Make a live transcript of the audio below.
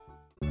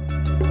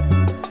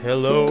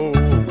Hello,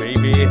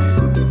 baby.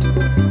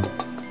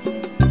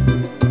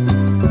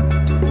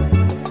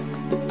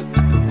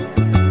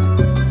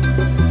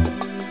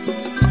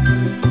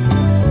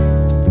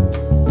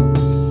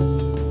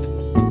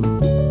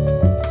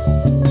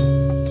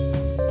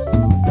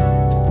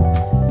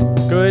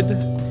 Good.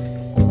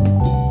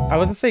 I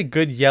was gonna say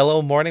good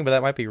yellow morning, but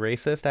that might be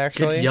racist,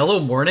 actually. Good yellow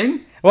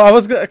morning? Well, I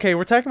was gonna. Okay,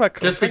 we're talking about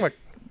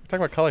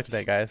color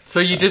today, guys. So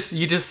you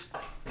just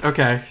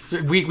okay.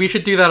 So we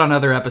should do that on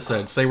other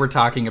episodes. Say we're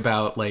talking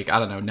about, like, I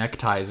don't know,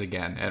 neckties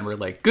again, and we're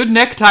like, good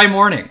necktie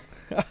morning.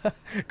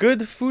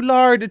 Good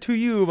foulard to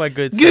you, my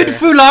good Good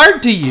sir.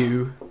 foulard to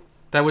you.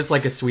 That was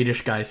like a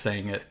Swedish guy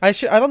saying it. I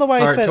don't know why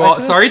Sorry, I said.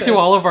 sorry to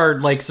all of our,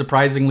 like,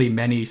 surprisingly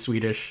many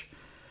Swedish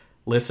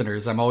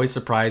listeners. I'm always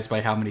surprised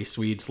by how many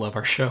Swedes love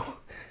our show.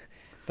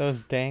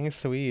 Those dang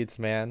Swedes,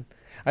 man.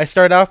 I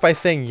started off by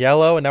saying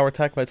yellow, and now we're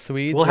talking about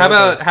Swedes. Well, how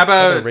about what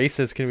other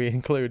races can we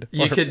include?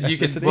 You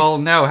could. Well,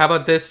 no. How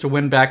about this to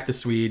win back the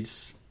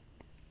Swedes?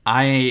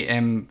 I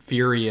am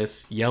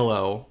furious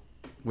yellow,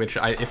 which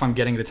if I'm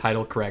getting the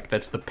title correct,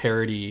 that's the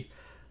parody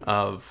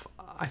of,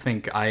 I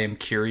think, I am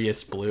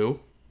curious blue,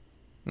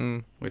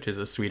 which is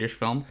a Swedish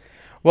film.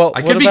 Well,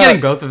 I could be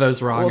getting both of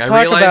those wrong. We'll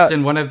I realized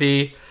in one of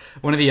the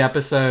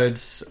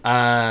episodes,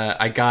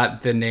 I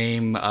got the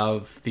name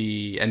of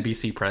the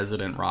NBC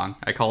president wrong.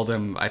 I called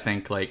him, I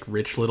think, like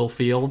Rich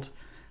Littlefield,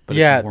 but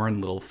it's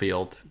Warren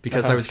Littlefield,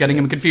 because I was getting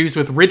him confused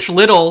with Rich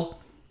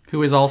Little,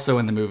 who is also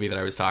in the movie that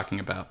I was talking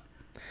about.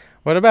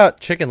 What about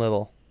Chicken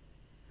Little?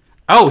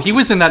 Oh, he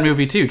was in that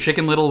movie too.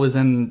 Chicken Little was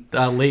in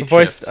Late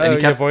Shift, and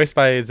he voiced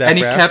by Zach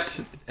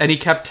Braff. And he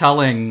kept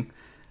telling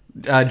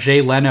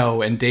Jay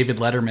Leno and David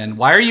Letterman,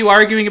 "Why are you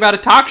arguing about a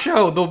talk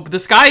show? The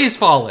sky is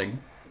falling."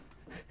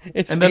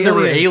 And then there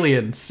were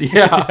aliens.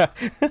 Yeah.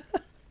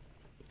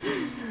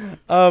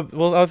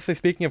 Well, obviously,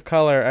 speaking of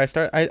color,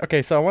 so I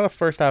want to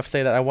first off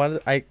say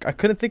that I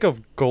couldn't think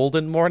of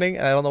golden morning,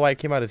 and I don't know why it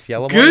came out as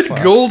yellow morning.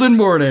 Good golden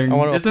morning.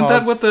 Isn't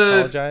that what the?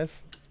 Apologize.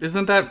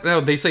 Isn't that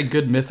no? They say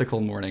good mythical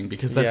morning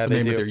because that's the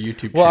name of their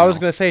YouTube channel. Well, I was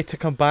gonna say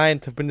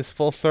to bring this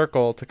full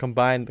circle, to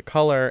combine the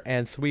color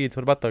and Swedes.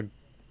 What about the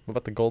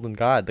golden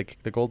god,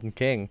 the golden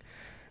king?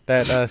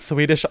 That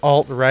Swedish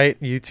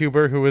alt-right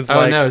YouTuber who was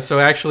Oh, no, so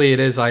actually it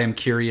is I Am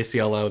Curious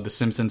Yellow. The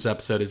Simpsons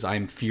episode is I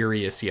Am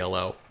Furious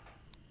Yellow.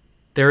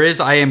 There is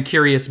I Am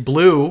Curious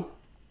Blue,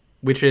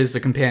 which is a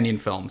companion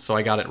film, so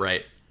I got it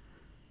right.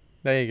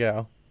 There you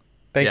go.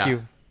 Thank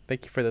you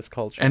for this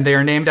culture. And they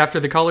are named after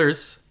the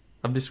colors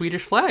of the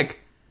Swedish flag.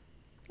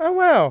 Oh,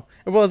 wow.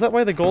 Well, is that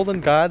why the golden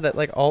god, that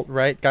like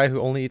alt-right guy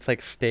who only eats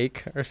like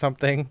steak or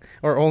something,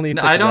 or only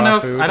eats I don't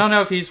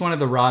know if he's one of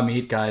the raw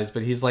meat guys,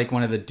 but he's like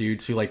one of the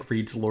dudes who like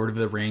reads Lord of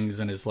the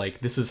Rings and is like,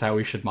 this is how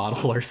we should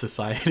model our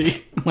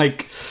society.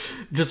 Like,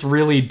 just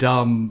really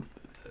dumb,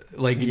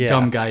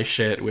 dumb guy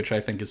shit, which I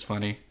think is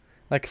funny.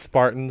 Like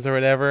Spartans or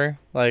whatever.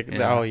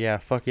 Oh yeah,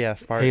 fuck yeah,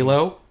 Spartans.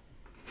 Halo.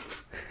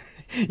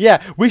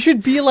 Yeah, we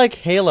should be like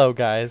Halo,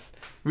 guys.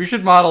 We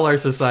should model our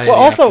society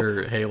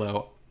after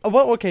Halo.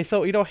 Well, okay,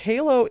 so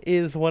Halo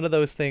is one of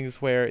those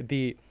things where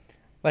the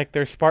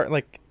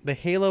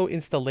Halo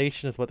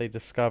installation is what they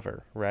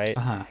discover, right?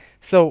 Uh-huh.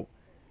 So,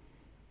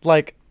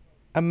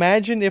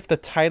 imagine if the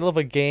title of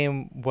a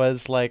game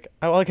was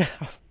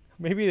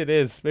maybe it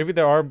is. Maybe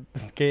there are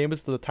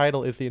games where the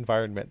title is the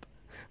environment.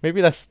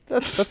 Maybe that's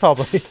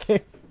probably a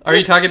game. Are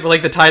you talking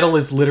like the title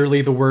is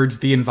literally the words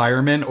 "the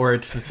environment" or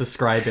it's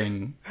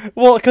describing?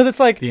 Well, because it's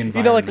like the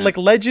environment. like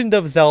Legend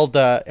of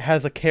Zelda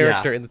has a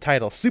character in the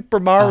title. Super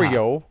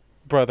Mario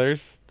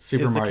Brothers.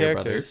 Super Mario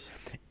Brothers.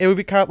 It would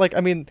be kind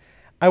of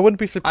I wouldn't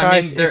be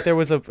surprised if there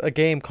was a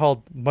game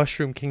called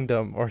Mushroom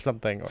Kingdom or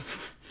something.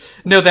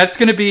 No, that's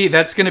gonna be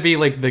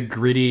like the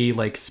gritty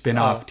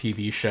spin-off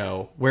TV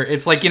show where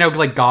it's like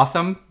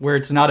Gotham, where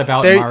it's not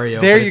about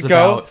Mario. There you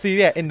go. See,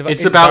 yeah,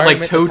 it's about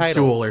like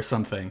Toadstool or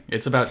something.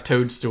 It's about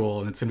Toadstool,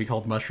 and it's gonna be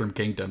called Mushroom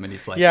Kingdom, and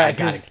he's like, I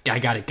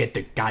gotta get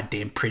the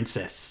goddamn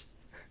princess.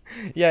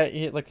 Yeah,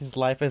 his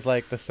life is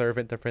like the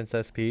servant to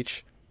Princess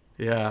Peach.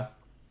 Yeah,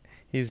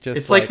 he's just.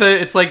 It's like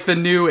the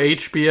new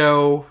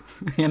HBO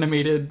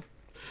animated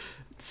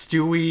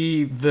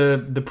Stewie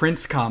the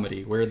Prince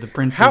comedy where the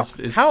prince is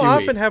Stewie. How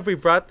often have we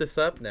brought this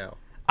up now?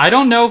 I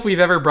don't know if we've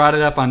ever brought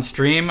it up on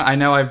stream. I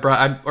know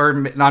or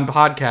on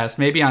podcast,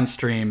 maybe on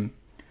stream,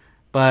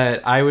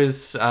 but it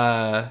was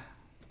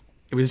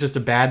just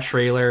a bad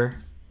trailer,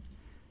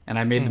 and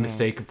I made the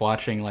mistake of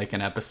watching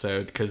an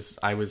episode because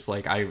I was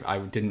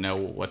I didn't know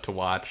what to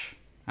watch,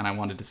 and I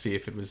wanted to see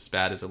if it was as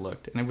bad as it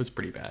looked, and it was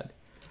pretty bad.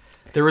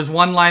 There was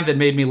one line that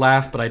made me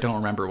laugh, but I don't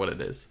remember what it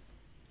is.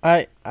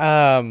 Well,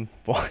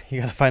 you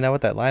gotta find out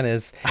what that line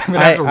is. I'm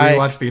gonna have to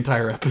rewatch the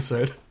entire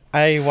episode.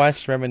 I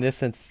watched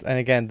Reminiscence, and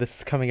again, this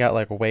is coming out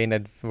way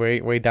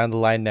down the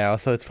line now,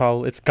 so it's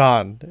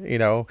gone,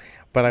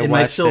 But it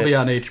might still be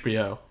on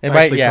HBO.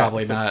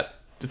 Probably not.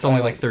 It's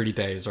only 30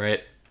 days,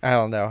 right? I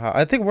don't know how.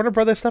 I think Warner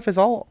Brothers stuff is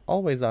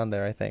always on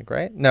there. I think,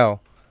 right?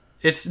 No.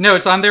 It's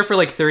on there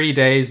for 30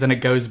 days, then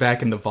it goes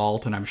back in the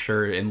vault, and I'm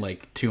sure in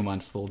 2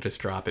 months they'll just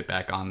drop it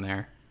back on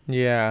there.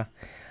 Yeah.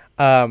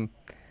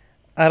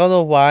 I don't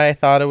know why I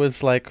thought it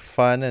was like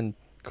fun and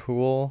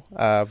cool.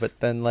 But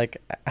then like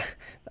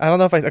I don't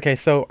know if I okay.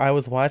 So I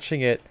was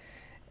watching it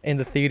in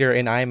the theater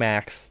in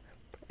IMAX,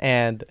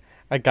 and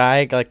a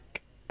guy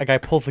like a guy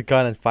pulls a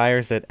gun and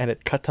fires it, and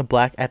it cut to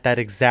black at that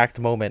exact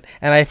moment.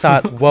 And I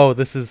thought, whoa,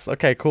 this is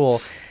okay,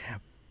 cool.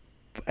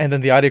 And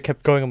then the audio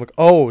kept going. I'm like,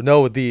 oh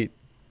no, the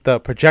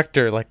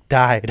projector like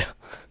died.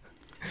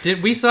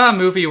 Did we saw a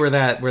movie where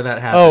that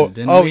happened? Oh,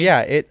 Didn't oh we?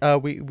 yeah. It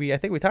we I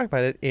think we talked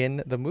about it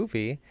in the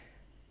movie,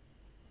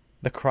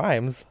 The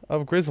Crimes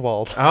of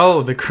Griswold.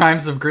 Oh, The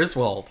Crimes of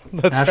Griswold.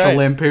 That's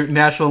National right.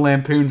 National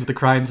Lampoon's The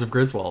Crimes of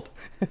Griswold.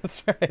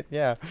 That's right.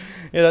 Yeah,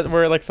 yeah. That,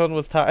 where like someone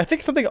was I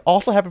think something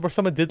also happened where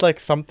someone did like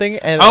something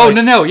and Oh,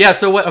 like, no. Yeah,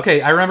 so what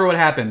okay, I remember what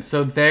happened.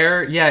 So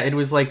there, yeah, it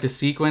was like the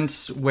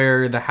sequence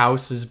where the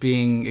house is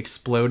being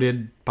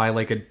exploded by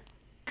like a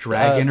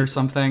dragon or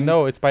something.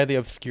 no, it's by the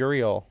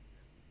Obscurial.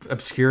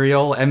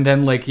 Obscurial, and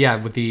then like yeah,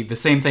 with the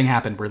same thing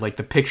happened where like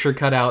the picture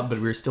cut out but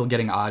we were still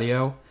getting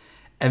audio,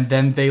 and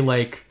then they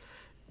like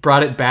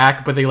brought it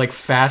back but they like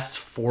fast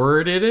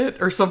forwarded it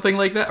or something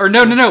like that. Or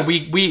no,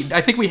 we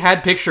I think we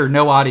had picture,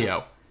 no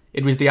audio.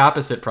 It was the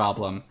opposite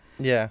problem.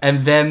 Yeah.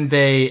 And then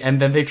they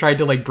tried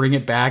to like bring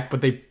it back,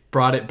 but they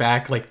brought it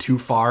back like too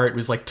far. It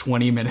was like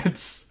 20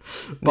 minutes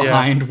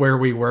behind where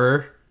we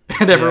were,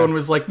 and everyone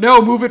was like,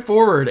 "No, move it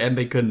forward," and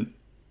they couldn't.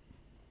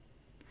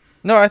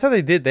 No, I thought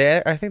they did.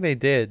 I think they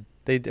did.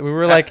 We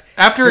were like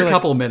After we a were like,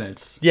 couple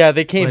minutes. yeah,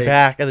 they came like-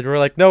 back and they were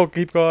like, no,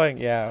 keep going.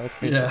 Yeah, it was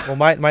crazy. Yeah. Well,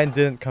 mine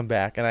didn't come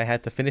back, and I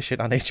had to finish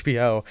it on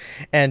HBO.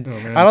 And Oh,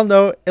 man. I don't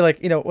know, like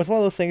it's one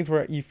of those things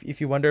where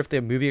if you wonder if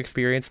the movie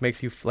experience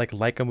makes you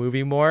like a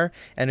movie more,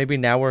 and maybe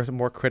now we're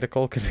more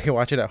critical because we can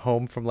watch it at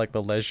home from like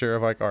the leisure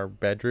of like our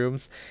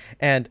bedrooms,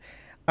 and.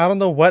 I don't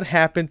know what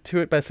happened to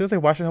it, but as soon as I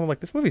watched it, I'm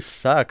like, this movie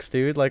sucks,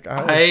 dude. Like,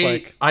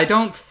 I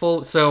don't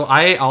full. So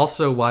I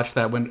also watched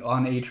that when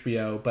on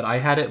HBO, but I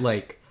had it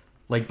like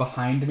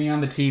behind me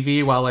on the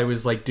TV while I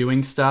was like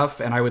doing stuff,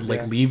 and I would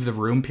like leave the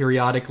room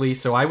periodically.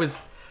 So I was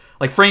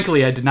like,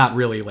 frankly, I did not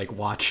really like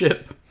watch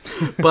it.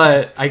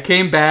 But I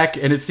came back,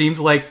 and it seems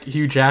like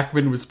Hugh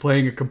Jackman was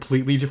playing a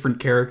completely different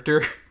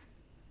character.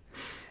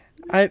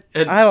 I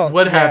And don't.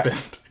 What yeah.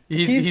 happened?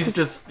 He's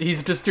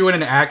just doing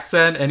an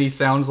accent, and he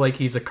sounds like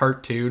he's a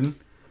cartoon.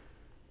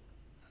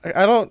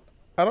 I don't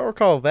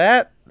recall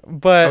that,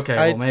 but Okay,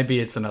 well maybe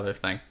it's another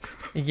thing.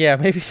 yeah,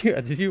 maybe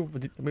I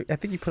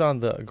think you put on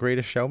the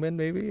Greatest Showman,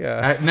 maybe.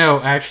 No,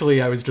 actually,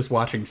 I was just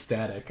watching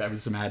Static. I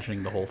was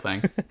imagining the whole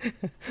thing.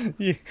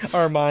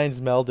 Our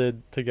minds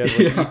melded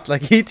together, Yeah.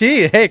 like ET.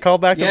 Hey, call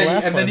back to the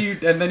last and one.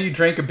 then you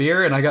drank a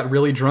beer, and I got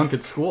really drunk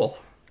at school.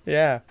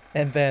 Yeah,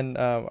 and then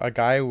a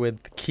guy with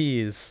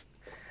keys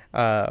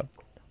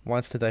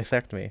wants to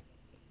dissect me.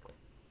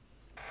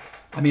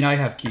 I mean, I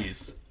have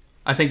keys.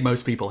 I think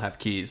most people have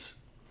keys.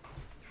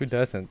 Who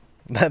doesn't?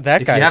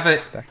 That If guy. you have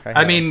it, that guy I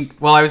had mean,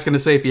 well, I was going to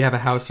say if you have a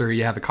house or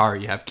you have a car,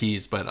 you have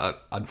keys, but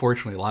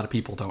unfortunately, a lot of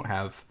people don't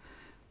have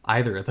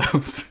either of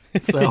those.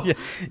 So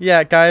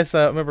yeah, guys,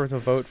 remember to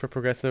vote for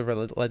progressive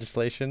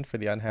legislation for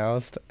the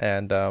unhoused.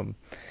 And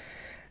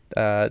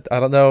I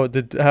don't know.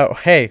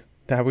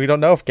 We don't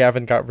know if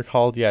Gavin got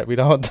recalled yet. We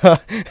don't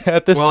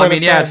at this well, point. I mean,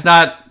 in yeah, time. it's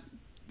not.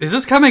 Is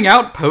this coming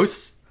out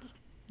post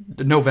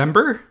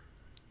November?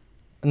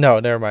 No,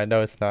 never mind.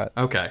 No, it's not.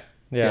 Okay.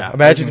 Yeah, I was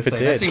imagine gonna if it say,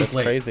 did. That seems That's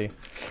late. crazy.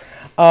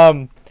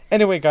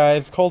 Anyway,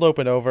 guys, cold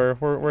open over.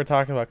 We're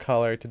talking about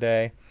color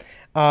today.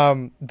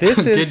 This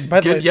is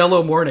by the way, good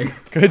yellow morning.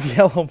 good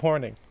yellow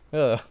morning.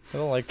 Ugh, I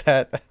don't like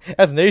that.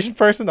 As an Asian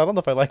person, I don't know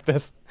if I like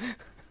this.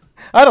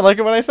 I don't like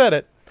it when I said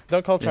it.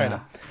 Don't call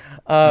China.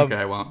 Okay,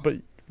 I won't. But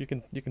you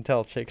can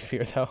tell it's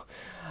Shakespeare though.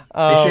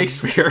 Hey,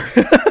 Shakespeare.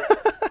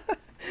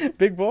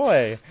 Big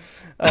boy.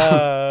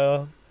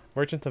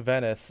 Merchant of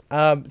Venice.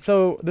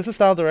 So this is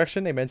Style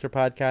Direction, a Menswear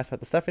podcast about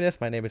the stuffiness.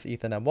 My name is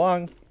Ethan M.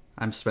 Wong.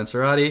 I'm Spencer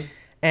Roddy.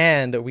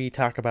 And we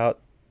talk about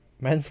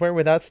menswear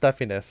without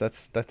stuffiness.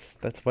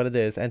 That's what it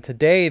is. And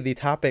today the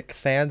topic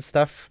sand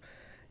stuffiness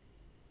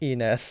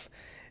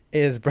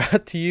is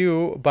brought to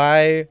you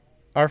by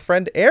our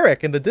friend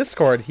Eric in the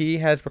Discord. He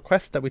has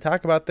requested that we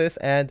talk about this,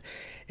 and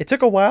it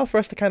took a while for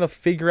us to kind of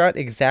figure out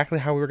exactly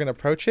how we were going to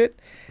approach it.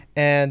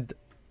 And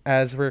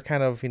as we're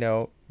kind of,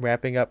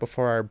 wrapping up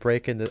before our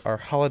our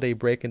holiday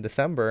break in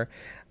December,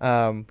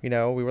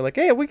 we were like,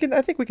 hey,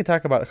 I think we can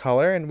talk about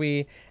color, and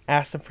we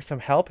asked him for some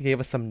help. He gave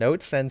us some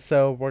notes, and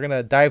so we're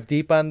gonna dive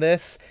deep on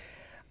this,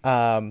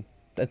 and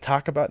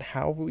talk about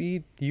how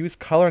we use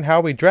color and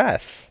how we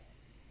dress.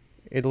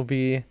 It'll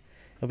be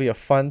a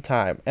fun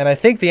time, and I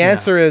think the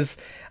answer is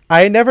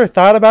I never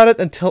thought about it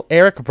until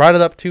Eric brought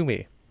it up to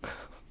me.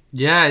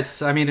 Yeah, it's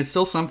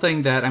still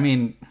something that,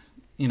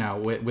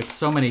 with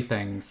so many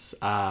things,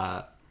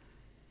 I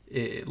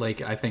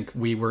think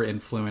we were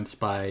influenced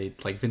by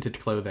like vintage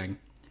clothing.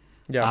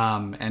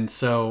 Yeah. And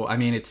so,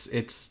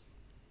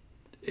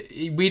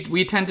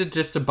 we tended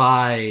just to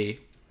buy,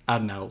 I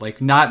don't know,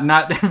 like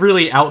not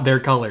really out there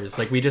colors.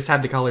 Like we just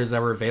had the colors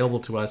that were available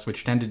to us,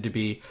 which tended to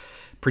be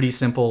pretty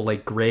simple,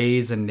 like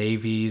grays and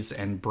navies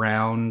and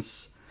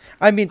browns.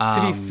 I mean,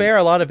 to be fair,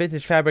 a lot of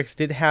vintage fabrics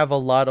did have a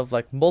lot of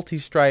like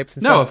multi-stripes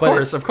and No,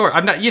 stuff. of course.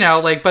 I'm not,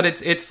 like, but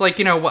it's like,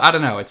 I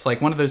don't know. It's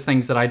like one of those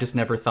things that I just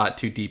never thought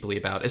too deeply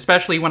about,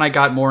 especially when I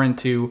got more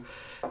into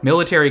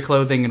military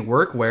clothing and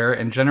workwear,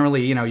 and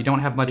generally, you don't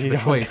have much of a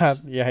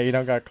choice. You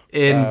don't got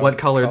in what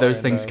color those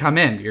things come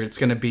in. It's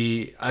going to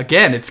be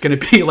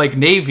like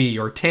navy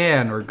or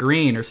tan or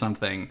green or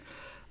something.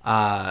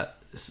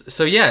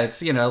 So yeah,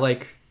 it's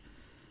like,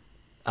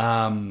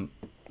 I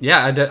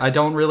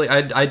haven't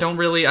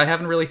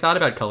really thought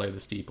about color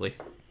this deeply.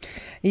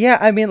 Yeah,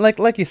 I mean,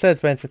 like you said,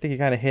 Spence, I think you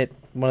kind of hit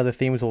one of the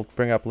themes we'll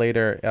bring up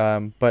later.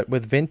 But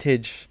with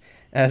vintage,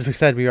 as we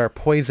said, we are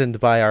poisoned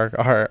by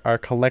our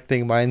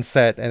collecting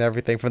mindset and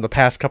everything from the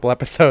past couple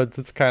episodes.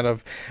 It's kind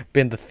of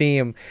been the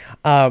theme.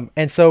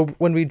 And so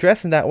when we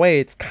dress in that way,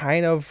 it's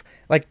kind of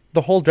like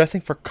the whole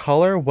dressing for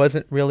color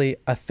wasn't really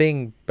a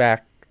thing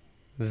back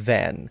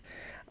then.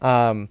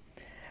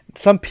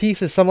 Some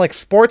pieces, some like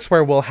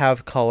sportswear will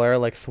have color,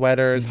 like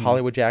sweaters,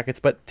 Hollywood jackets,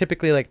 but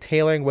typically like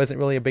tailoring wasn't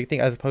really a big thing,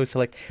 as opposed to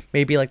like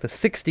maybe like the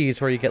 60s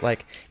where you get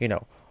like,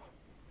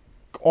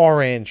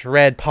 orange,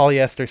 red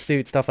polyester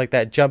suits, stuff like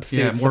that,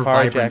 jumpsuits, more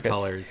safari vibrant jackets.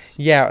 Colors.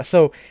 Yeah,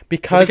 so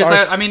because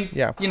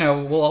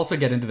we'll also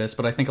get into this,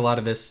 but I think a lot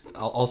of this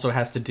also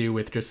has to do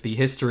with just the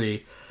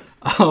history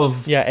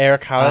of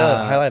Eric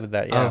highlighted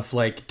that of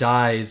like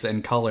dyes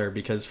and color,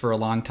 because for a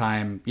long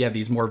time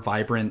these more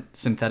vibrant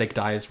synthetic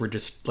dyes were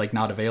just like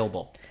not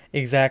available.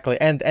 Exactly,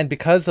 and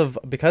because of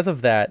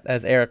that,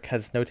 as Eric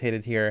has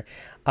notated here,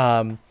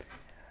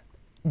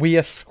 we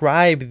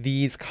ascribe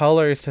these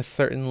colors to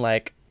certain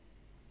like,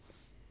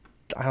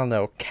 I don't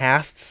know,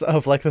 castes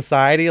of like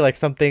society. Like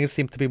some things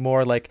seem to be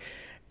more like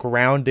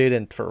grounded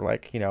and for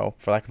like,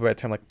 for lack of a better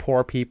term, like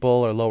poor people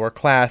or lower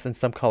class, and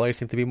some colors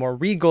seem to be more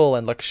regal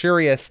and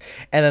luxurious,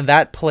 and then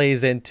that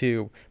plays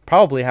into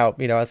probably how,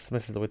 as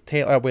with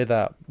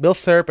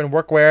milsurp and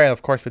workwear, and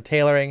of course with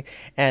tailoring,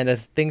 and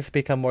as things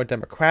become more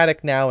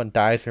democratic now and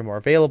dyes are more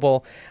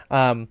available,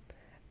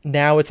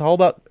 now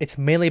it's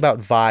mainly about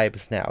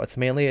vibes now. It's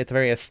a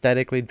very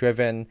aesthetically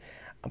driven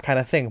kind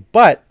of thing.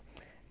 But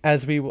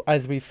as we'll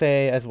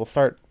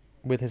start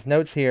with his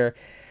notes here,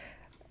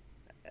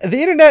 the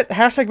internet,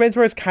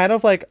 #Menswear, is kind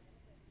of like,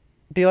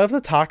 they love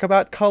to talk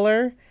about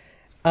color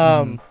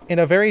in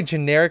a very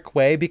generic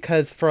way,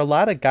 because for a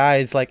lot of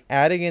guys, like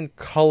adding in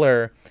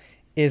color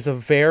is a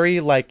very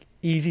like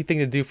easy thing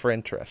to do for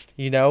interest.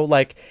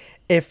 Like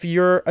if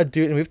you're a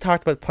dude, and we've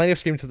talked about plenty of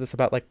streams of this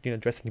about like,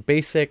 dressing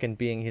basic and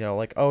being,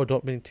 like, oh,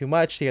 don't be too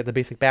much. You got the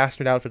basic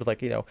bastard outfit of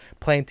like,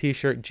 plain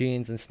t-shirt,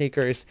 jeans, and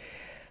sneakers.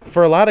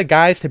 For a lot of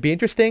guys to be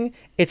interesting,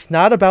 it's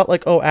not about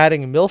like, oh,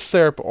 adding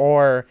milsurp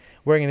or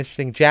wearing an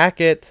interesting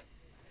jacket,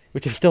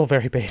 which is still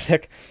very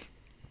basic,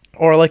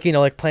 or like,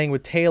 like playing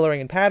with tailoring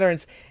and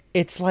patterns.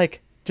 It's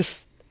like,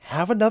 just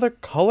have another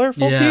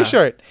colorful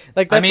t-shirt.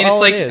 Like, that's all it's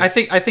like, it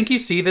is. I think you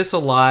see this a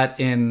lot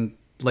in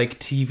like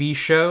TV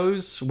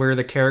shows where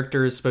the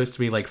character is supposed to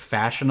be like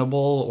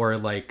fashionable or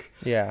like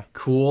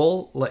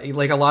cool.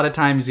 Like a lot of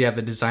times, the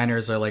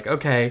designers are like,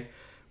 okay,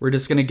 we're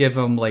just going to give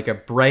him like a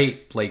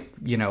bright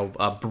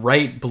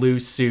blue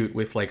suit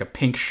with like a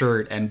pink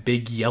shirt and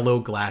big yellow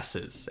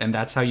glasses. And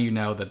that's how you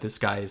know that this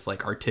guy is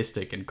like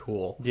artistic and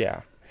cool.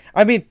 Yeah.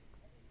 I mean,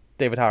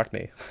 David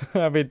Hockney.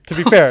 I mean, to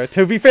be fair,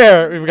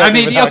 we've got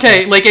David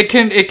okay, Hockney. like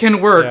it can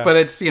work, but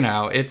it's,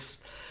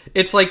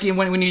 it's like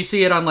when you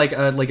see it on like a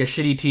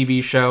shitty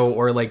TV show,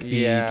 or like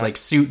the like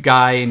suit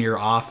guy in your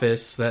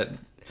office that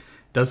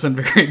doesn't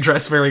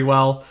dress very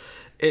well.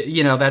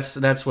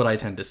 That's what I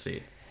tend to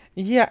see.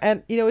 Yeah,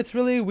 and it's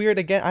really weird.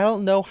 Again, I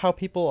don't know how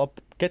people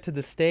get to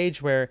the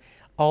stage where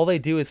all they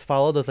do is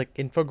follow those like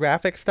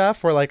infographic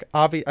stuff, where like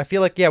I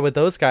feel like with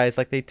those guys,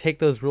 like they take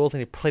those rules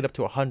and they play it up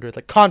to 100,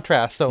 like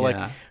contrast. So like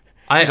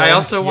I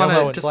also want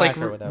to just like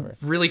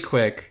really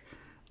quick,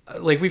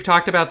 like we've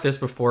talked about this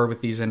before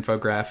with these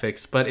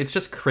infographics, but it's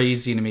just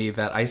crazy to me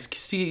that I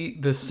see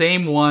the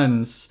same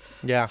ones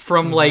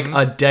from like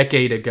a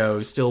decade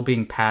ago still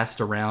being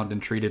passed around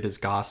and treated as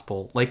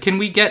gospel. Like, can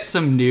we get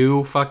some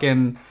new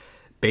fucking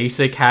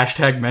basic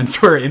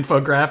 #Menswear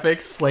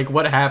infographics? Like,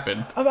 what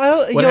happened?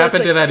 What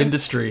happened to that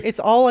industry? It's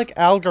all like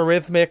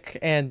algorithmic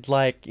and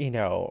like,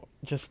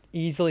 just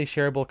easily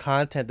shareable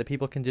content that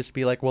people can just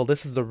be like, well,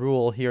 this is the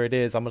rule, here it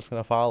is, I'm just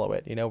going to follow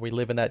it. We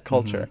live in that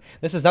culture.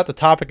 This is not the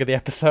topic of the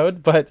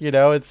episode, but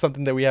it's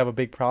something that we have a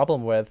big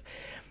problem with.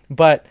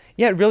 But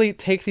yeah, it really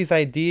takes these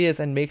ideas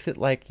and makes it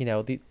like,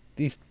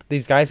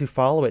 these guys who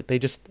follow it, they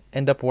just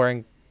end up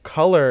wearing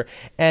color,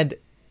 and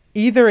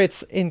either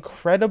it's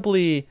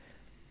incredibly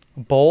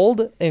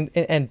bold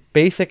and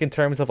basic in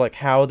terms of like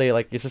how they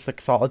like, it's just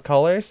like solid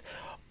colors,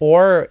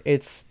 or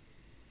it's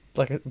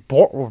like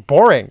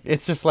boring.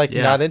 It's just like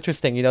not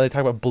interesting. They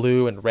talk about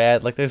blue and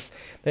red, like there's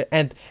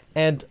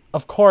and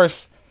of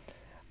course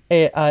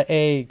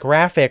a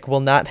graphic will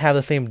not have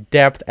the same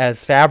depth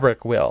as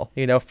fabric will.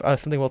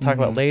 Something we'll talk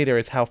about later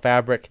is how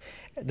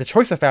the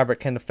choice of fabric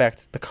can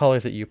affect the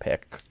colors that you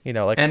pick.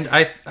 And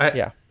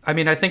I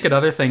mean, I think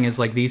another thing is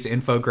like these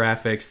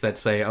infographics that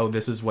say, "Oh,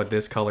 this is what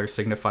this color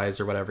signifies"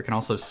 or whatever, can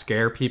also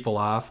scare people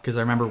off. Because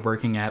I remember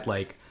working at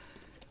like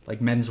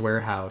Men's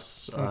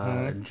Warehouse,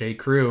 J.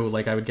 Crew.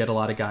 Like I would get a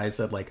lot of guys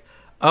that like,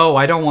 "Oh,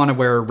 I don't want to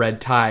wear a red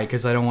tie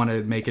because I don't want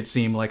to make it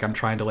seem like I'm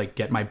trying to like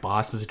get my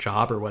boss's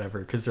job or whatever."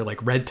 Because they're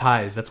like, red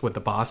ties, that's what the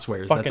boss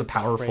wears. Fucking That's a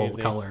powerful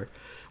crazy. color.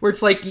 Where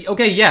it's like,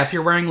 okay, yeah, if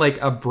you're wearing like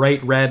a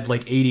bright red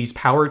like 80s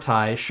power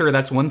tie, sure,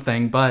 that's one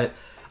thing, but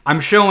I'm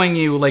showing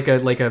you like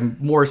a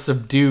more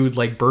subdued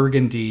like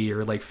burgundy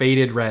or like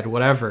faded red,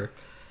 whatever.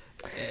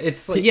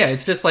 It's like, yeah,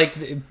 it's just like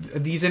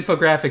these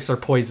infographics are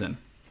poison.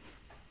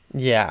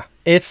 Yeah,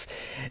 it's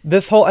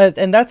this whole,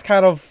 and that's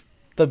kind of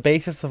the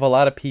basis of a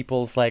lot of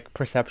people's like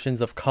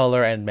perceptions of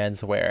color and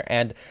menswear.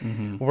 And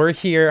we're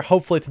here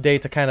hopefully today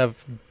to kind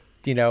of,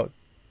 you know,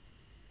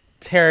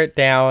 tear it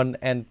down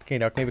and, you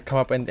know, maybe come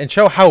up and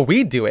show how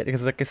we do it.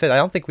 Because like I said, I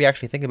don't think we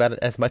actually think about it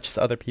as much as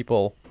other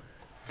people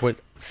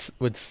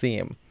would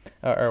seem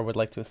or would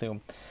like to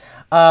assume.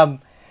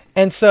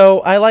 And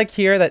so I like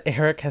here that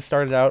Eric has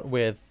started out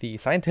with the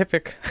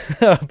scientific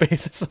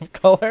basis of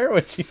color,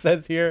 which he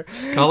says here.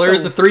 Color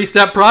is a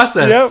 3-step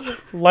process. Yep.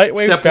 Light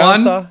waves Step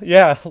bounce one, off.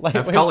 Yeah, light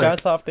have waves color.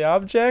 bounce off the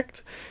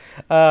object.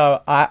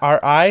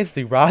 Our eyes,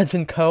 the rods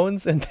and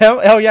cones, and them.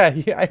 Oh yeah,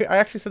 I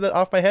actually said that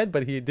off my head,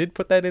 but he did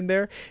put that in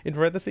there in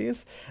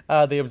parentheses.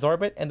 They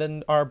absorb it, and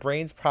then our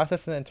brains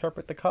process and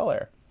interpret the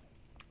color.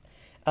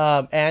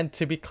 And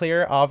to be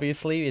clear,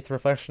 obviously, it's a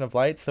reflection of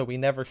light, so we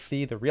never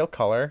see the real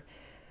color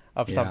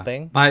of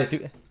something.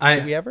 Do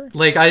we ever?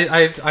 Like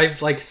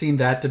I've like seen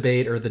that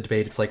debate or the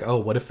debate. It's like, oh,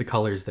 what if the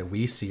colors that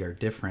we see are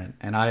different?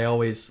 And I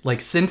always like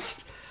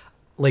since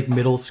like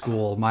middle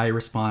school, my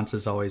response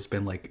has always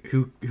been like,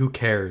 who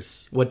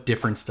cares? What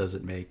difference does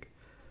it make?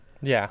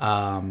 Yeah.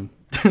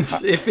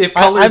 If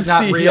color is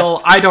not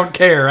real, yeah. I don't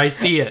care. I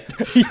see it.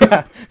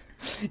 Yeah.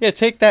 Yeah,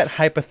 take that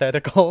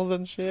hypotheticals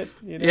and shit.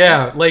 You know?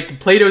 Yeah,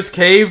 like Plato's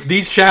cave,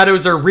 these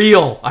shadows are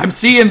real. I'm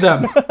seeing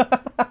them.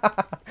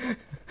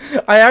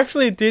 I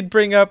actually did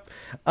bring up,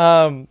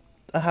 I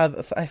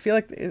feel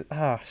like,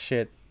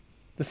 shit.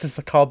 This is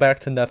a callback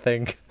to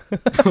nothing.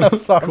 I'm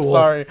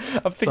sorry.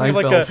 I'm thinking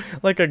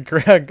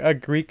Seinfeld. a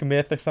Greek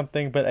myth or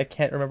something, but I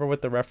can't remember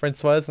what the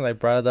reference was, and I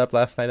brought it up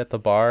last night at the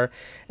bar,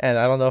 and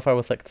I don't know if I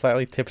was like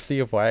slightly tipsy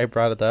of why I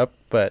brought it up,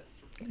 but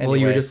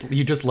anyway. Well,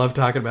 you just love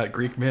talking about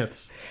Greek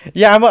myths.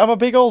 Yeah, I'm a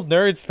big old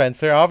nerd,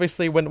 Spencer.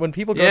 Obviously, when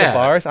people go to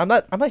bars, I'm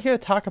not here to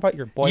talk about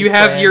your boyfriend.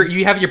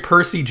 You have your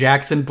Percy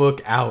Jackson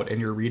book out, and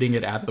you're reading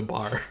it at the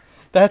bar.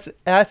 That's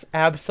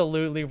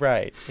absolutely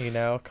right. You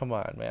know, come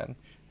on, man.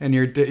 And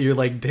you're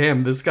like,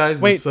 damn, this guy's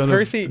the son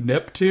of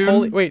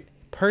Neptune.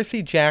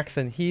 Percy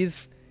Jackson.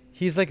 He's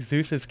like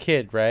Zeus's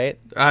kid, right?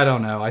 I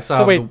don't know. I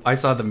saw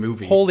the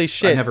movie. Holy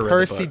shit, I never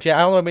read the books. I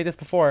don't know if I made this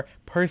before.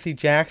 Percy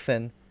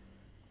Jackson.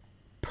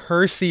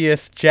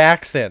 Perseus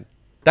Jackson.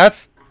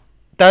 That's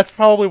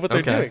probably what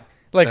they're doing.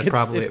 Like it's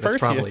that's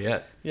probably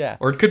it. Yeah.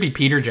 Or it could be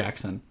Peter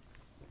Jackson.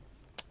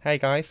 Hey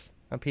guys,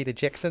 I'm Peter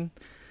Jackson.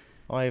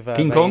 I've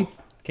King Kong.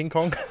 King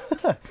Kong.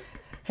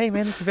 Hey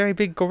man, it's a very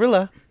big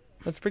gorilla.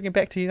 Let's bring him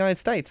back to the United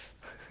States.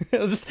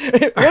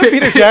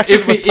 Peter Jackson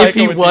if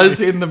he was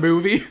in the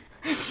movie,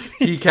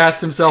 he cast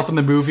himself in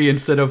the movie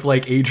instead of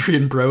like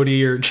Adrian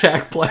Brody or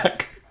Jack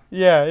Black.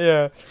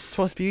 Yeah.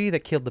 'Twas beauty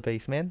that killed the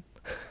beast, man.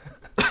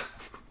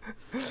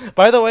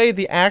 By the way,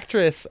 the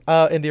actress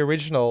in the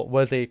original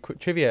was a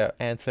trivia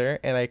answer,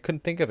 and I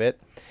couldn't think of it,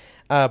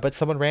 but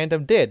someone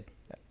random did,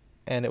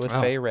 and it was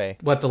Fay Wray.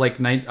 What, the like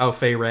night? Oh,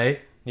 Fay Wray.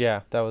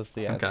 Yeah, that was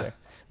the answer. Okay.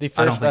 The first,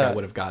 I don't think I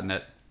would have gotten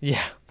it.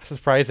 Yeah,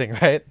 surprising,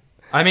 right?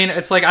 I mean,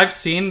 it's like I've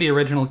seen the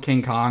original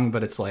King Kong,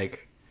 but it's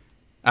like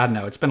I don't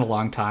know. It's been a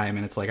long time,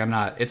 and it's like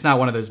it's not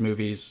one of those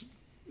movies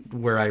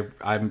where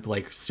I'm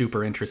like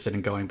super interested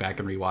in going back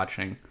and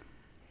rewatching.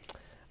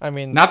 I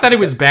mean, not that it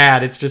was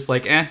bad. It's just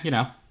like, you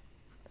know.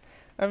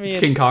 I mean, it's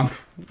King Kong.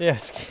 Yeah,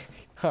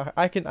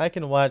 I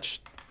can watch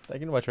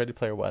Ready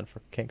Player One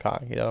for King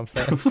Kong. You know what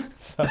I'm saying?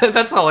 So.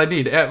 That's all I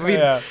need. I mean,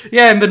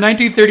 yeah. In the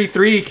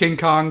 1933 King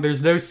Kong,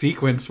 there's no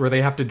sequence where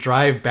they have to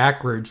drive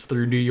backwards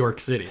through New York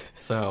City.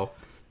 So,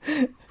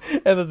 and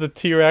then the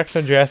T-Rex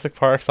from Jurassic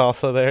Park's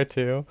also there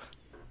too.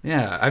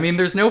 Yeah, I mean,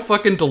 there's no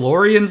fucking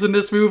DeLoreans in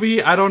this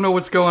movie. I don't know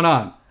what's going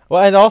on.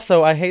 Well, and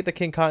also, I hate the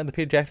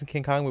Peter Jackson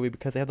King Kong movie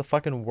because they have the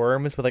fucking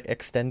worms with like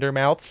extender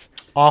mouths.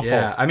 Awful.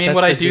 Yeah, I mean,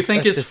 what I do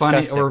think is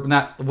funny, or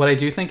not, what I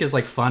do think is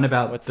like fun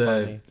about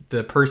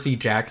the Percy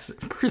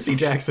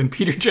Jackson,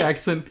 Peter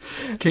Jackson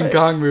King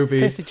Kong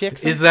movie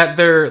is that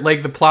they're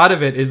like the plot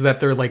of it is that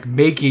they're like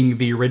making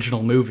the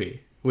original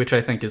movie, which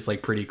I think is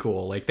like pretty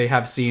cool. Like they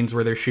have scenes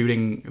where they're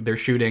shooting.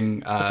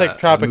 It's like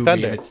Tropic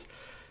Thunder,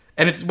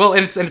 and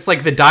it's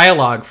like the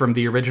dialogue from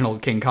the original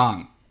King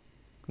Kong.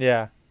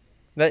 Yeah.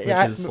 We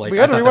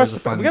gotta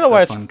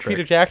watch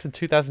Peter Jackson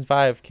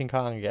 2005 King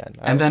Kong again,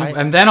 and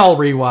then I'll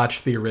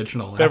rewatch the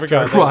original after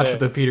I watch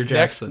the Peter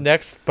Jackson.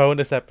 Next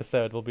bonus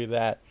episode will be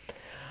that.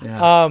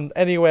 Yeah.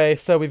 Anyway,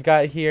 so we've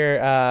got here.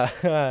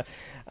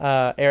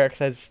 Eric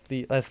says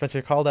as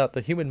Spencer called out,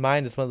 the human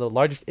mind is one of the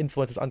largest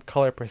influences on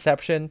color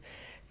perception.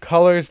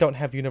 colors don't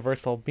have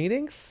universal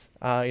meanings.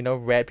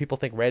 Red, people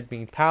think red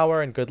means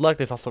power and good luck.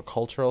 There's also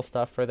cultural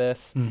stuff for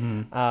this.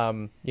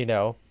 You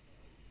know,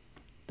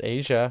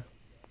 Asia,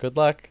 good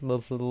luck.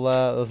 Those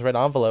red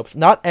envelopes.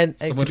 To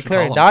be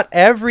clear, not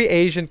every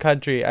Asian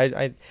country.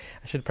 I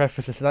should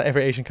preface this. Not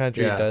every Asian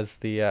country does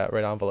the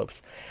red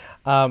envelopes.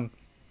 And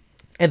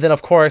then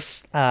of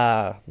course,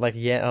 Yanni.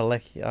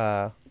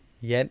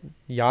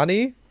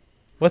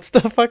 What's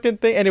the fucking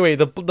thing? Anyway,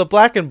 the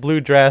black and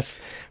blue dress.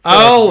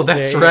 Oh,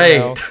 that's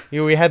right.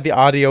 We had the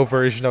audio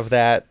version of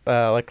that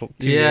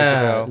 2 years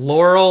ago.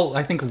 Laurel,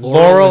 I think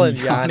Laurel and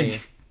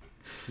Yanni.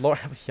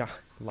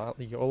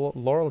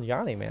 Laurel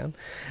Yanni, man.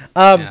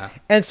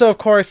 And so, of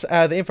course, the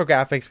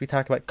infographics, we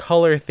talk about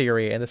color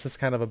theory, and this is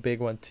kind of a big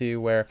one, too,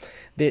 where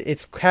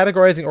it's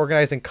categorizing,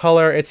 organizing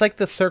color. It's like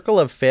the circle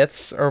of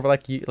fifths, or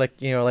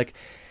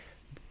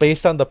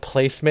based on the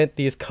placement,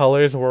 these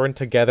colors weren't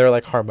together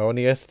like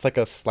harmonious. It's like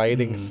a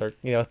sliding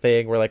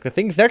thing where like the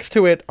things next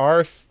to it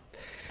are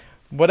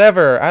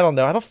whatever. I don't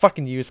know. I don't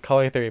fucking use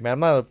color theory,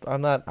 man.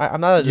 I'm not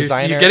a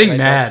designer. You're getting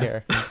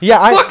mad.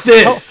 Yeah, fuck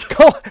this.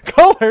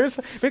 Colors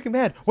make me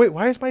mad. Wait,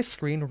 why is my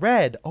screen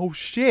red? Oh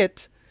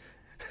shit.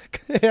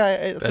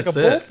 It's like a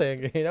bull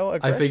thing, you know.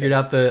 Aggression. I figured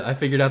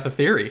out the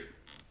theory.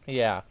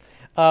 Yeah,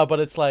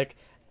 but it's like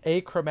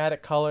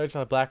achromatic colors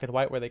are black and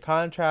white where they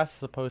contrast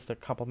as opposed to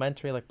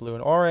complementary like blue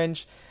and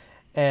orange.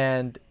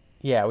 And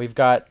yeah, we've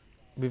got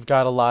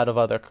a lot of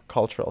other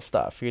cultural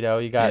stuff. You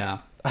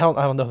got I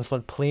don't know this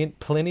one.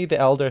 Pliny the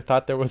Elder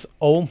thought there was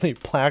only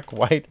black,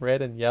 white,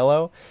 red, and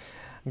yellow.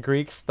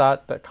 Greeks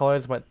thought that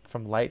colors went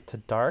from light to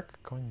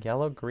dark, going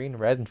yellow, green,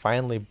 red, and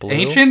finally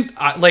blue.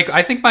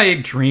 I think my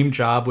dream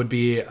job would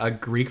be a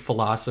Greek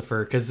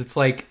philosopher, because it's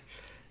like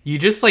you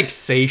just like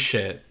say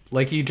shit.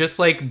 Like, you just,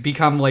 like,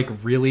 become, like,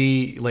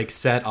 really, like,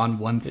 set on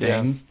one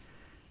thing,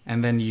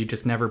 and then you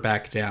just never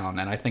back down,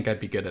 and I think I'd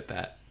be good at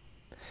that.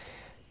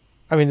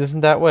 I mean,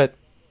 isn't that what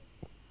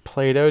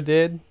Plato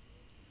did?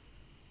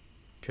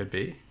 Could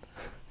be.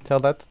 Tell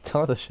that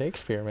to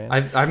Shakespeare,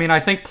 man. I mean, I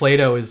think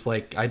Plato is,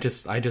 like, I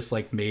just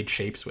like, made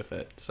shapes with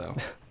it, so.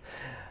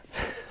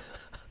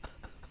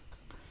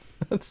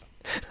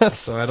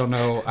 So I don't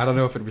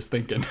know if it was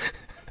thinking.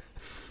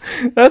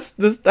 That's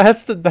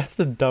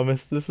the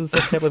dumbest. I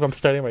can't believe I'm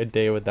starting my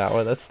day with that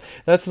one.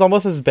 That's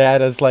almost as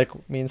bad as like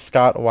me and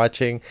Scott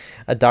watching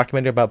a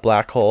documentary about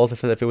black holes. It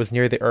said if it was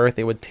near the Earth,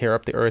 it would tear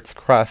up the Earth's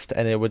crust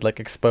and it would like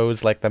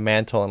expose like the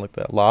mantle and like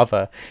the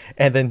lava.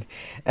 And then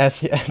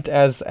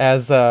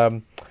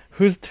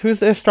who's the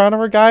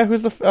astronomer guy?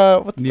 Who's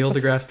the Neil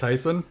deGrasse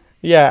Tyson?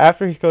 Yeah,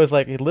 after he goes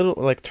like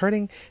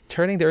turning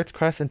the Earth's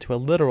crust into a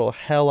literal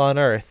hell on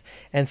Earth,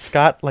 and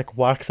Scott like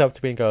walks up to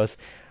me and goes,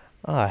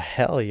 "Oh,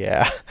 hell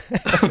yeah."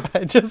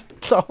 I just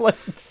thought, like,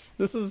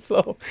 this is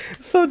so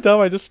dumb.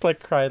 I just,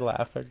 like, cried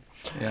laughing.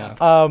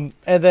 Yeah.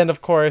 And then,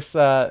 of course,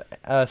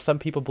 some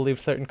people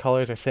believe certain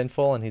colors are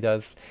sinful, and he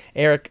does.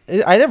 Eric,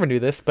 I never knew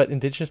this, but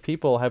indigenous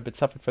people have been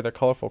suffered for their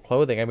colorful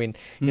clothing. I mean,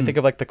 you think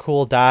of, like, the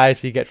cool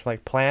dyes you get from,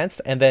 like, plants,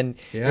 and then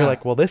you're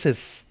like, well, this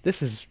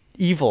is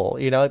evil,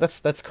 you know.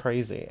 That's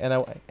crazy. And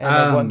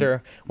I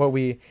wonder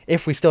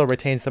if we still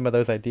retain some of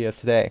those ideas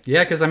today.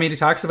 Yeah, because I mean, he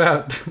talks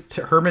about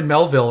Herman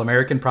Melville,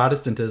 American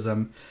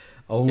Protestantism,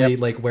 only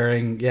like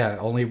wearing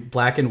only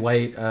black and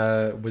white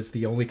was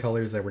the only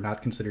colors that were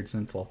not considered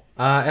sinful.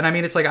 And I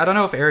mean, it's like, I don't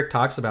know if Eric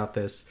talks about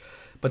this,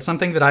 but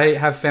something that I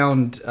have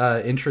found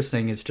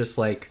interesting is just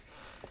like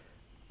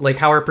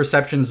how our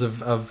perceptions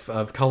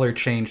of color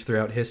change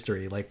throughout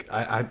history. Like,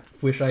 I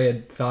wish I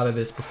had thought of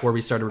this before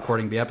we started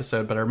recording the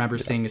episode, but I remember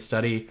seeing a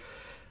study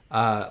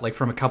like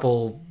from a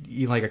couple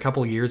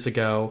years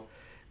ago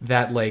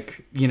that,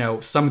 like, you know,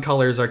 some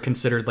colors are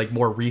considered like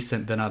more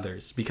recent than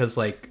others, because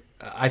like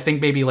I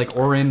think maybe like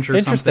orange or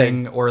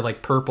something, or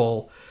like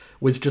purple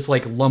was just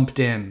like lumped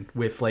in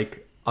with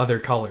like other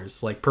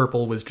colors. Like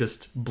purple was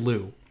just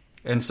blue.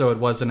 And so it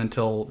wasn't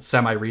until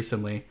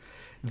semi-recently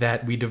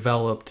that we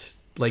developed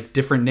like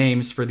different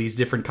names for these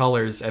different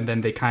colors, and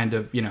then they kind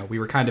of, you know, we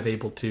were kind of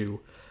able to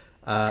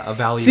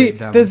evaluate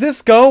them. Does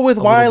this go with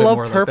why I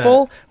love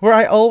purple? Like, where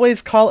I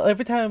always call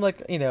every time,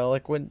 like, you know,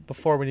 like when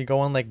you go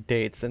on like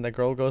dates and the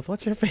girl goes,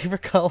 "What's your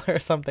favorite color?" or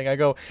something, I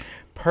go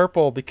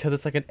purple because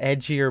it's like an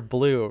edgier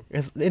blue.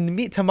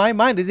 To my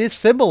mind, it is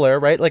similar,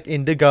 right? Like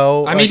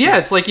indigo. I mean, yeah,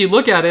 it's like you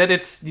look at it,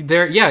 it's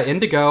there. Yeah,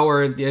 indigo,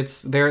 or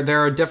it's there.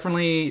 There are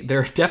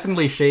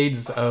definitely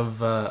shades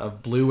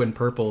of blue and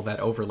purple that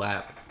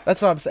overlap. That's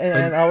what I'm saying.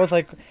 And I was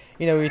like,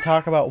 you know, we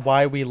talk about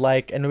why we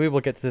like, and we will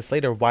get to this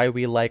later, why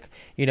we like,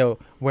 you know,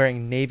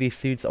 wearing navy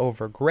suits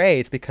over gray.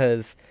 It's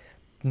because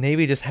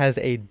navy just has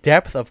a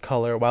depth of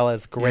color, while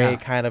as gray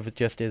kind of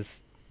just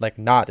is like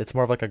not. It's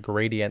more of like a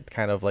gradient,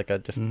 kind of like a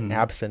just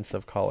absence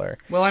of color.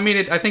 Well, I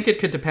mean, I think it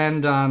could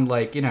depend on,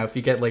 like, you know, if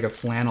you get like a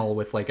flannel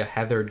with like a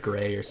heathered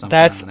gray or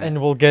something. And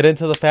we'll get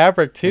into the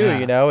fabric too. Yeah.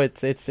 You know,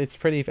 it's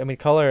pretty. I mean,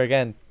 color,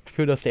 again.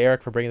 Kudos to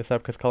Eric for bringing this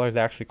up, because color is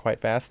actually quite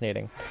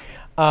fascinating.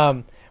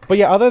 But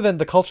yeah, other than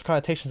the cultural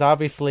connotations,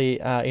 obviously,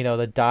 you know,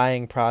 the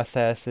dyeing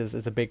process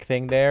is a big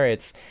thing there.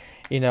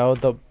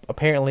 The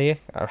apparently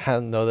I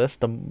don't know this.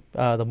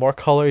 The more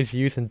colors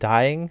used in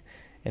dyeing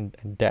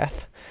and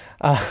death,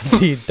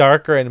 the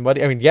darker and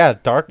muddy. I mean, yeah,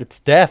 dark. It's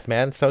death,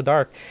 man. It's so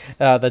dark.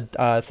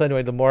 So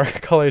anyway, the more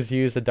colors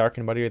used, the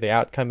darker and muddier the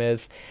outcome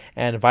is.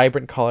 And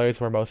vibrant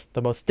colors were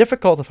the most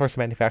difficult to source and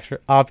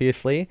manufacture,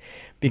 obviously,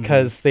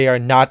 because they are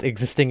not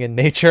existing in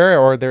nature,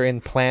 or they're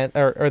in plant,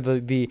 or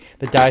the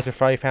dyes are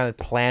probably found in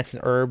plants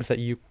and herbs that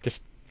you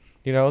just,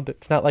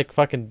 it's not like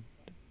fucking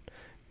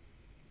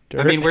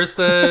dirt. I mean,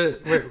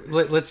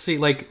 let's see,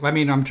 like, I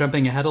mean, I'm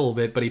jumping ahead a little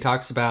bit, but he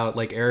talks about,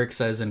 like Eric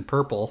says in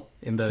purple,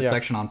 in the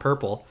section on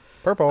purple,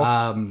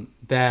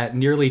 that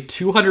nearly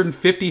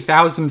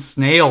 250,000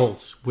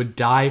 snails would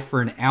die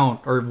for an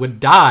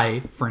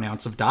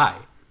ounce of dye.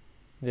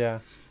 Yeah.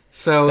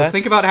 So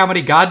think about how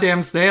many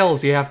goddamn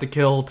snails you have to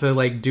kill to,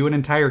 like, do an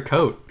entire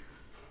coat.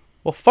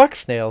 Well, fuck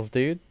snails,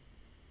 dude.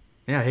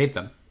 Yeah, I hate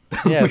them.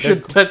 Yeah,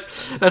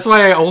 that's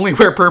why I only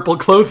wear purple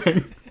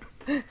clothing.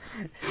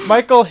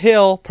 Michael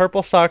Hill,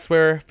 Purple Socks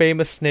Wearer,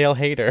 famous snail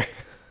hater.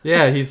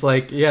 Yeah, he's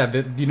like, do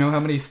you know how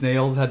many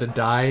snails had to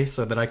die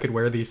so that I could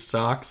wear these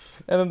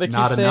socks? And then they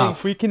keep saying,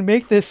 we can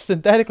make this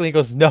synthetically. He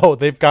goes, no,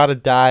 they've got to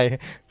die.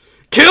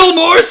 Kill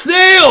more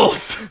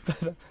snails!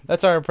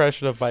 That's our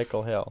impression of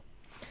Michael Hill.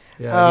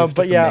 Yeah,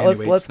 but yeah,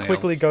 let's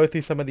quickly go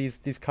through some of these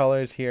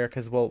colors here,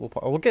 because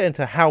we'll get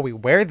into how we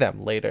wear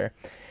them later.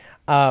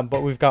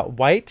 But we've got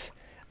white.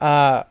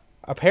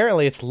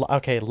 Apparently it's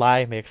okay.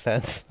 Lye makes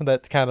sense.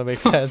 That kind of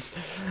makes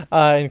sense.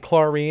 And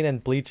chlorine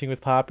and bleaching was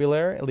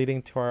popular,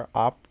 leading to our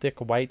optic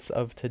whites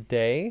of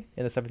today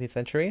in the 17th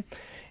century.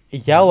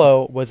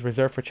 Yellow was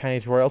reserved for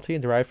Chinese royalty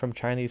and derived from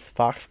Chinese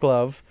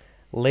foxglove,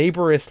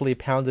 laboriously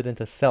pounded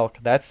into silk.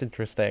 That's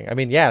interesting. I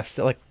mean, yes,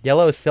 like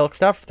yellow silk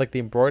stuff, like the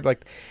embroidered,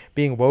 like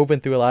being woven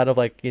through a lot of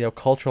like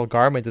cultural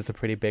garments is a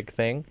pretty big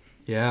thing.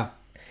 Yeah.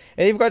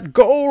 And you've got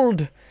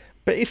gold,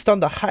 based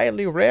on the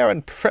highly rare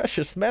and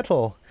precious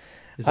metal.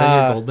 Is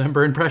that your gold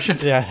member impression?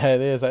 Yeah, that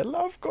is. I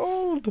love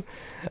gold.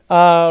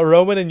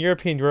 Roman and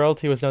European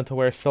royalty was known to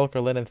wear silk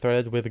or linen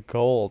threaded with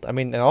gold. I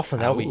mean, and also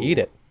now we eat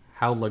it.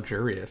 How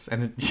luxurious.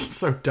 And it's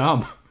so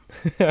dumb.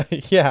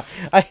 Yeah.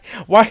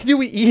 Why do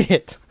we eat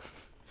it?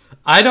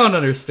 I don't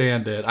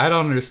understand it. I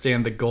don't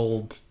understand the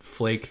gold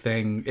flake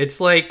thing. It's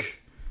like...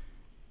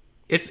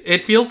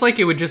 It feels like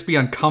it would just be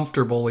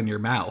uncomfortable in your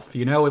mouth,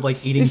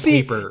 like eating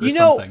paper or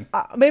something.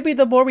 Maybe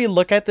the more we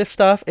look at this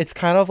stuff, it's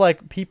kind of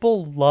like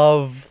people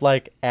love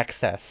like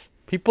excess.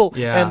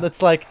 And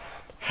it's like,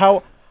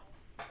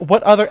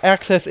 what other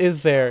excess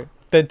is there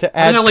than to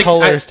add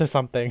colors to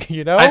something?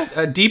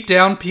 Deep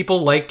down,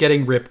 people like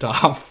getting ripped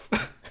off.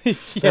 Yeah.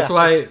 That's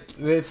why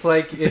it's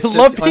like it's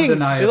just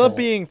undeniable. They love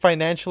being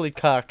financially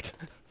cucked.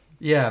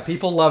 Yeah,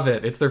 people love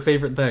it. It's their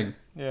favorite thing.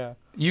 Yeah.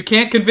 You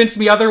can't convince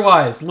me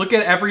otherwise. Look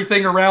at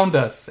everything around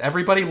us.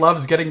 Everybody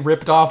loves getting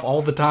ripped off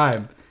all the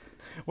time.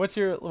 What's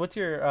your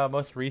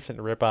most recent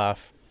ripoff?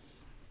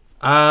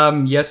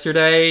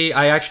 Yesterday,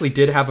 I actually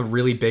did have a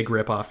really big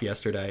ripoff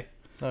yesterday.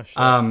 Oh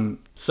shit.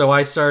 So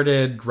I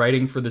started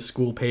writing for the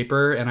school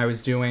paper, and I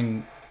was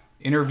doing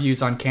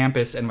interviews on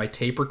campus, and my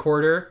tape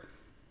recorder,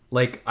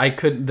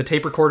 the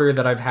tape recorder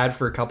that I've had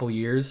for a couple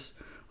years,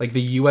 like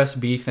the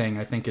USB thing,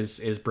 I think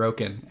is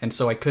broken. And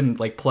so I couldn't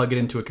plug it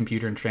into a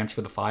computer and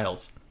transfer the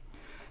files.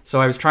 So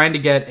I was trying to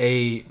get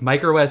a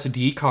micro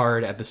SD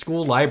card at the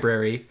school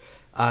library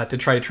to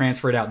try to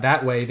transfer it out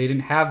that way. They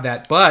didn't have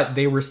that, but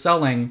they were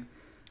selling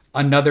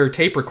another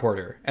tape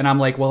recorder. And I'm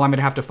like, well, I'm going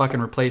to have to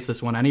fucking replace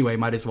this one anyway.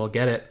 Might as well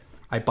get it.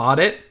 I bought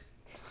it.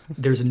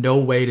 There's no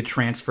way to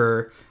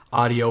transfer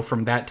audio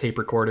from that tape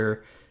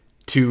recorder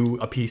to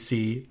a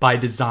PC by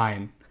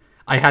design.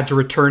 I had to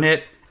return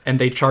it, and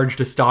they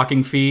charged a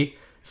stocking fee,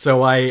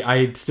 so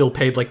I still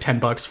paid like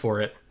 $10 for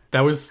it.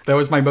 That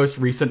was my most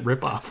recent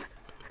ripoff.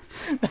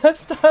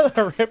 That's not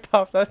a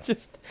ripoff.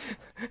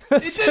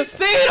 It didn't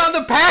say it on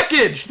the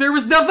package. There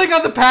was nothing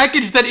on the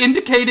package that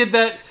indicated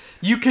that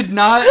you could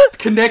not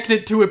connect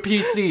it to a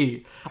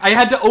PC. I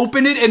had to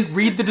open it and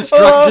read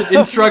the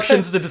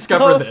instructions to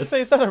discover this.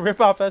 It's not a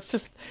ripoff. That's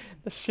just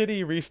the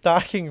shitty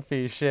restocking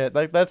fee shit.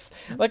 Like that's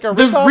like a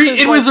ripoff.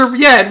 It was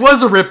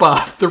a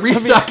ripoff. The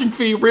restocking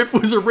fee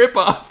was a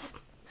ripoff.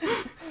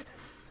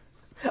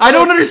 I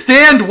don't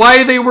understand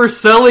why they were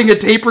selling a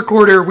tape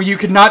recorder where you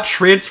could not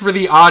transfer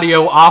the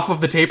audio off of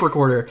the tape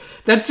recorder.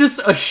 That's just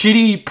a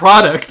shitty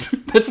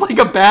product. That's like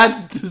a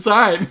bad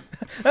design.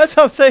 That's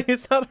what I'm saying.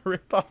 It's not a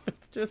ripoff.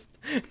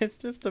 It's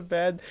just a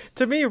bad.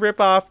 To me,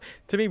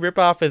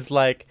 ripoff is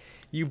like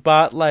you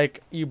bought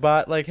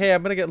hey,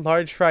 I'm gonna get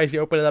large fries.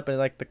 You open it up and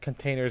like the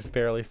container's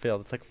barely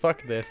filled. It's like,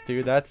 fuck this,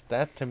 dude.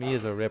 That to me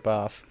is a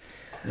ripoff.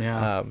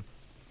 Yeah.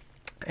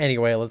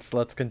 Anyway,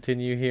 let's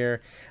continue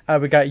here.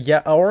 We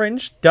got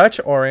orange, Dutch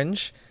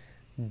orange.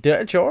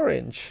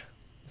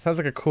 Sounds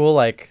like a cool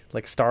like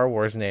Star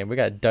Wars name. We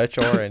got Dutch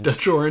orange.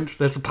 Dutch orange.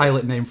 That's a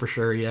pilot name for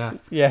sure. Yeah.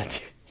 Yeah.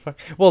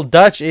 Well,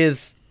 that's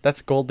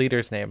Gold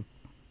Leader's name.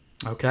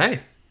 Okay.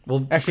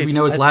 Well, actually, do we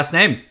know his last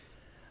name?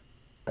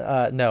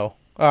 No.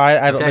 Oh,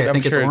 I don't. Okay, I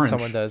think sure it's orange.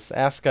 Someone does.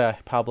 Ask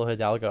Pablo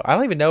Hidalgo. I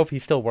don't even know if he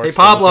still works. Hey,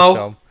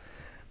 Pablo.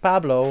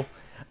 Pablo.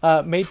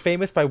 Made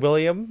famous by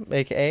William,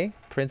 aka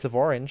Prince of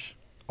Orange.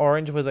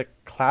 Orange was a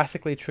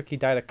classically tricky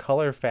dye to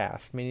color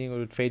fast, meaning it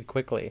would fade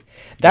quickly.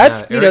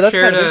 That's that's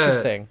kind of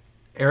interesting.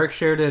 Eric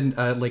shared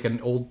an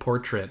old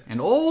portrait in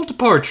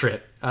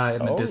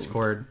the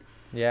Discord.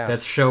 Yeah,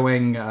 that's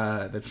showing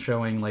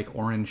like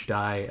orange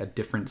dye at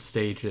different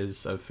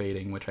stages of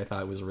fading, which I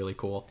thought was really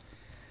cool.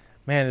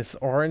 Man, is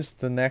orange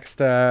the next?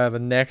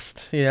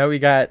 We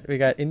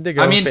got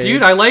indigo. I mean, fades.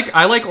 dude, I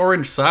like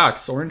orange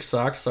socks. Orange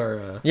socks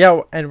are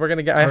and we're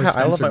gonna get.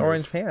 I love my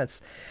orange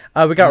pants.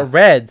 We got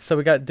red, so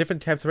we got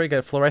different types of red. We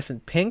got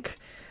fluorescent pink.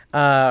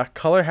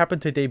 Color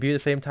happened to debut at the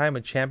same time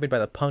and championed by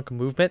the punk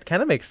movement.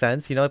 Kind of makes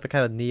sense, like the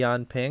kind of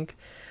neon pink.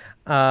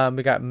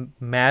 We got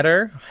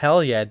madder.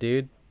 Hell yeah,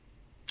 dude.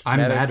 I'm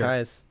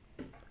madder.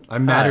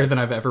 I'm madder than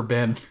I've ever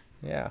been.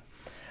 Yeah.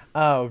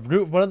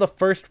 Root, one of the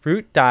first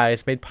root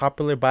dyes made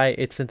popular by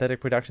its synthetic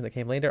production that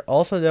came later,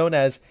 also known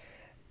as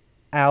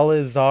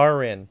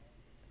alizarin.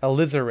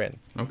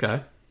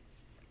 Okay.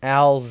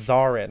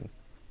 Alzarin.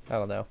 I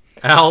don't know.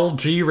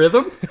 Algae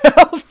rhythm?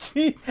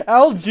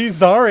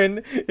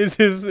 Algizarin is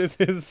his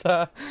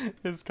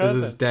cousin.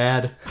 Is his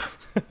dad.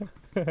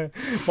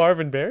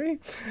 Marvin Berry?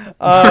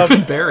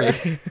 Marvin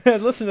Berry.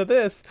 Listen to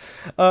this.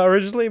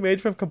 Originally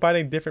made from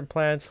combining different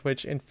plants,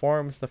 which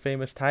informs the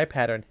famous tie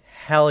pattern.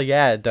 Hell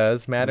yeah, it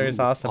does. Matter is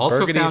awesome. Also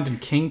Burgundy. Found in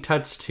King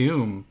Tut's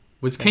tomb.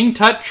 Was King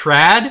Tut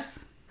trad?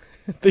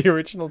 The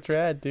original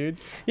trad, dude.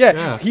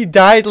 Yeah, he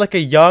died like a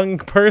young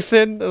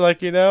person.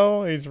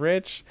 He's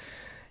rich.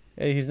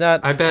 He's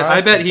not. I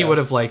bet he would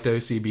have liked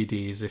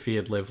OCBDs if he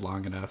had lived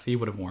long enough. He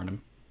would have worn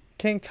them.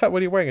 King Tut, what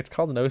are you wearing? It's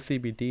called an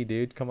OCBD,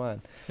 dude. Come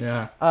on.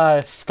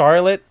 Yeah.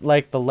 Scarlet,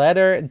 like the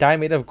letter, dye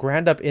made of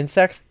ground up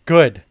insects.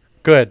 Good.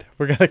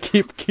 We're gonna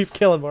keep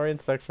killing more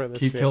insects for this.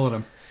 Keep killing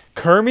them.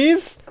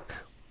 Kermes,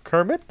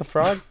 Kermit the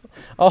frog,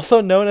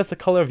 also known as the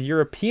color of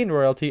European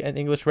royalty and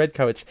English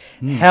redcoats.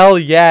 Hell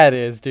yeah, it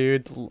is,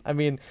 dude. I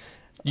mean,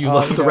 you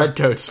love the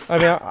redcoats. I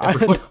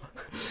mean,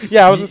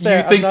 yeah, I was gonna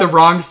say. You think the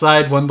wrong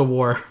side won the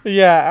war.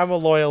 Yeah, I'm a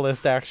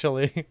loyalist,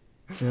 actually.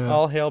 Yeah.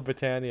 All hail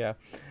Britannia.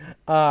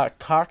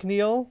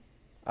 Cochineal,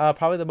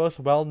 probably the most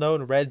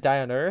well-known red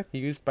dye on Earth,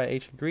 used by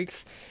ancient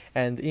Greeks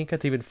and Inca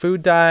to even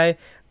food dye.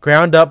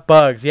 Ground up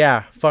bugs,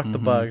 yeah, fuck the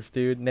bugs,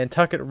 dude.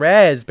 Nantucket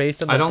Reds,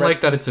 based on the I don't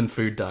like that it's in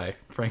food dye,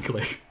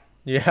 frankly.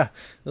 Yeah,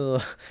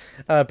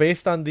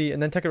 based on the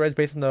Nantucket Reds,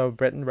 based on the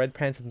Breton red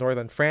pants of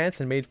northern France,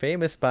 and made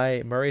famous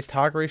by Murray's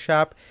Toggery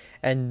Shop,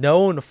 and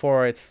known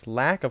for its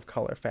lack of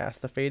color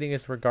fast. The fading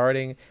is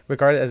regarded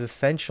as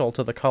essential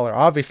to the color,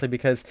 obviously,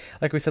 because,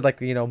 like we said,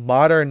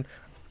 modern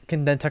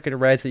Nantucket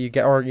Reds that you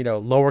get, or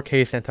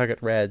lowercase Nantucket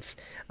Reds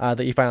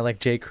that you find on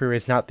J. Crew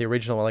is not the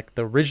original one. Like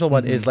the original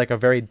one is like a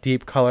very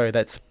deep color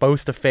that's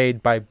supposed to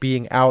fade by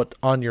being out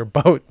on your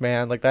boat,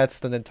 man. Like that's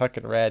the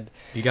Nantucket Red.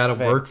 You got to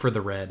work for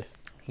the red.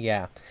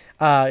 Yeah.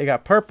 You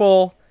got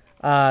purple,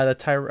 the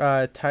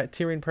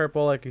Tyrrhene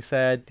purple, like you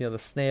said, the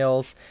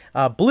snails.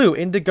 Blue,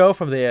 indigo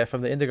from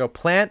the indigo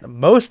plant,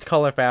 most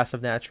color fast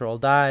of natural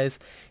dyes.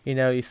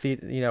 You see,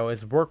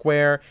 is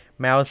workwear,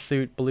 mouse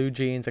suit, blue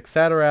jeans,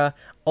 etc.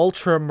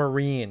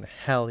 Ultramarine,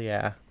 hell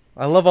yeah.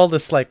 I love all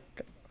this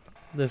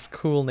this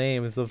cool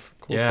names of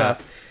cool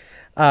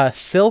stuff.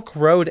 Silk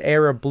Road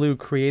era blue,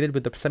 created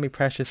with the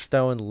semi-precious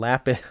stone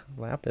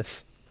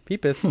lapis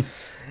pipis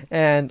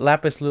and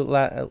lapis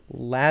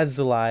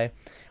lazuli,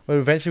 would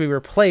eventually be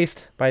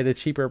replaced by the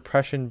cheaper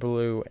Prussian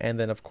blue, and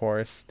then of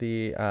course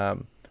the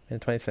in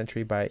the 20th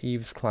century by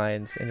Yves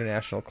Klein's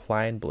International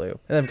Klein blue.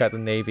 And I've got the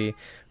navy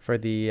for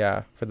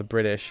the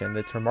British, and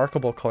its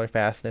remarkable color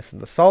fastness in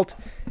the salt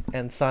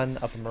and sun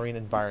of a marine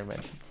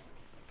environment.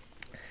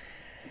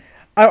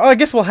 I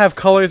guess we'll have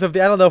colors of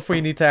the. I don't know if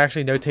we need to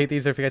actually notate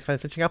these, or if you guys find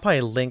it interesting. I'll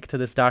probably link to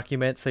this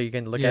document so you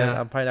can look at it.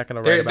 I'm probably not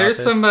going to write about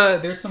this.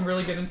 There's some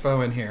really good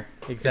info in here.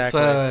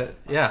 Exactly.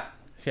 Yeah.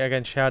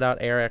 Again, shout out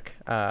Eric.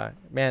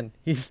 Man,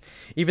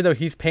 even though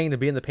he's paying to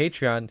be in the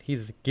Patreon,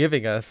 he's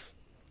giving us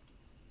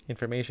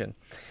information.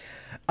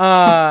 We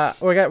got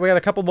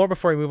a couple more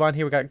before we move on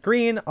here. We got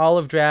green,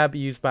 olive drab,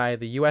 used by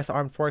the U.S.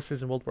 Armed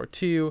Forces in World War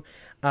II.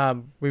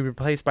 We were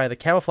replaced by the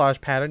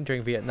camouflage pattern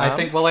during Vietnam. I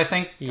think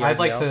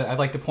I'd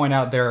like to point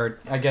out there are,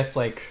 I guess,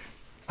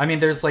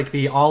 there's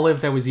the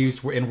olive that was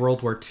used in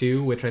World War II,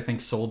 which I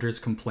think soldiers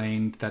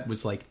complained that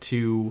was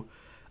too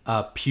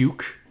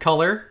puke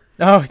color.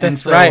 Oh,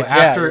 that's right.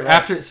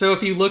 After so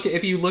if you look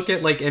at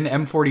an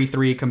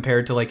M43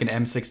 compared to an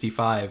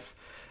M65,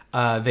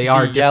 they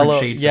are different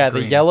shades of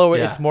green. The yellow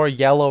is more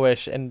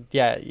yellowish, and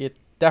it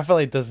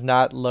definitely does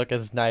not look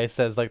as nice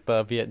as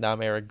the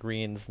Vietnam era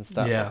greens and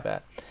stuff like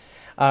that.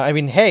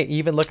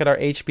 Even look at our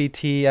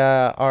HBT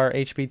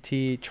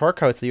chore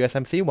coats, the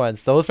USMC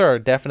ones. Those are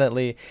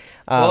definitely.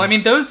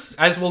 Those,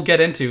 as we'll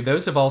get into,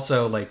 those have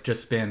also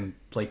just been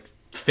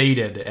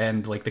faded,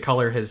 and the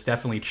color has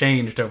definitely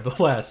changed over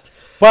the last.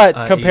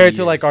 But compared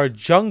to our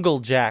jungle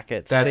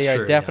jackets, they are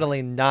true,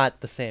 definitely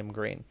not the same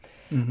green.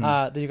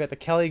 Mm-hmm. Then you got the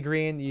Kelly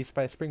green, used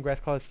by spring grass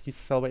colors, used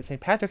to celebrate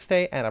St. Patrick's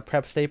Day, and a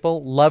prep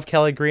staple. Love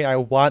Kelly green. I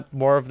want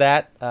more of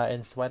that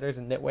in sweaters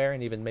and knitwear,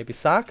 and even maybe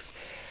socks.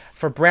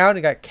 For brown,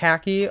 you got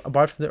khaki,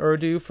 borrowed from the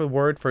Urdu for the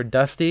word for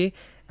dusty.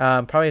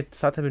 Probably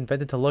thought to have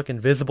invented to look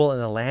invisible in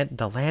the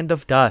land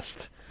of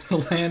dust. The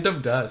land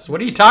of dust.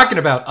 What are you talking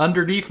about?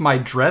 Underneath my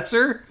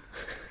dresser?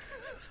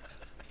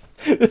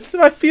 This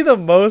might be the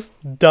most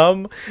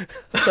dumb,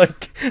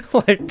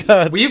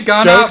 We've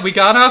gone jokes. off. We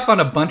got off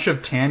on a bunch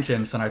of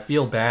tangents, and I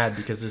feel bad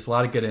because there's a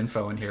lot of good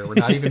info in here. We're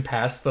not even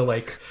past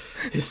the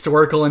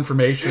historical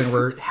information.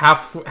 We're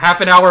half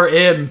an hour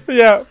in.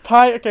 Yeah,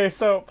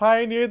 so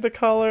pioneered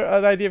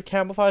the idea of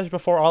camouflage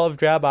before olive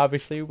drab,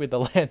 obviously, with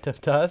the land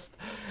of dust.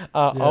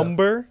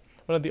 Umber,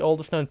 one of the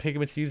oldest known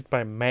pigments used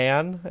by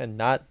man and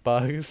not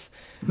bugs.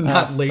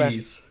 Not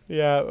ladies.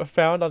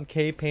 Found on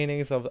cave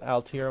paintings of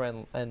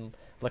Altiero and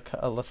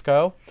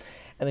Lascaux.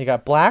 And they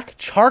got black.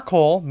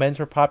 Charcoal,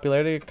 menswear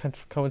popularity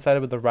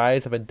coincided with the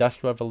rise of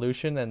industrial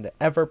revolution and the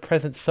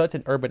ever-present soot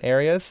in urban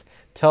areas.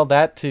 Tell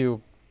that to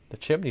the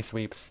chimney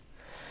sweeps.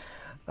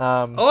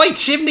 Oi,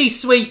 chimney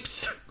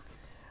sweeps!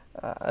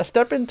 A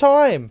step in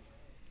time.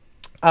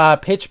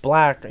 Pitch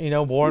black,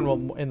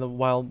 worn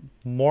while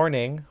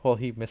mourning. Well,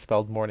 he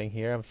misspelled mourning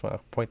here. I'm just going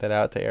to point that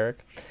out to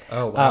Eric.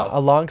 Oh, wow.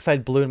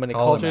 Alongside blue in many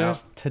Call him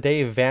cultures. out.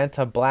 Today,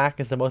 Vanta black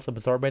is the most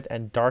absorbent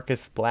and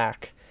darkest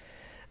black.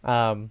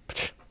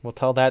 We'll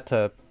tell that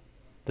to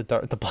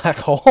the black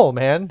hole,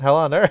 man. Hell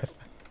on earth.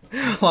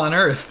 Hell on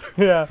earth.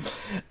 Yeah.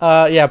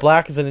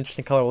 Black is an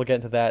interesting color. We'll get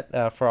into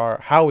that for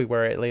how we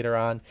wear it later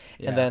on.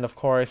 Yeah. And then, of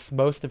course,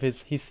 most of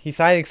he's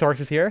citing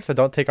sources here, so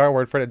don't take our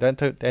word for it,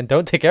 and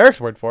don't take Eric's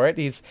word for it.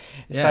 He's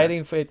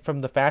citing it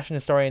from the fashion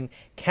historian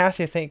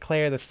Cassia St.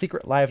 Clair, The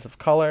Secret Lives of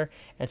Color,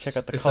 and check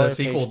out the color page It's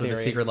a sequel to theory.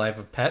 The Secret Life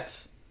of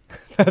Pets.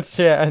 That's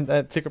and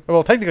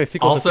technically a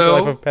sequel to The Secret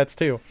Life of Pets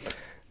too.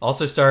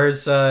 Also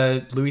stars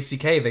Louis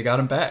C.K. They got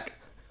him back.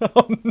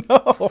 Oh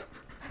no.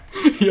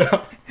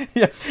 Yeah.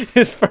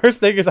 His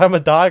first thing is I'm a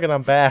dog and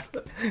I'm back.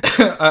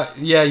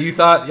 You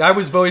thought I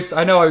was voiced.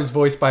 I know I was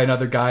voiced by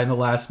another guy in the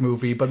last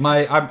movie, but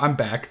I'm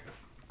back.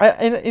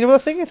 And the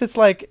thing is, it's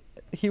like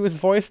he was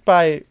voiced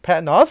by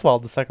Patton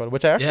Oswalt, the second one,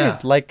 which I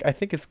actually I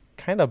think is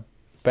kind of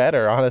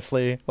better,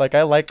 honestly.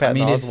 I like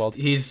Patton Oswalt.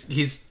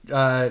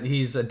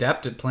 He's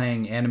adept at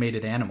playing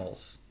animated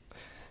animals.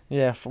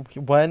 Yeah,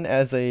 one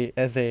as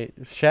a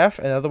chef,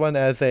 and another one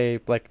as a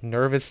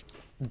nervous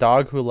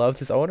dog who loves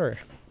his owner.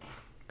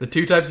 The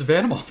two types of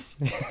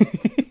animals.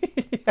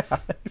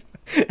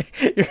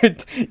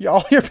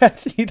 All your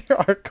pets either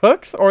are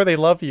cooks or they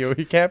love you.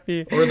 You can't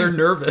be. Or they're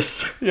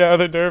nervous. Yeah,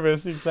 they're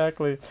nervous.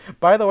 Exactly.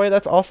 By the way,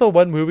 that's also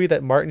one movie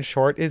that Martin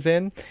Short is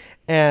in,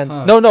 and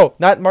no,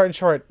 not Martin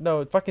Short.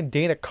 No, fucking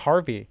Dana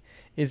Carvey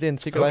is in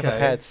Secret Life of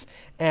Pets,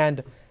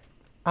 and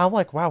I'm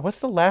like, wow, what's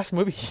the last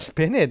movie he's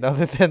been in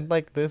other than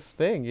this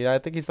thing? I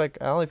think he's I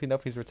don't even know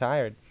if he's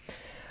retired.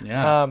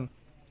 Yeah.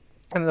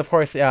 And then, of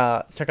course, check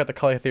out the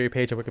color theory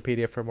page of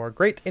Wikipedia for more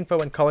great info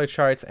and color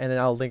charts, and then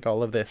I'll link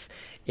all of this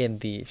in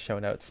the show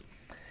notes.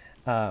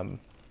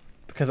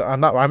 Because I'm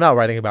not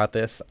writing about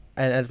this,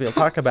 and as we'll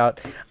talk about,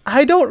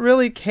 I don't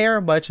really care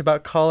much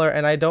about color,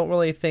 and I don't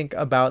really think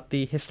about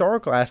the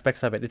historical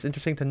aspects of it. It's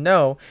interesting to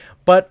know,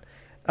 but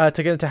to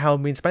get into how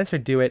me and Spencer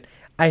do it,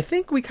 I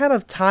think we kind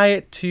of tie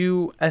it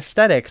to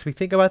aesthetics. We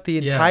think about the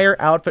entire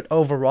outfit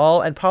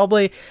overall, and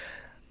probably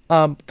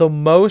the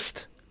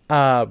most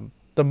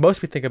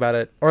we think about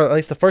it, or at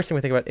least the first thing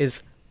we think about,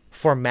 is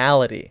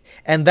formality,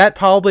 and that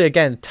probably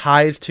again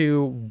ties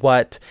to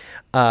what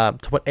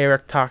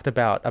Eric talked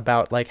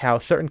about how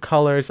certain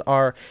colors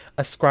are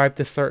ascribed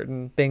to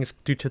certain things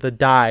due to the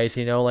dyes.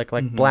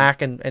 Mm-hmm.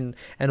 Black and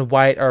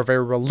white are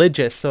very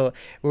religious. So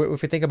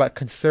if we think about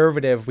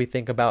conservative, we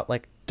think about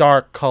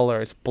dark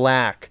colors,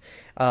 black.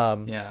 I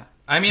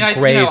mean,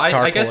 grays, I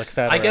charcoal,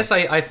 guess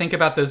I think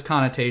about those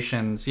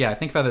connotations. Yeah, I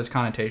think about those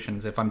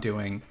connotations if I'm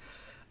doing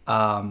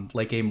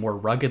a more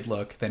rugged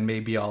look, then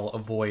maybe I'll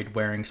avoid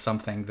wearing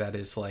something that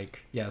is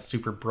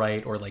super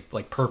bright or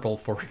like purple,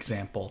 for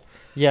example.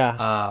 Yeah.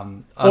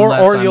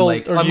 Unless you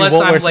won't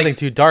wear something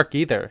too dark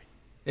either.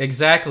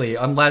 Exactly.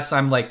 Unless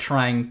I'm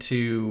trying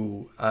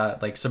to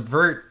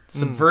subvert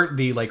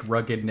the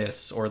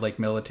ruggedness or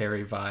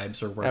military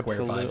vibes or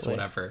workwear vibes,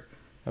 whatever.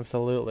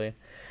 Absolutely.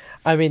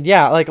 I mean,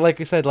 yeah, like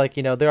you said,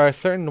 there are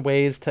certain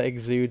ways to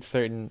exude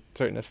certain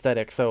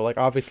aesthetics. So,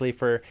 obviously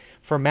for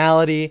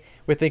formality,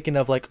 we're thinking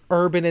of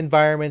urban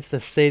environments, the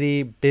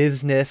city,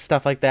 business,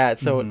 stuff like that.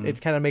 So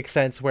it kind of makes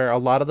sense where a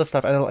lot of the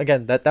stuff, and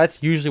again,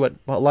 that's usually what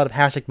a lot of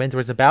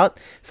 #menswear is about.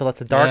 So lots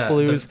of dark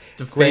blues,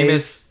 the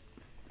grays,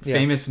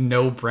 famous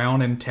no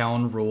brown in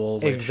town rule,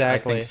 which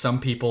exactly. I think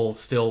some people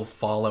still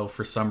follow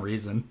for some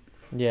reason.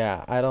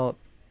 Yeah,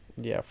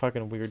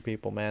 fucking weird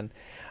people, man.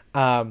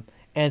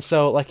 And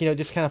so,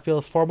 just kind of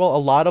feels formal. A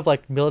lot of,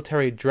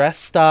 military dress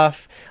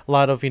stuff. A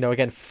lot of,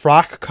 again,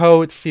 frock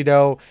coats,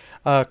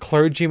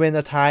 clergyman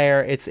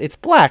attire. It's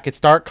black. It's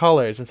dark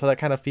colors. And so that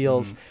kind of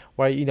feels,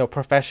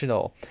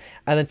 professional.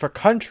 And then for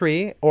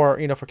country or,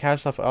 for casual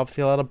stuff,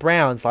 obviously a lot of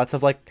browns. Lots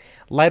of,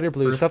 lighter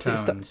blues. Stuff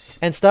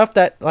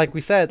that, like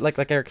we said,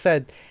 like Eric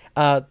said,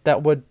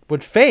 that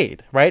would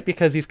fade, right?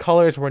 Because these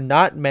colors were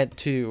not meant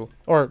to,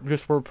 or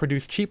just were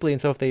produced cheaply.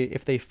 And so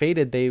if they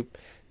faded, they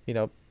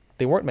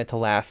they weren't meant to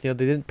last. They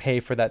didn't pay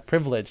for that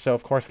privilege. So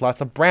of course,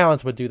 lots of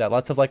browns would do that.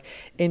 Lots of like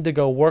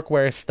indigo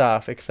workwear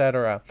stuff,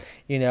 etc.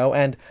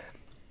 And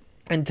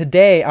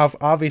today,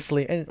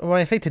 obviously, and when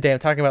I say today, I'm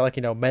talking about like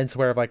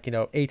menswear of like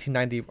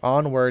 1890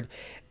 onward.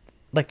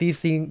 Like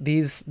these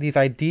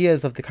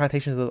ideas of the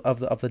connotations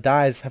of the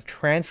dyes have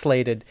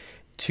translated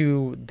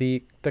to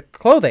the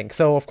clothing.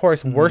 So of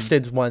course,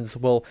 worsted ones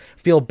will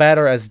feel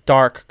better as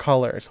dark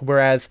colors,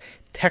 whereas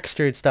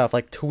textured stuff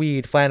like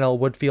tweed, flannel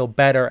would feel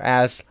better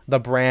as the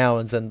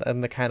browns and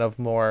the kind of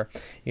more,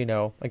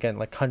 again,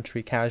 like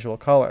country casual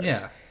colors.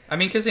 Yeah, I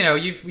mean, because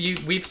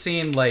we've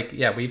seen like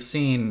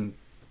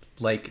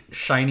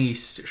shiny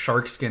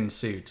sharkskin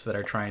suits that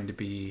are trying to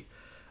be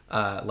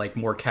like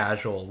more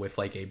casual with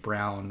like a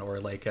brown or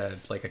like a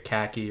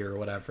khaki or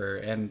whatever,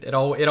 and it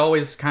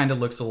always kind of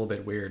looks a little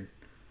bit weird.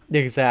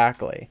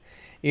 Exactly.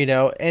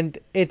 And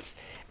it's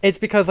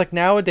because like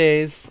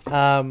nowadays,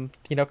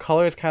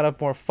 color is kind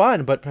of more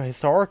fun, but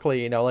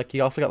historically, like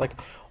you also got like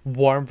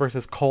warm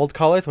versus cold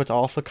colors, which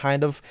also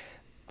kind of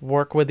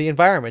work with the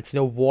environment.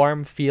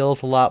 Warm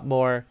feels a lot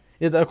more,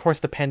 of course,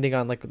 depending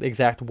on like the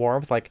exact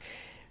warmth, like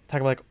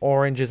talking about like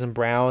oranges and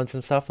browns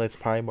and stuff, that's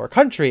probably more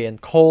country.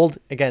 And cold,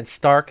 again,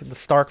 the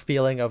stark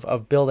feeling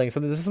of buildings. So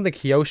this is something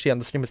Kiyoshi on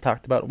the stream has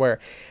talked about, where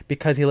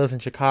because he lives in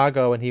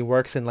Chicago and he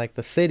works in like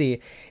the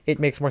city, it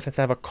makes more sense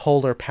to have a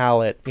colder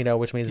palette,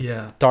 which means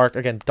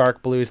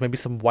dark blues, maybe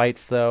some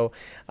whites though,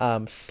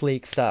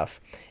 sleek stuff,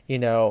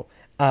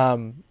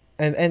 and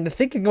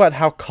thinking about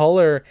how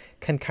color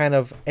can kind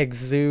of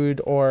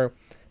exude or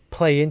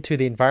play into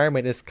the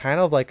environment is kind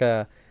of like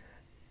I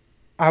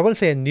wouldn't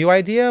say a new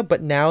idea,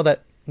 but now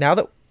that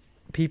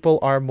people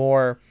are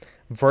more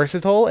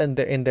versatile in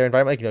their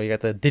environment, like you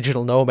got the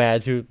digital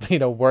nomads who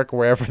work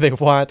wherever they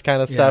want,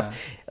 kind of stuff.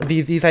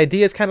 These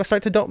ideas kind of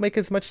start to don't make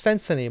as much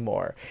sense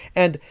anymore,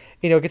 and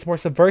it gets more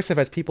subversive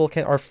as people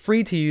are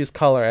free to use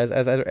color,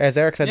 as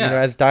Eric said.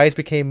 As dyes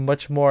became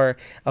much more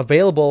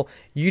available,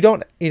 you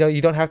don't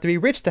have to be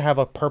rich to have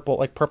a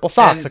purple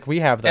socks, like we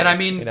have those. And I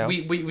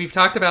mean, we've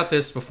talked about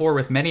this before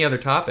with many other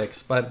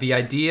topics, but the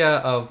idea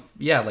of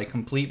like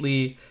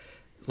completely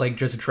like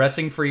just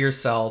dressing for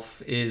yourself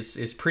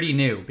is pretty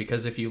new,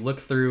 because if you look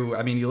through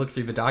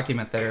the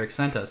document that Eric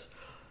sent us,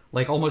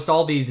 like almost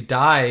all these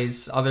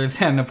dyes, other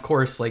than of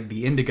course like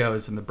the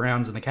indigos and the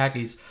browns and the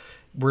khakis,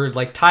 were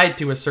like tied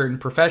to a certain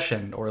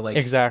profession or like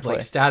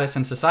like status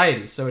in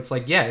society. So it's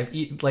like,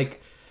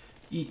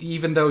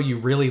 even though you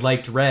really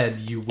liked red,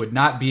 you would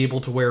not be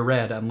able to wear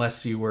red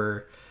unless you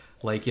were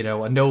like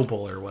a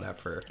noble or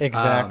whatever.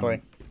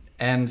 Exactly.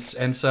 And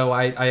so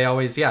I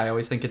always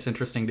think it's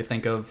interesting to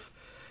think of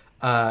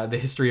the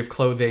history of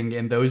clothing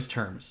in those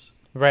terms.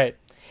 Right.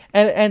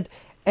 And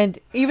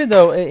even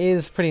though it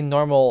is pretty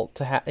normal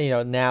to have,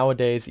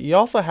 nowadays, you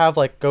also have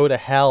like Go to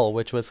Hell,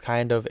 which was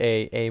kind of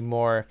a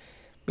more,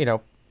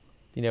 50s,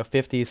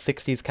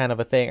 60s kind of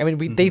a thing. I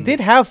mean, they did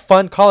have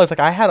fun colors. Like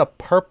I had a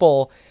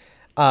purple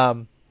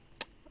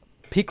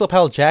peak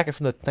lapel jacket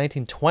from the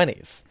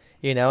 1920s,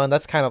 and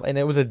that's kind of, and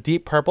it was a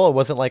deep purple. It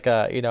wasn't like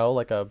it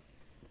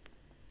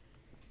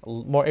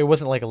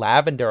wasn't like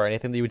lavender or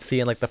anything that you would see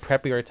in like the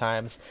preppier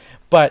times,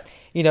 but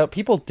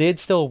people did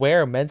still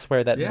wear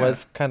menswear that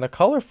was kind of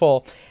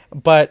colorful.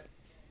 But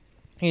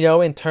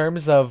in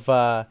terms of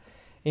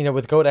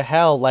with Go to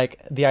Hell,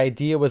 like the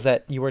idea was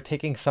that you were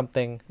taking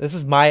something, this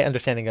is my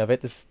understanding of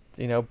it, this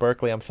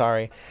Berkeley, I'm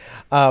sorry,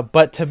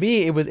 but to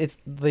me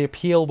the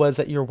appeal was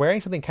that you're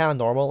wearing something kind of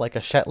normal, like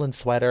a Shetland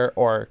sweater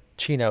or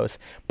chinos,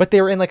 but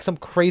they were in like some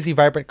crazy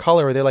vibrant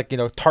color where they're like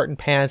tartan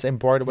pants,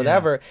 embroidered,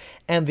 whatever.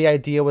 And the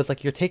idea was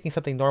like you're taking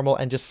something normal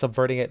and just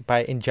subverting it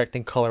by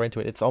injecting color into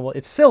it.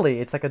 It's silly.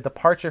 It's like a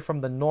departure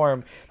from the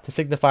norm to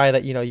signify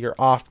that you're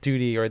off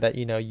duty, or that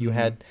you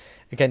had,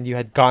 again, you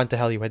had gone to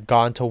hell, you had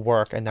gone to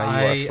work, and now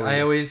you are free.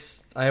 I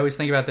always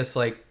think about this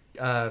like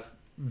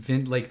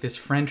like this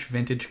French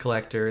vintage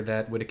collector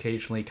that would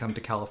occasionally come to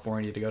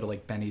California to go to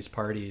like Benny's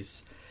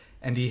parties,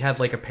 and he had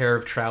like a pair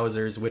of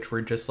trousers which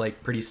were just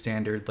like pretty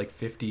standard like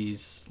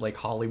 50s like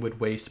Hollywood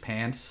waist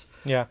pants.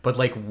 Yeah. But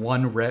like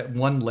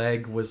one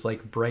leg was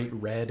like bright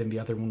red and the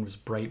other one was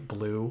bright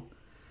blue.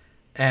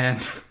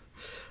 And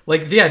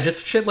like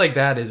just shit like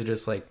that is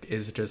just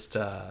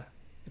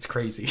it's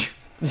crazy.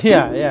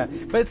 Yeah.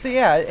 But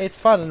it's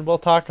fun, and we'll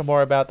talk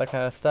more about that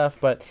kind of stuff.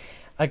 But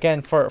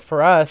again,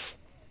 for us,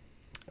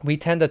 we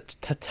tend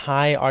to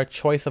tie our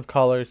choice of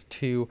colors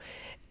to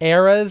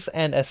eras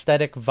and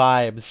aesthetic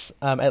vibes,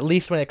 at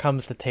least when it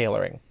comes to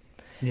tailoring.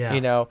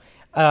 Yeah.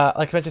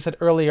 Like I said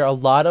earlier, a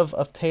lot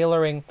of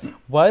tailoring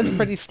was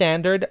pretty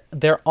standard.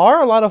 There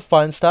are a lot of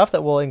fun stuff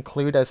that we'll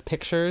include as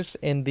pictures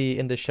in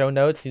the show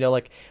notes,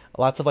 like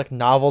lots of like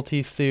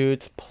novelty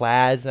suits,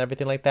 plaids, and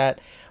everything like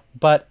that.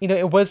 But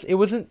it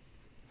wasn't,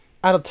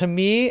 to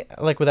me,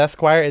 like with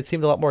Esquire, it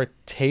seemed a lot more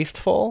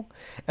tasteful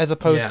as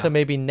opposed to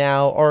maybe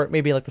now, or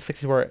maybe like the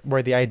 60s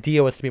where the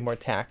idea was to be more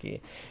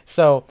tacky.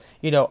 So,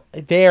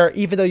 there,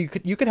 even though you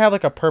could have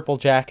like a purple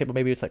jacket, but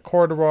maybe it's like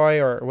corduroy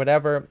or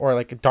whatever, or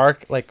like a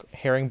dark like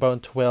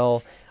herringbone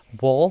twill,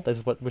 wool.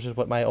 Which is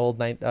what my old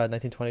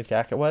 1920s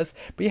jacket was.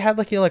 But you had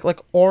like like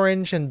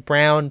orange and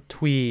brown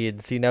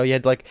tweeds. You know, you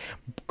had like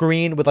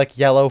green with like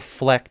yellow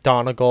fleck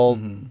Donegal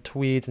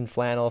tweeds and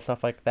flannel,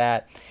 stuff like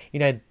that. You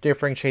know, had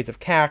differing shades of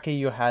khaki.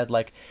 You had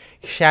like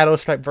shadow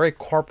stripe, very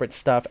corporate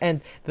stuff.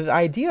 And the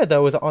idea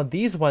though is on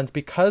these ones,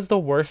 because the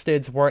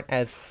worsteds weren't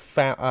as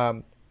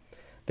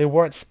they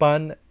weren't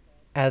spun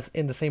as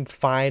in the same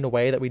fine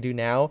way that we do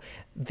now.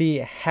 The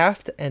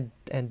heft and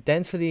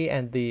density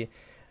and the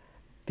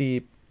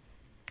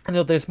I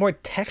know there's more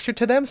texture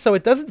to them, so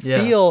it doesn't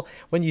feel,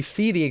 when you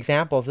see the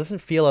examples, it doesn't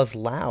feel as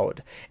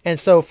loud. And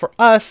so for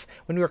us,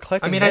 when we were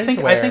collecting, I mean, I think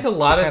a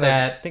lot of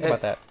that. Think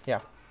about that, yeah.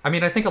 I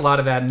mean, I think a lot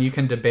of that, and you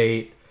can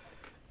debate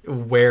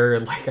where,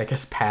 like, I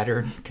guess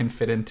pattern can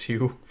fit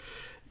into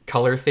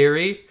color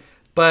theory,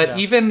 but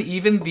even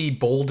the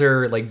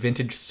bolder, like,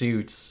 vintage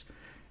suits,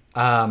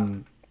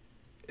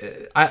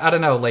 I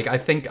don't know, like I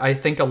think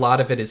a lot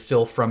of it is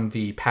still from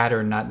the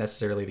pattern, not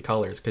necessarily the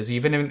colors, because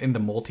even in the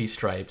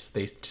multi-stripes,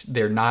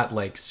 they're not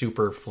like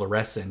super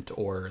fluorescent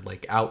or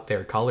like out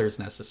there colors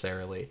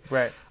necessarily.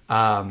 Right.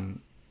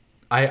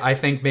 I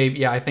think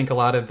maybe I think a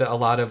lot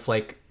of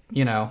like,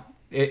 you know,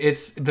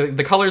 it's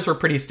the colors were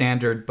pretty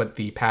standard, but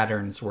the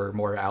patterns were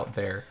more out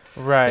there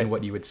than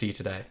what you would see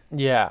today.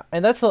 Yeah,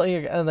 and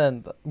and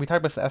then we talked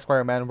about the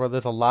Esquire Man, where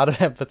there's a lot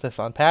of emphasis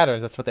on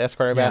patterns. That's what the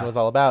Esquire Man was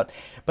all about.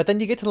 But then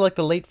you get to like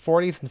the late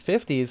 40s and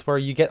 50s, where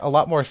you get a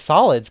lot more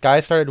solids.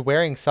 Guys started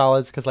wearing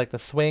solids because like the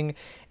swing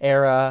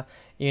era,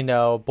 you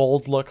know,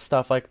 bold look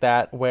stuff like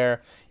that,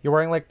 where you're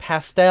wearing like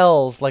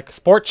pastels, like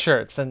sports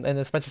shirts, and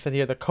as Spencer said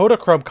here, the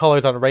Kodachrome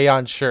colors on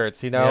rayon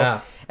shirts, you know.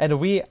 Yeah. And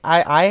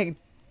I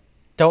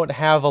don't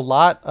have a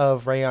lot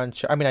of rayon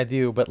I mean, I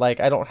do, but like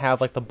I don't have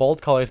like the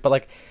bold colors, but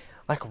like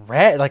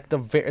red, like the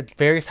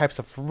various types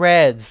of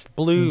reds,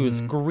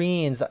 blues,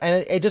 greens,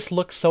 and it just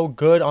looks so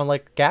good on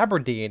like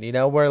gabardine, you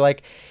know, where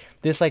like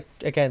this, like,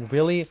 again,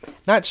 really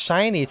not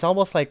shiny, it's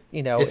almost like,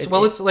 you know, it's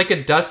like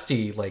a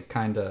dusty, like,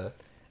 kind of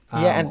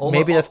and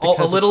maybe that's because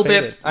a little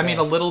bit faded. I mean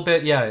a little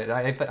bit,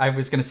 I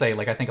was gonna say,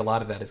 like, I think a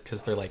lot of that is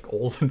because they're like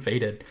old and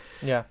faded,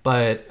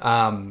 but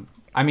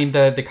I mean,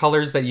 the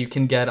colors that you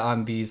can get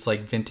on these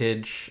like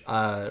vintage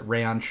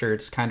rayon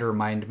shirts kind of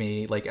remind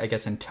me, like, I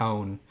guess in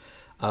tone,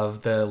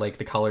 of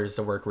the colors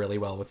that work really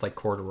well with like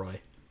corduroy.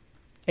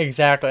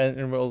 Exactly,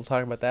 and we'll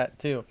talk about that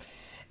too.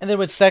 And then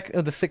with the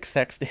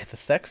 60s,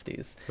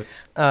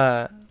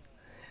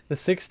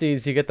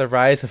 you get the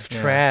rise of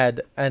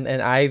trad and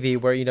ivy,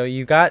 where, you know,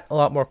 you got a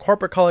lot more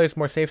corporate colors,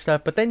 more safe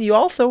stuff, but then you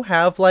also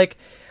have like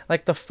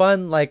the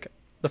fun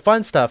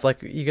stuff,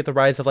 like you get the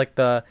rise of like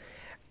the,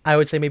 I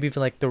would say maybe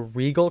even like the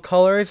regal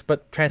colors,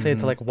 but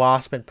translated to like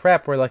wasp and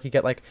prep, where like you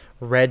get like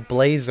red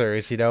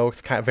blazers, you know,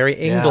 it's kind of very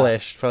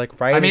English for like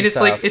writing. I mean, it's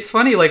stuff. like, it's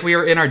funny, like we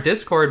were in our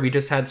Discord, we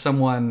just had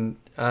someone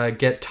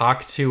get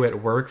talked to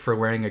at work for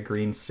wearing a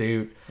green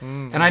suit.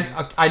 And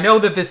I know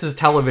that this is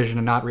television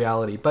and not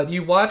reality, but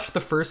you watch the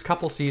first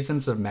couple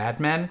seasons of Mad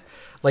Men,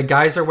 like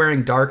guys are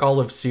wearing dark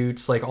olive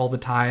suits like all the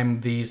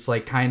time, these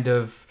like kind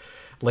of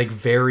like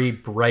very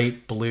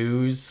bright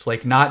blues,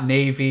 like not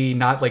navy,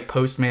 not like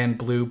postman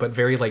blue, but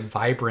very like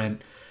vibrant.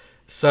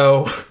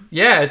 So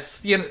yeah,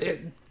 it's, you know,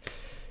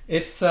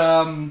 it's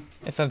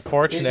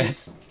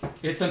unfortunate.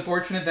 It's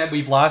unfortunate that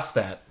we've lost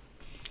that.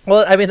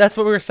 Well, I mean, that's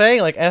what we were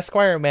saying, like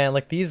Esquire Man,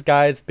 like these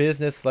guys'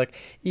 business, like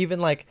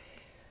even like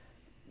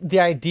the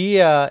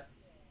idea,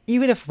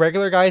 even if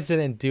regular guys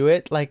didn't do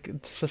it, like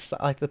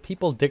the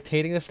people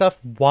dictating this stuff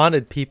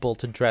wanted people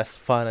to dress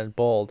fun and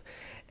bold.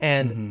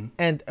 And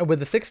with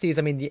the 60s,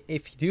 I mean,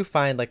 if you do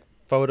find like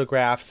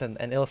photographs and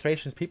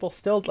illustrations, people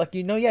still like,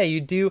 you know, you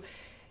do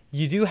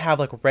have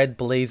like red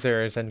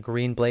blazers and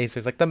green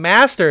blazers, like the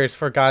Masters,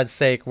 for God's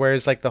sake,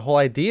 whereas like the whole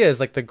idea is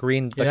like the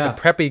green, like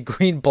the preppy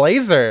green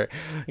blazer,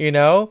 you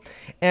know,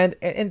 and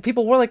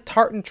people wore like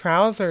tartan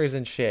trousers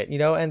and shit, you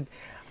know. And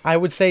I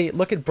would say,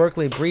 look at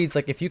Berkeley Breeds,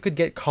 like if you could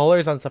get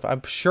colors on stuff,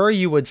 I'm sure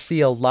you would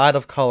see a lot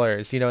of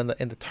colors, you know, in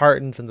the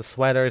tartans and the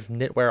sweaters,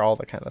 knitwear, all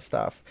that kind of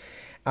stuff.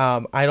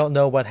 I don't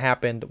know what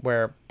happened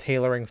where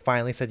tailoring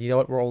finally said, you know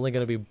what, we're only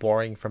going to be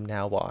boring from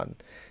now on.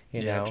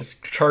 You know?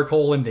 Just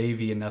charcoal and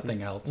navy and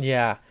nothing else.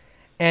 Yeah.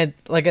 And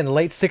like in the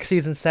late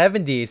 60s and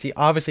 70s, he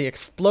obviously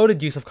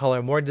exploded use of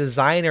color, more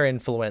designer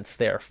influence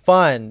there.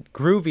 Fun,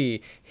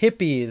 groovy,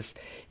 hippies,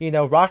 you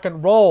know, rock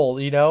and roll,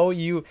 you know.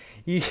 You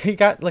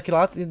got like a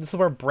lot, this is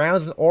where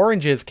browns and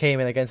oranges came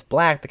in against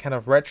black, the kind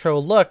of retro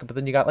look. But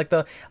then you got like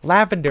the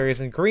lavenders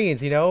and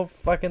greens, you know,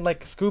 fucking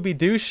like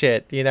Scooby-Doo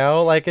shit, you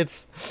know. Like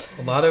it's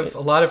a lot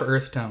of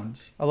earth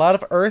tones. A lot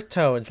of earth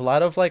tones, a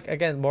lot of like,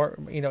 again, more,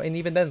 you know, and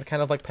even then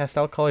kind of like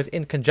pastel colors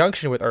in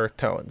conjunction with earth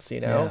tones,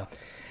 you know. Yeah.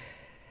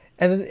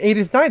 And in the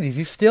 80s, 90s,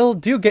 you still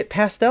do get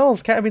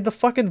pastels. I mean, the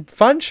fucking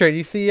fun shirt.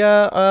 You see,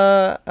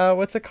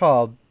 what's it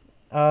called?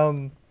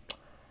 Wolf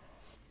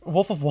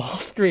of Wall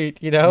Street,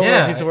 you know?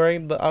 Yeah. He's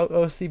wearing the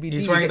OCBD.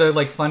 He's wearing the,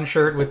 like, fun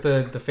shirt with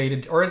the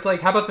faded... Or, it's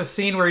like, how about the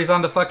scene where he's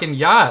on the fucking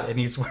yacht and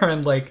he's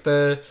wearing, like,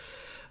 the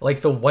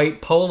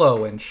white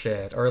polo and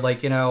shit? Or,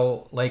 like, you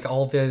know, like,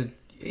 all the...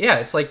 yeah,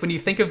 it's like when you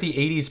think of the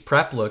 80s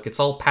prep look, it's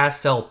all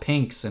pastel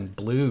pinks and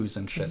blues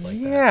and shit like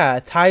that. Yeah,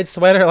 tied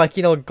sweater, like,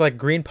 like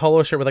green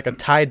polo shirt with like a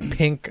tied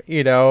pink,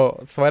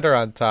 sweater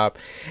on top.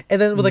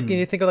 And then with like,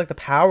 you think of like the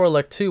power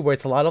look too, where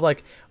it's a lot of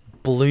like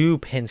blue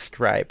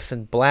pinstripes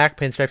and black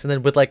pinstripes, and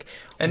then with like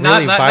and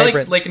really not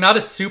vibrant, like not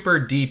a super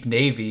deep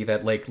navy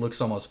that like looks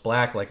almost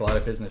black like a lot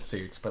of business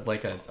suits, but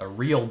like a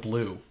real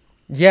blue.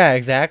 Yeah,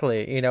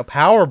 exactly.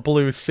 Power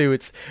blue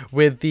suits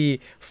with the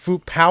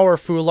power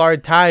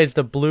foulard ties,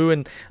 the blue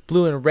and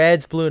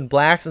reds, blue and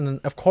blacks, and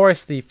then of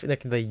course the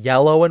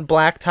yellow and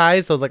black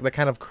ties, those like the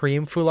kind of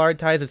cream foulard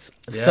ties. It's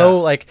so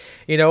like,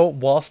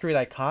 Wall Street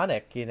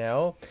iconic,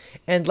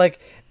 and like,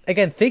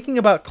 again, thinking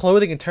about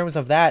clothing in terms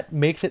of that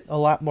makes it a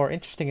lot more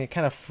interesting. It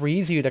kind of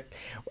frees you to,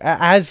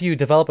 as you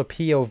develop a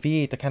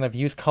POV, to kind of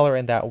use color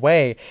in that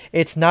way.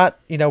 It's not,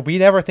 we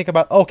never think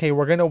about, okay,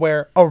 we're going to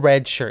wear a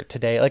red shirt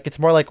today. Like, it's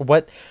more like,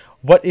 what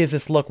is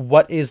this look?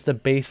 What is the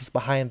basis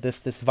behind this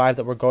vibe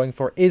that we're going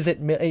for? Is it,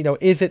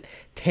 is it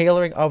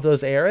tailoring of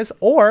those eras?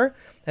 Or,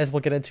 as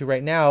we'll get into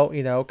right now,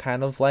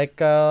 kind of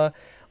like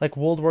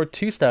World War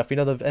II stuff,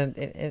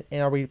 and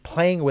are we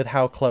playing with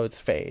how clothes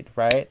fade,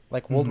 right?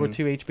 Like World War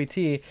II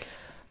HBT,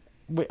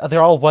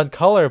 they're all one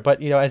color,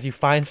 but as you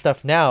find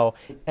stuff now,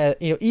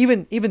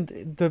 even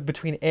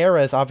between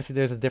eras, obviously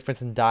there's a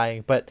difference in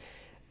dyeing, but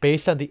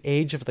based on the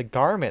age of the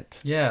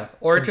garment,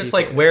 or just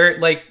like where,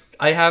 like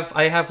I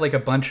have like a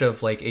bunch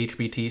of like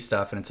HBT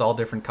stuff, and it's all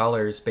different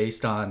colors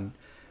based on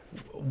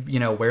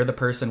where the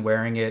person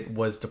wearing it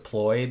was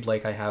deployed.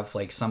 Like I have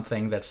like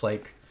something that's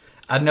like,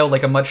 I don't know,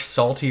 like a much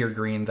saltier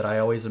green that I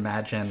always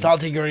imagine.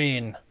 Salty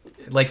green.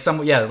 Like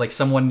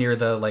someone near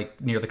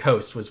the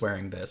coast was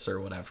wearing this or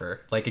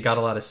whatever. Like it got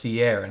a lot of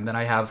sea air. And then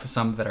I have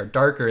some that are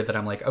darker that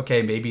I'm like,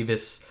 okay, maybe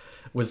this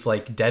was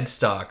like dead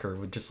stock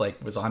or just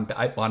like was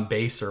on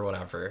base or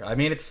whatever. I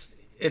mean, it's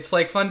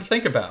like fun to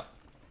think about.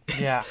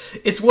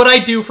 It's what I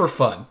do for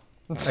fun.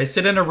 I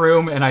sit in a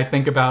room and I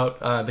think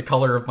about the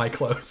color of my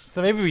clothes.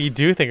 So maybe we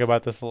do think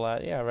about this a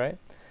lot. Yeah, right?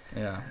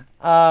 Yeah.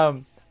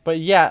 But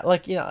yeah,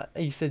 like,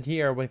 you said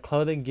here, when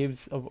clothing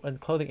ages,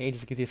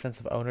 it gives you a sense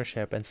of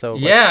ownership. And so,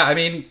 like, I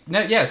mean,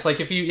 it's like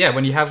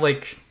when you have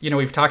like,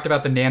 we've talked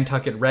about the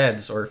Nantucket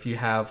Reds, or if you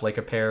have like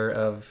a pair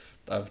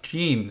of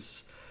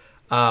jeans,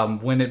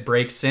 when it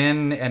breaks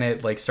in and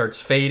it like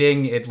starts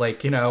fading, it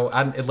like,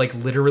 it like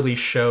literally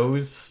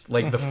shows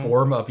like the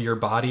form of your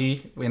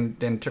body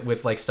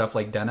with like stuff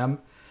like denim.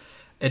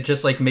 It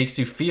just like makes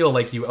you feel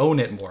like you own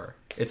it more.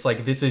 It's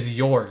like, this is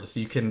yours.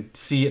 You can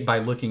see it by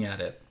looking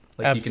at it.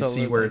 Like absolutely. You can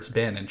see where it's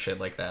been and shit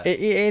like that.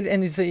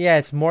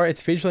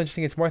 It's visually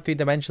interesting. It's more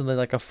three-dimensional than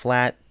like a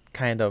flat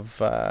kind of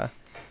for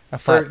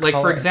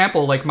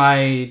example, like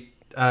my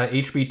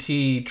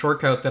HBT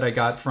short coat that I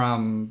got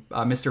from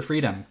Mr.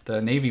 Freedom,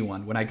 the Navy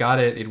one. When I got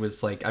it, it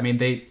was like, I mean,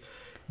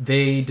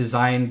 they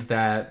designed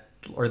that,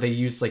 or they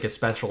used like a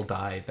special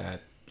dye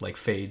that like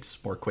fades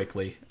more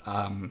quickly.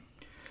 Color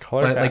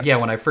but fast. like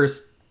when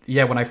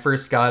I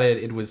first got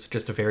it, it was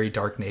just a very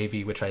dark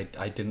navy, which I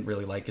didn't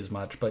really like as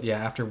much. But yeah,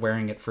 after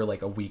wearing it for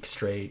like a week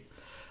straight,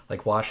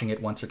 like washing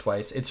it once or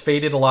twice, it's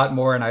faded a lot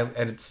more,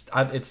 and it's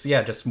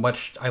just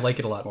much. I like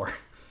it a lot more.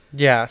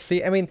 Yeah.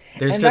 See, I mean,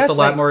 there's just a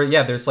lot more.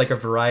 Yeah, there's like a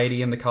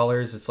variety in the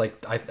colors. It's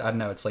like I don't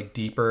know. It's like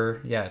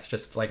deeper. Yeah, it's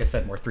just like I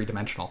said, more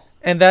 3-dimensional.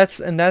 And that's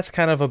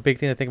kind of a big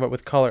thing to think about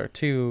with color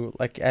too.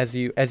 Like as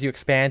you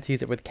expand to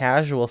use it with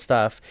casual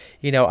stuff,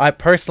 I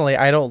personally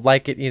don't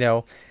like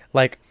it.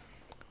 Like.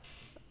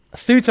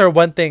 Suits are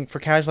one thing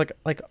for casual,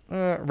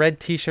 red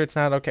t-shirt's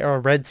not okay, or a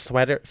red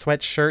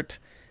sweatshirt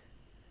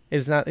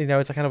is not,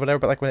 it's like kind of whatever,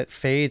 but like when it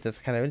fades, it's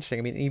kind of interesting.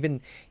 I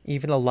mean,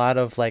 even a lot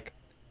of like,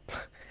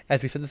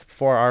 as we said this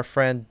before, our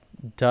friend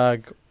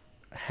Doug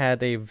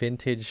had a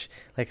vintage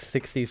like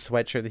 60s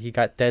sweatshirt that he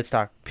got dead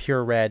stock,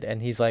 pure red,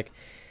 and he's like,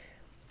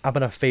 I'm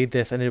going to fade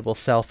this and it will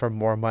sell for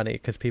more money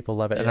because people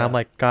love it. Yeah. And I'm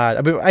like, God,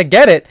 I mean, I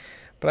get it,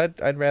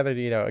 but I'd rather,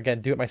 again,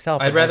 do it myself.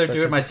 I'd rather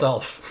do it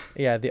myself.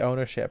 Yeah, the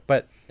ownership.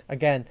 But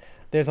again,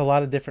 there's a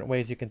lot of different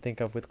ways you can think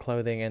of with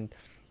clothing,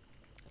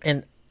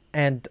 and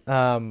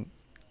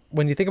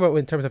when you think about it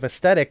in terms of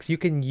aesthetics, you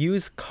can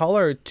use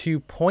color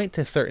to point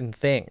to certain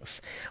things.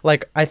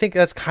 Like, I think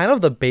that's kind of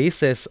the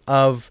basis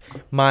of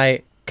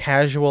my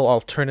casual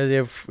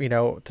alternative,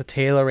 to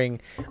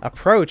tailoring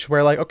approach,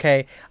 where like,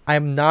 okay,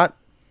 I'm not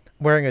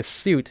wearing a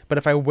suit, but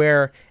if I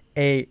wear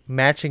a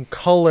matching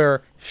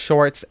color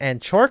shorts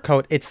and short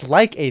coat, it's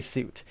like a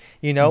suit,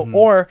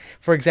 or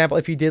for example,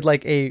 if you did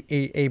like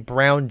a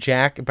brown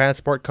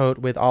sport coat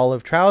with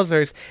olive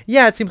trousers,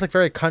 it seems like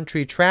very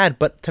country trad,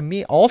 but to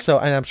me also,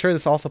 and I'm sure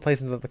this also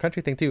plays into the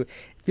country thing too, it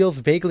feels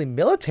vaguely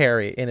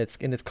military in its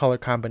color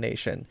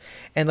combination.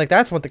 And like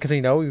that's one thing, because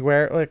we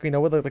wear like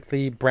with like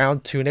the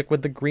brown tunic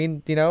with the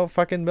green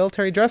fucking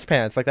military dress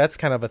pants, like that's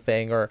kind of a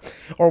thing, or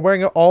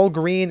wearing an all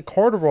green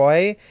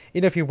corduroy,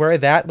 if you wear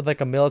that with like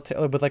a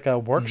military, with like a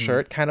work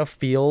shirt, kind of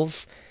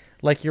feels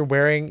like you're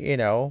wearing,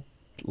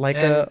 like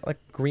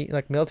green,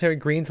 like military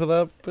greens with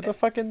a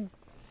fucking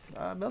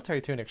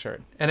military tunic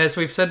shirt. And as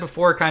we've said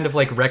before, kind of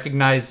like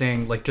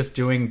recognizing, like just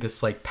doing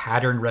this like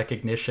pattern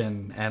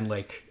recognition and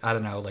like, I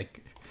don't know,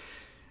 like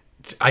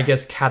I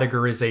guess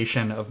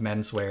categorization of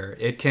menswear.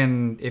 It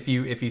can, if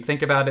you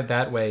think about it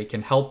that way, it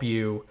can help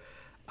you,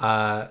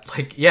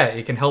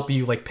 it can help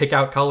you like pick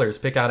out colors,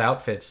 pick out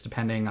outfits,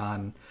 depending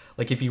on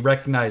like if you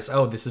recognize,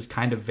 oh, this is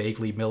kind of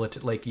vaguely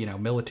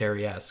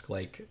military-esque,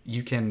 like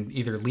you can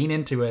either lean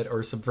into it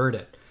or subvert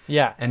it.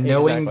 Yeah, and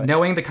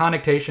knowing the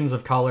connotations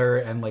of color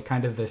and like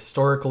kind of the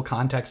historical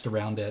context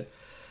around it,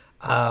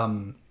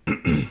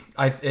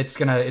 it's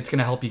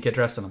gonna help you get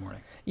dressed in the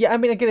morning. Yeah, I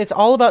mean, again, it's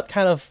all about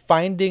kind of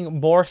finding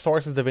more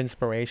sources of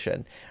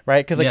inspiration,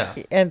 right? Because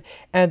like,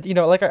 and you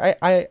know, like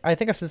I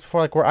think I've said this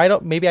before, like where I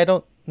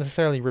don't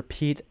necessarily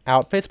repeat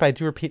outfits, but I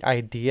do repeat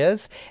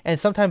ideas, and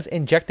sometimes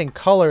injecting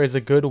color is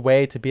a good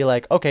way to be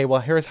like, okay,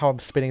 well, here's how I'm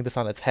spinning this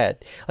on its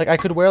head. Like I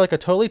could wear like a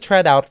totally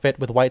tread outfit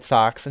with white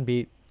socks and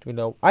be, you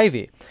know,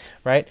 Ivy,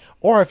 right?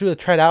 Or if you do a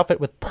tread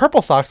outfit with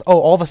purple socks, oh,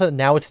 all of a sudden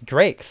now it's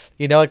Drake's.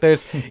 You know, like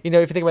there's, you know,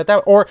 if you think about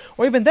that, or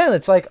even then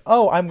it's like,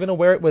 oh, I'm gonna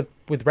wear it with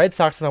red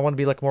socks because I want to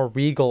be like more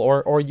regal,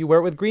 or you wear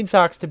it with green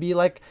socks to be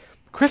like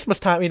Christmas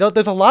time. You know,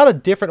 there's a lot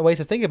of different ways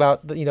to think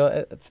about, you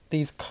know,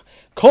 these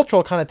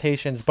cultural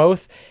connotations,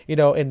 both, you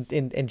know,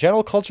 in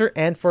general culture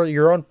and for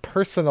your own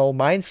personal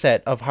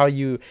mindset of how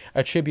you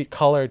attribute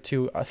color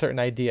to a certain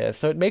idea.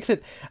 So it makes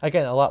it,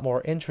 again, a lot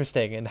more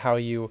interesting in how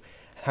you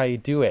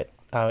do it.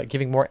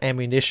 Giving more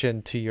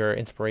ammunition to your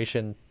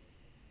inspiration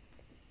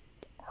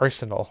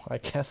arsenal, I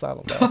guess. I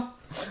don't know.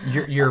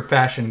 your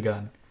fashion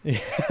gun. Yeah,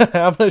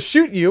 I'm gonna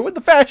shoot you with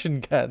the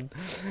fashion gun.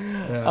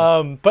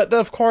 Yeah. But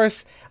of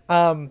course,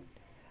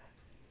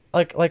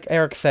 like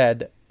Eric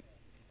said,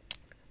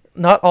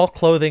 not all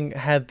clothing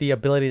had the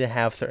ability to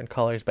have certain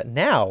colors, but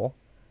now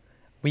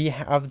we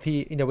have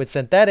the, you know, with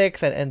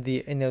synthetics and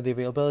the, you know, the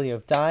availability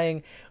of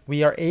dyeing,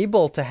 we are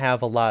able to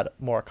have a lot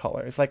more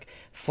colors. Like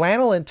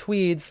flannel and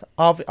tweeds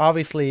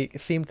obviously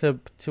seem to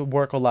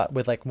work a lot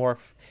with like more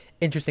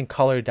interesting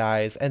color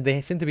dyes, and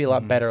they seem to be a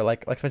lot better.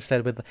 Like Spencer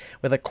said,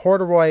 with a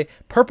corduroy,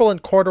 purple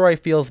and corduroy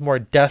feels more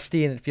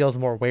dusty and it feels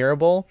more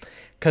wearable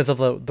because of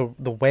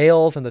the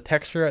wales and the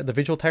texture, the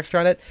visual texture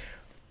on it.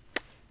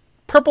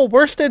 Purple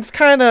worsted's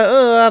kind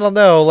of, I don't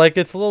know, like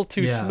it's a little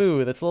too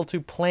smooth, it's a little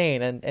too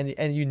plain,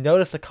 and you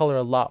notice the color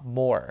a lot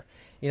more.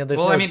 You know, there's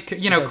I mean,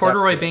 you know,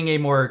 corduroy being a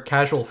more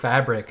casual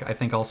fabric, I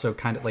think also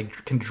kind of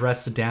like can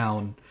dress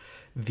down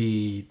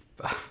the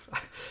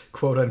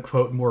quote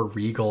unquote more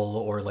regal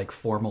or like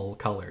formal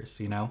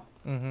colors, you know?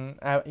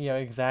 Mm-hmm. You know,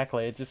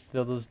 exactly. It just,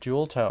 those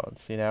jewel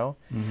tones, you know?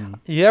 Mm-hmm.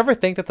 You ever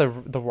think that the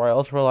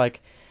royals were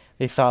like,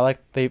 they saw like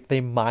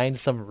they mined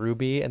some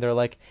ruby and they're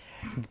like,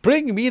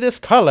 bring me this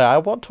color, I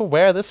want to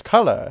wear this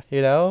color,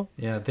 you know?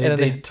 Yeah,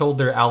 they told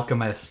their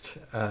alchemist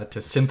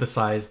to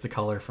synthesize the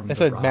color from the rock.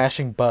 They started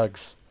mashing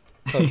bugs.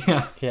 Like,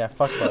 yeah,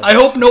 fuck bugs. I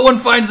hope no one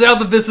finds out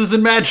that this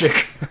isn't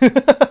magic.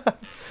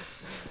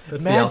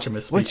 That's the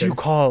alchemist speaking. What you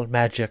call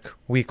magic,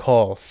 we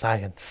call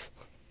science.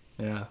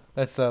 Yeah.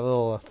 That's a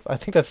little, I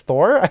think that's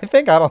Thor, I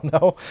don't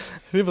know.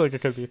 It seems like it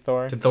could be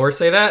Thor. Did Thor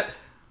say that?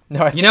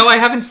 No, I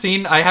haven't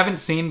seen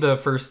the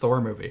first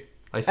Thor movie.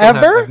 I've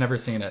never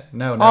seen it.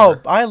 No, never.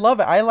 Oh, I love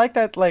it. I like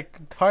that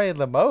like probably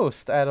the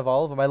most out of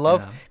all of them. I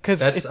love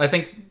because I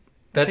think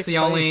that's the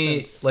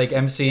only like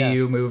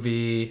MCU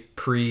movie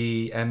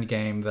pre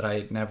Endgame that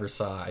I never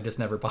saw. I just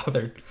never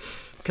bothered.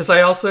 Because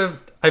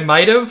I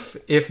might have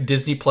if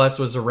Disney Plus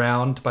was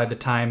around by the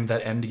time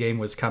that Endgame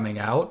was coming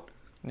out.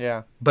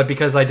 Yeah. But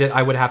because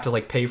I would have to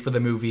like pay for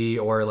the movie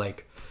or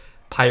like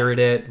pirate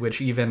it,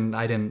 which even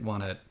I didn't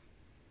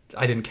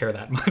care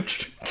that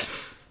much.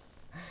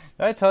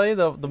 Did I tell you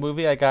the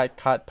movie I got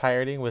caught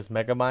pirating was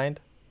Megamind?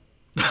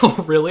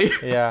 Oh, really?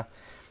 Yeah.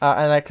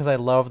 And because I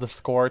love the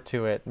score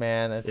to it,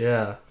 man.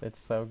 It's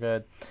so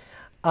good.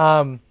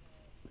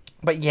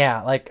 But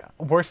yeah, like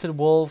worsted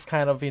wools,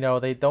 kind of, you know,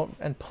 they don't,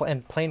 and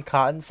plain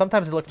cotton.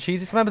 Sometimes they look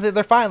cheesy. Sometimes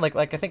they're fine. Like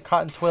I think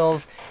cotton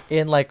twills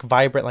in like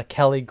vibrant, like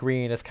Kelly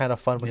green is kind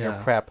of fun when you're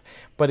prep.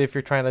 But if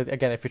you're trying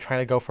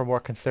to go for a more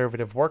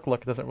conservative work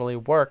look, it doesn't really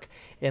work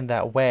in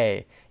that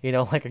way. You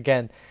know, like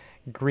again,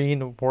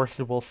 green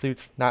worsted wool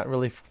suits not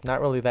really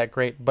that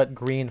great. But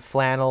green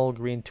flannel,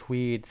 green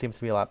tweed seems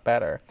to be a lot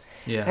better.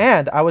 Yeah.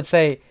 And I would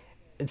say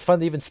it's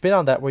fun to even spin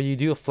on that where you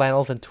do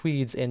flannels and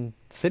tweeds in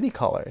city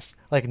colors,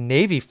 like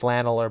navy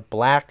flannel or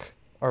black.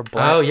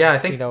 Oh yeah, I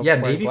think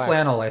navy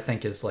flannel I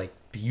think is like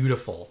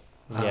beautiful.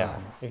 Yeah,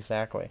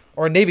 exactly.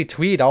 Or navy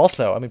tweed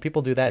also. I mean,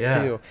 people do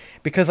that too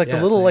because like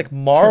the little like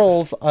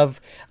marls of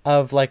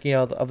like, you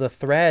know, of the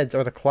threads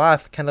or the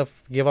cloth kind of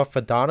give off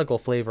a Donegal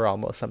flavor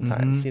almost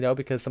sometimes. You know,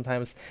 because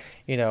sometimes,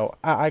 you know,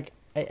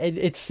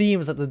 it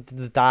seems that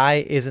the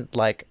dye isn't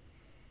like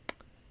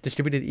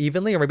distributed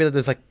evenly, or maybe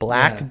there's like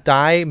black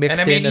dye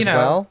mixed in as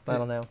well. I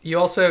don't know. You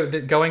also,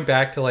 going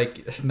back to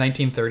like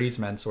 1930s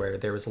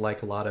menswear, there was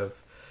like a lot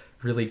of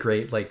really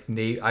great like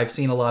I've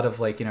seen a lot of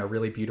like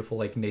really beautiful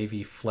like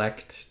navy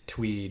flecked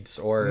tweeds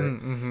or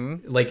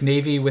like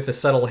navy with a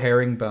subtle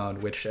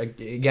herringbone, which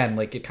again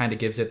like it kind of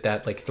gives it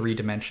that like 3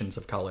 dimensions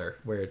of color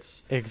where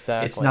it's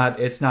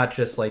not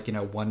just like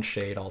one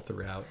shade all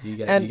throughout. You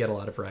get a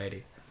lot of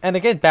variety. And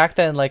again, back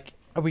then, like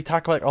we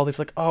talk about like, all these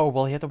like, oh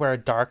well, you have to wear a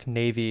dark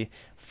navy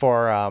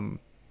for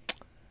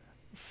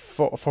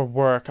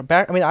work.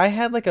 Back, I mean, I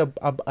had like a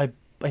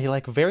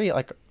like very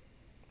like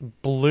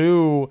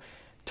blue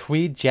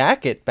tweed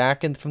jacket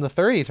back in from the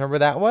 30s. Remember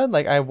that one?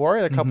 Like I wore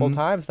it a couple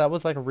times. That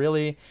was like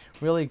really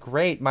really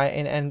great.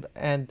 And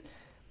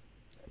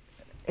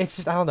it's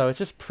just, I don't know, it's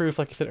just proof,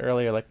 like you said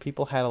earlier, like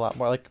people had a lot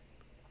more, like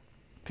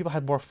people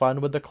had more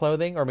fun with the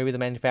clothing, or maybe the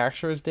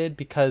manufacturers did,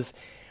 because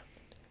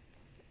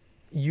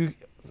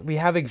we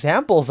have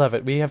examples of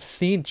it. We have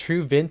seen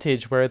true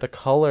vintage where the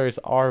colors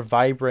are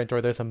vibrant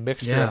or there's a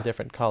mixture of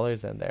different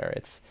colors in there.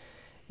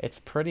 It's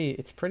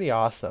pretty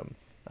awesome.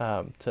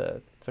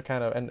 To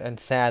kind of, and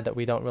sad that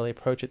we don't really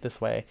approach it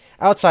this way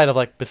outside of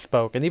like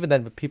bespoke, and even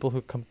then the people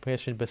who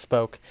commission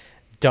bespoke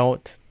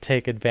don't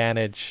take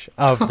advantage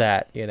of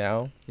that.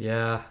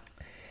 Yeah.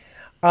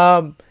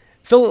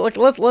 So like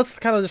let's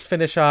kind of just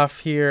finish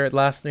off here,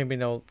 last maybe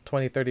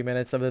 20-30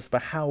 minutes of this,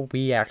 but how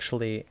we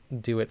actually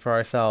do it for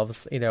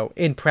ourselves,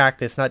 in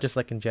practice, not just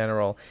like in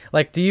general.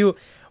 Like,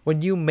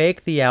 when you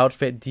make the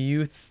outfit, do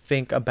you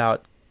think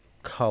about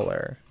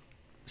color?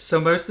 So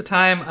most of the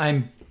time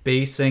I'm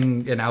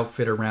basing an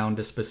outfit around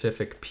a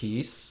specific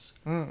piece.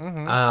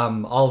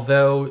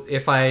 Although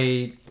if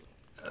I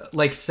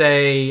like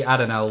say, I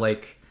don't know,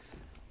 like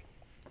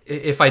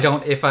if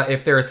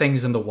there are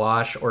things in the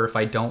wash, or if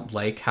I don't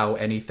like how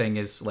anything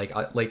is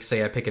like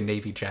say I pick a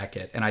navy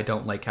jacket and I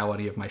don't like how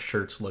any of my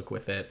shirts look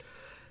with it,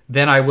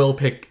 then I will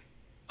pick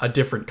a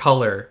different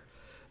color.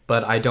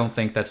 But I don't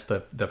think that's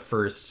the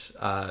first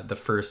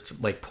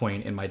like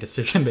point in my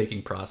decision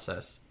making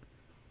process.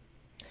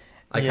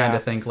 I kind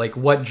of think like,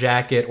 what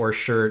jacket or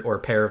shirt or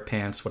pair of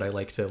pants would I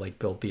like to like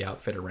build the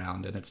outfit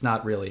around? And it's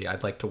not really,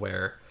 I'd like to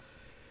wear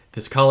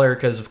this color,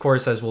 because of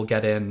course, as we'll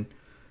get into,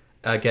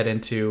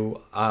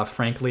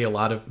 frankly, a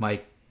lot of my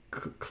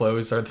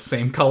clothes are the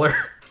same color.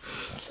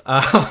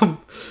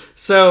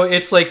 So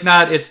it's like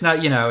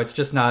it's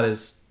just not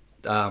as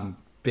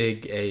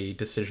big a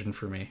decision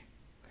for me.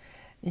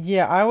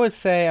 Yeah, I would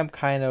say I'm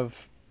kind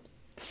of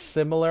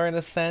similar in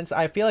a sense.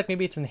 I feel like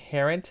maybe it's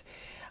inherent.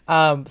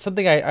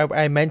 Something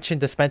I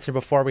mentioned to Spencer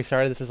before we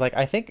started this is like,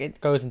 I think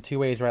it goes in 2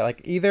 ways, right?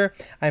 Like either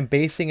I'm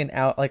basing an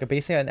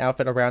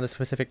outfit around a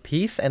specific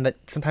piece, and that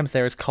sometimes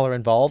there is color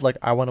involved. Like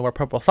I want to wear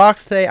purple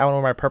socks today, I want to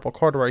wear my purple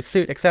corduroy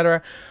suit,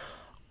 etc.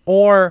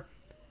 Or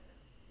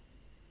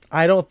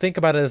I don't think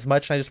about it as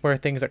much, and I just wear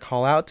things that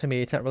call out to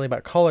me. It's not really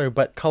about color,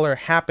 but color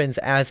happens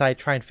as I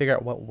try and figure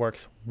out what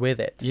works with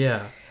it.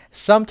 Yeah.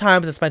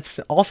 Sometimes, as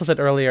Spencer also said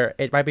earlier,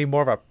 it might be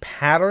more of a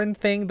pattern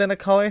thing than a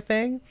color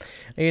thing.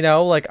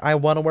 Like I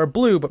want to wear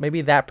blue, but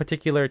maybe that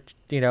particular,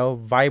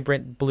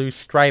 vibrant blue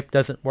stripe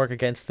doesn't work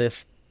against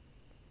this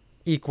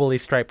equally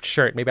striped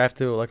shirt. Maybe I have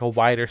to do like a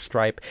wider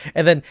stripe.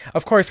 And then,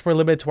 of course, we're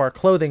limited to our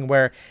clothing,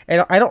 where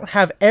I don't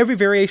have every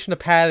variation of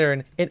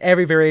pattern in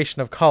every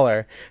variation of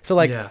color. So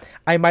like,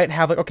 I might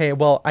have like, okay,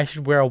 well, I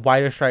should wear a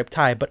wider striped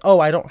tie, but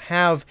I don't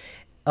have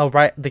a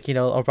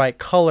right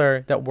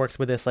color that works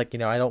with this. Like,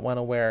 I don't want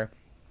to wear,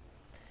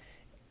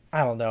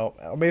 I don't know,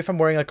 maybe if I'm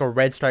wearing like a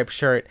red striped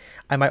shirt,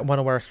 I might want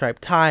to wear a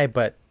striped tie,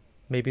 but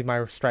maybe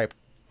my striped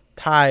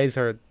ties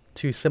are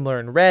too similar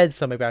in red,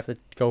 so maybe I have to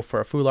go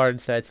for a foulard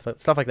instead,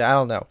 stuff like that. I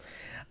don't know.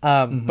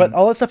 But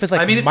all that stuff is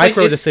like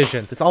micro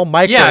decisions. It's all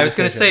micro. Yeah, I was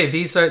going to say,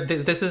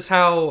 this is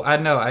how, I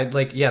don't know,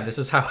 this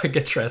is how I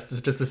get dressed.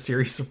 It's just a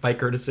series of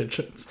micro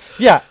decisions.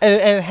 Yeah, and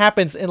it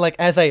happens in like,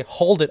 as I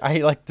hold it, I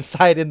like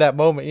decide in that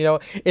moment,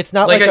 it's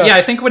not like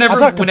I think I'm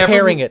not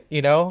comparing it,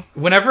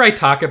 Whenever I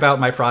talk about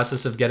my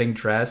process of getting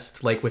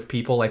dressed, like with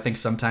people, I think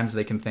sometimes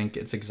they can think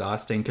it's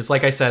exhausting. Cause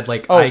like I said,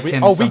 like we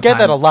get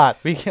that a lot.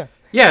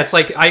 Yeah, it's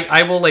like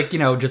I will like,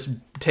 just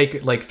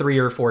take like 3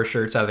 or 4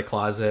 shirts out of the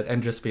closet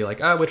and just be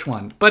like, oh, which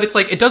one? But it's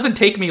like, it doesn't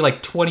take me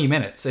like 20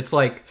 minutes. It's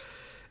like,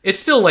 it's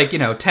still like,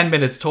 10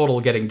 minutes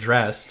total getting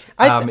dressed.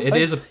 It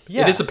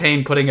is a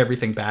pain putting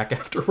everything back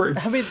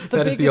afterwards. I mean,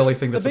 that is the only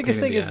thing that's a pain in the ass.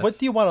 The biggest thing is, what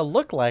do you want to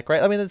look like,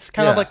 right? I mean, it's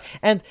kind of like,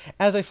 and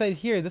as I said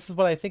here, this is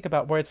what I think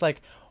about, where it's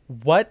like,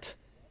 what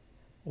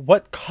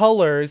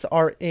colors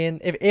are in,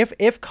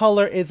 if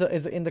color is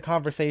in the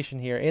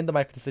conversation here, in the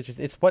micro decisions,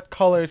 it's what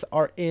colors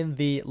are in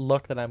the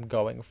look that I'm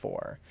going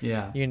for.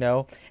 Yeah.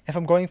 If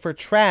I'm going for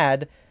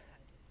trad,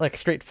 like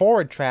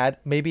straightforward trad,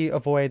 maybe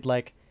avoid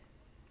like,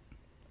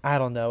 I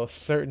don't know,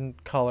 certain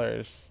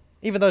colors.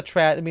 Even though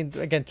trad, I mean,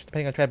 again,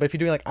 depending on trad, but if you're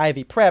doing like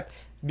Ivy prep,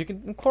 you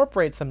can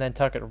incorporate some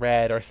Nantucket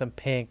red or some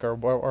pink or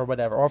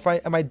whatever. Or if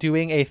am I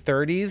doing a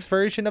 30s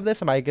version of this?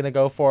 Am I gonna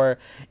go for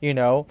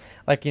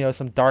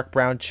some dark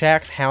brown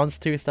checks,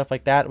 houndstooth, stuff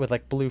like that with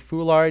like blue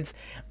foulards?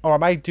 Or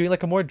am I doing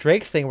like a more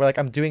Drake's thing where like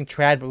I'm doing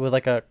trad but with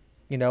like a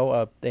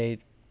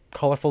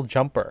colorful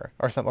jumper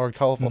or something, or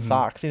colorful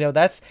socks?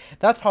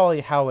 That's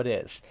probably how it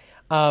is.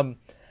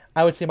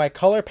 I would say my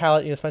color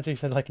palette, Spencer, you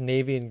said like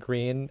navy and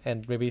green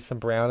and maybe some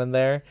brown in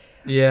there.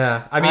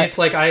 Yeah, I mean, I it's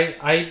like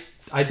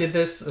I did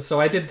this.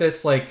 So I did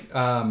this like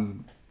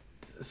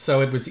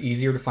so it was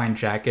easier to find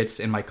jackets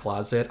in my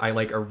closet. I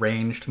like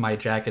arranged my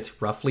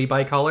jackets roughly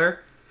by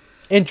color.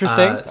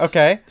 Interesting.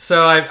 Okay.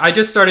 So I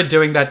just started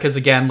doing that because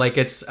again, like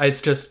it's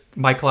just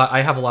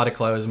I have a lot of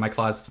clothes and my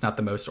closet's not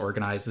the most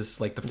organized. This is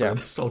like the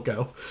furthest I'll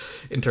go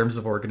in terms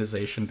of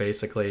organization,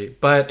 basically.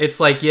 But it's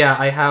like, yeah,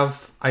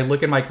 I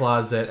look in my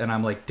closet and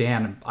I'm like,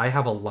 damn, I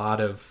have a lot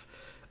of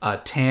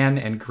tan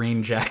and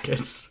green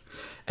jackets.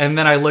 And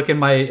then I look in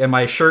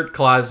my shirt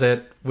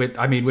closet,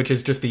 which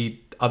is just the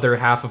other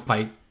half of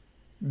my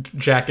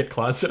jacket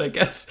closet, I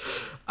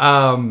guess.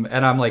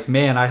 And I'm like,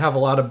 man, I have a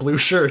lot of blue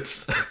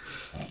shirts.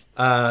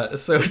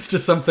 So it's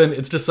just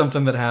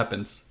something that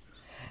happens.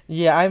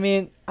 Yeah,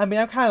 I'm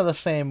kind of the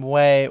same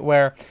way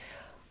where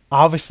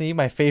obviously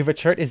my favorite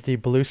shirt is the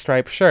blue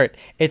striped shirt.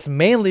 It's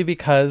mainly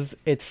because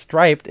it's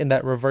striped in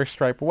that reverse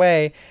stripe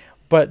way,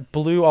 but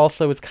blue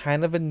also is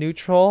kind of a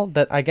neutral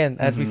that again,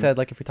 as we said,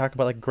 like if we talk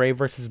about like gray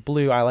versus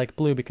blue, I like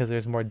blue because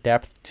there's more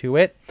depth to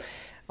it.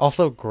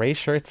 Also, gray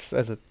shirts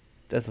as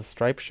a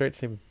striped shirt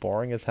seem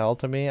boring as hell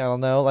to me. I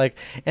don't know, like,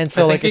 and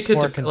so like it's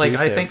more conducive. Like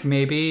I think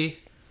maybe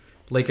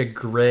like a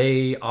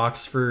gray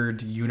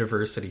Oxford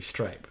University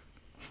stripe.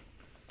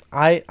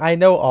 I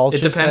know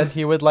Aldrich said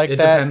he would like that. It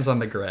depends on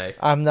the gray.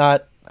 I'm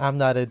not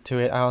into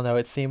it. I don't know.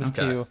 It seems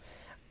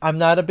I'm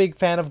not a big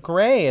fan of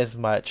gray as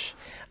much.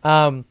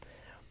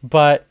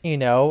 But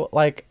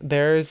like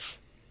there's,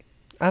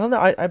 I don't know.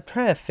 I'm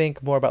trying to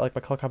think more about like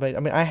my color combination.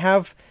 I mean,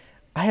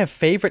 I have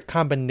favorite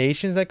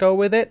combinations that go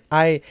with it.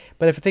 But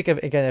if I think of,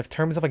 again, in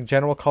terms of like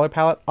general color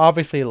palette,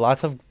 obviously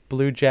lots of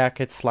blue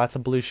jackets, lots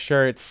of blue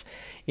shirts.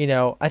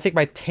 I think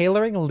my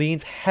tailoring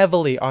leans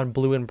heavily on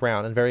blue and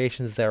brown and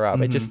variations thereof.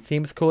 It just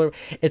seems cooler.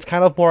 It's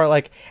kind of more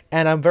like,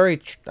 and I'm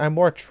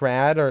more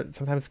trad or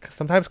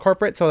sometimes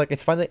corporate. So like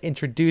it's fun to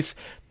introduce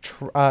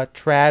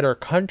trad or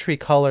country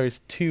colors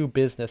to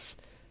business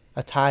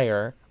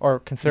attire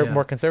or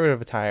more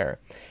conservative attire.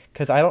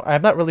 Because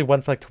I'm not really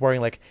one for like wearing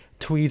like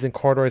tweeds and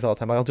corduroys all the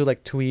time. Like, I'll do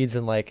like tweeds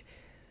and like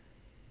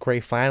gray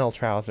flannel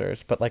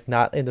trousers, but like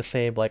not in the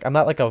same, like I'm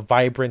not like a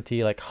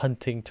vibranty like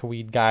hunting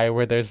tweed guy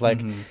where there's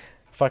like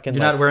fucking.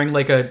 You're not wearing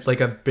like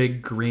a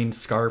big green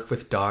scarf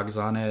with dogs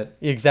on it.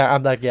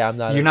 Exactly. I'm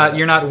not.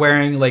 You're not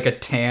wearing like a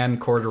tan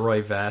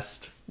corduroy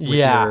vest.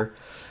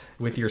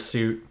 With your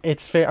suit.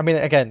 It's fair. I mean,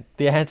 again,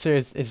 the answer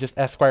is just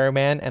Esquire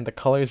Man, and the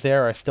colors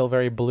there are still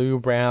very blue,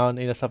 brown,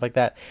 stuff like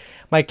that.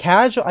 My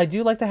casual, I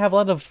do like to have a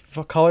lot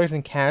of colors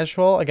in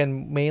casual.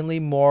 Again, mainly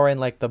more in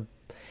like I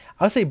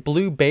would say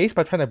blue base,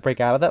 but I'm trying to break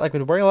out of that. Like, I've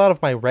been wearing a lot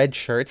of my red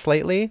shirts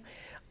lately,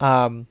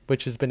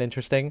 which has been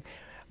interesting.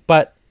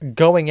 But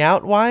going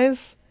out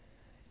wise,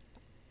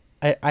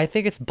 I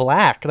think it's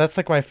black. That's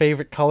like my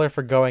favorite color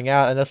for going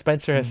out. I know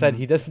Spencer has said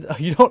he doesn't.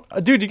 You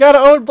don't, dude. You gotta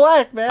own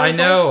black, man. I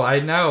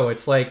know.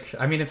 It's like,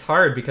 I mean, it's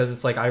hard because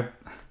it's like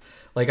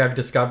I've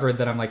discovered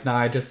that I'm like, nah.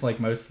 I just like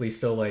mostly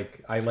still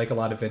like I like a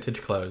lot of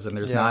vintage clothes, and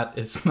there's not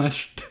as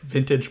much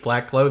vintage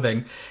black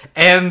clothing.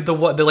 And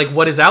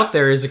what is out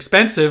there is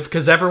expensive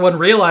because everyone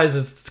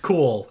realizes it's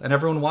cool and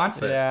everyone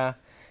wants it.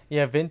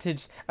 Yeah,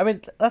 vintage. I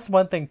mean, that's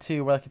one thing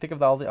too. Where like you think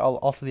of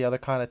also the other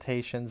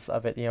connotations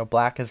of it.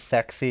 Black is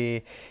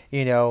sexy.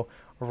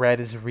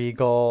 Red is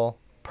regal.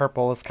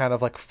 Purple is kind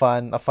of like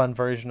fun, a fun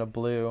version of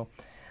blue.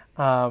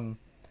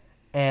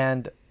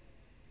 And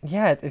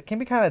yeah, it can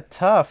be kind of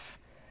tough.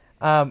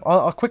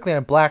 I'll quickly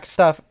on black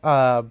stuff.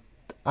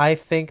 I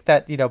think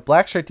that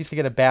black shirts used to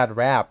get a bad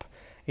rap.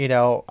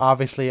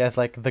 Obviously as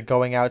like the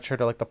going out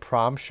shirt or like the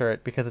prom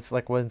shirt because it's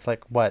like when it's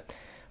like what.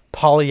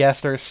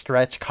 Polyester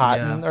stretch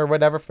cotton or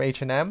whatever for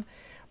H&M,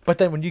 but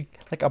then when you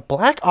like a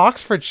black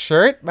Oxford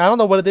shirt, I don't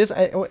know what it is.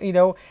 We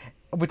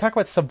talk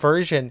about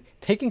subversion.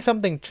 Taking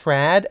something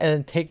trad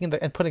and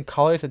and putting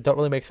colors that don't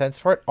really make sense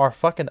for it are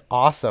fucking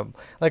awesome.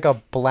 Like a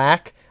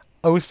black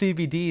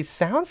OCBD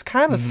sounds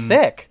kind of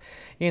sick.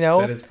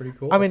 That is pretty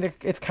cool. I mean,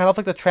 it's kind of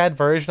like the trad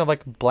version of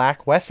like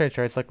black Western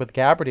shirts, like with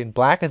gabardine.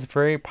 Black is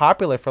very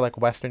popular for like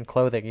Western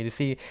clothing. You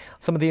see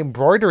some of the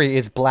embroidery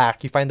is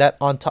black. You find that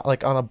on top,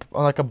 like on a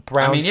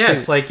brown. I mean, suit.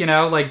 It's like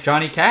like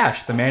Johnny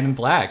Cash, the Man in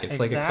Black. It's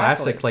like a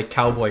classic like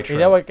cowboy trope.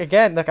 Like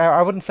again, like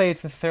I wouldn't say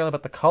it's necessarily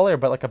about the color,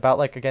 but like about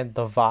like again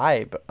the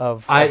vibe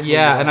of. I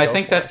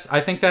think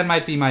that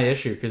might be my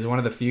issue because one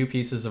of the few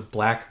pieces of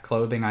black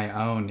clothing I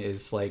own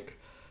is like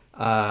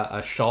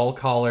a shawl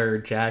collar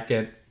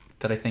jacket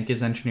that I think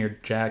is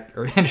engineered garments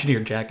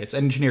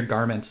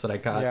that I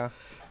got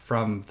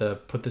from the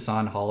Put This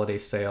On holiday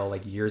sale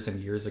like years and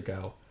years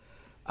ago.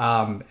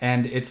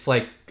 And it's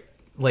like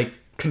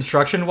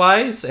construction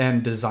wise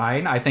and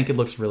design, I think it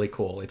looks really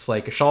cool. It's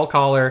like a shawl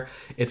collar.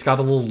 It's got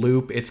a little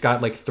loop. It's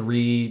got like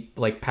 3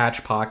 like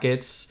patch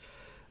pockets.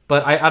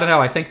 But I don't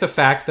know. I think the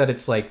fact that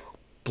it's like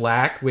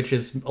black, which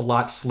is a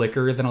lot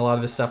slicker than a lot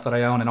of the stuff that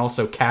I own, and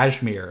also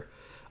cashmere,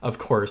 of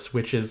course,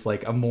 which is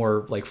like a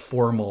more like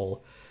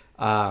formal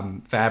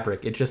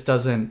fabric, it just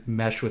doesn't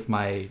mesh with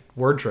my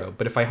wardrobe.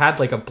 But if I had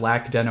like a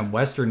black denim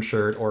Western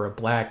shirt or a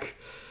black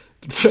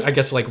I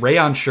guess like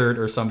rayon shirt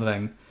or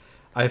something,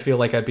 I feel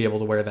like I'd be able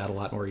to wear that a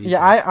lot more easily.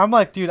 Yeah, I'm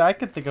like, dude, I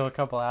could think of a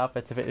couple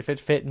outfits if it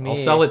fit me. I'll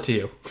sell it to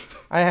you.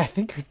 I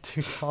think you're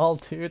too tall,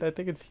 dude. I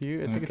think it's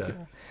huge. I think it's Okay.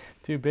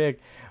 too big.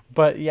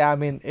 But yeah, I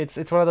mean, it's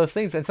one of those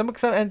things, and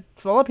and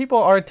a lot of people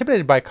are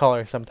intimidated by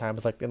color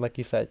sometimes, like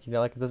you said,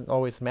 like it doesn't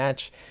always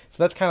match.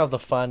 So that's kind of the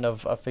fun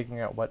of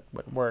figuring out what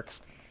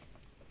works.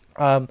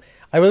 I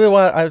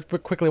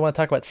quickly want to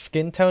talk about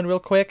skin tone real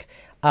quick.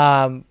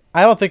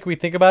 I don't think we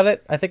think about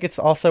it. I think it's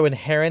also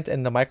inherent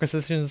in the micro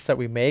decisions that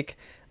we make.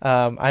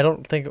 I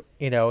don't think,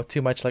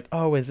 too much like,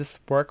 oh, is this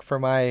work for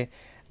my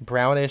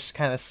brownish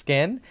kind of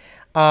skin?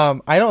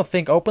 I don't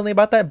think openly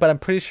about that, but I'm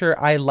pretty sure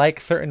I like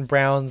certain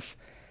browns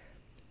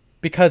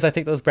because I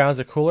think those browns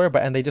are cooler,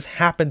 and they just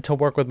happen to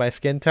work with my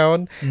skin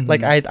tone. Mm-hmm.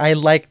 Like I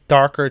like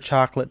darker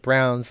chocolate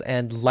browns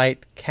and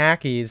light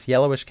khakis,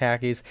 yellowish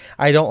khakis.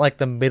 I don't like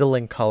the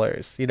middling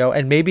colors,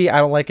 and maybe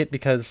I don't like it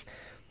because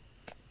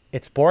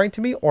it's boring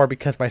to me or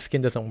because my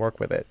skin doesn't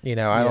work with it.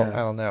 I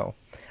don't know.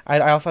 I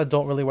also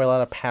don't really wear a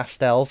lot of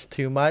pastels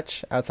too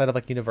much outside of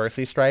like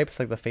university stripes,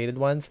 like the faded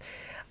ones.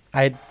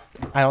 I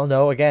don't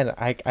know. Again,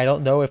 I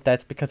don't know if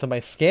that's because of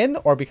my skin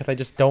or because I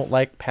just don't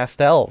like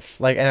pastels.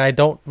 And I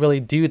don't really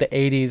do the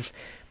 80s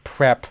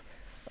prep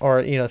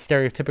or,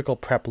 stereotypical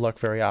prep look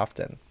very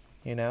often,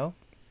 It's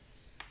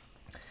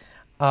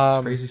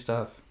crazy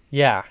stuff.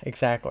 Yeah,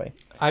 exactly.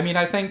 I mean,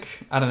 I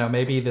don't know,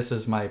 maybe this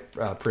is my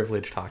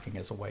privilege talking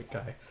as a white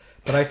guy.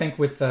 But I think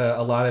with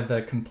a lot of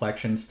the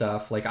complexion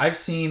stuff, like I've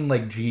seen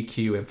like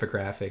GQ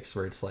infographics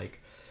where it's like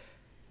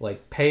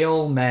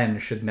pale men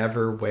should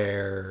never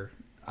wear,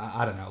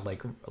 I don't know,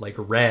 like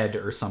red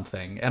or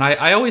something. And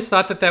I always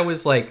thought that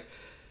was like,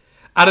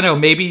 I don't know,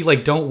 maybe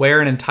like don't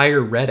wear an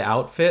entire red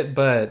outfit,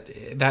 but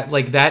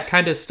that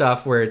kind of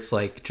stuff where it's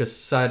like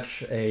just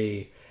such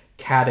a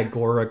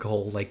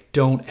categorical, like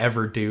don't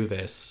ever do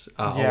this,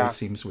 always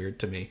seems weird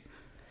to me.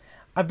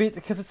 I mean,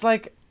 because it's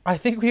like, I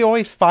think we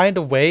always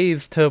find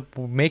ways to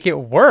make it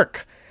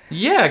work.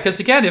 Yeah, because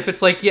again, if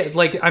it's like,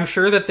 I'm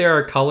sure that there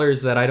are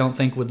colors that I don't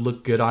think would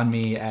look good on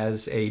me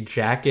as a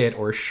jacket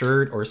or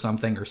shirt or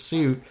something or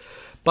suit,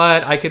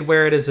 but I could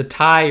wear it as a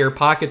tie or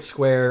pocket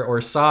square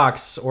or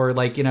socks or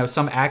like,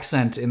 some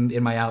accent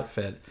in my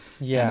outfit.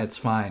 Yeah. And it's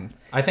fine.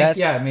 I think,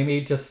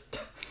 maybe just...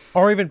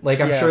 Or even... Like,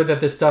 I'm sure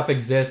that this stuff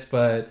exists,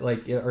 but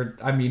like,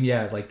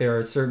 like there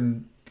are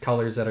certain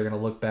colors that are going to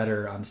look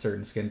better on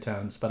certain skin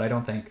tones, but I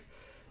don't think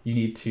you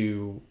need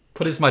to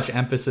put as much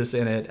emphasis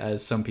in it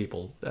as some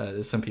people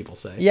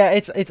say. Yeah,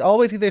 it's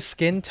always either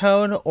skin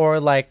tone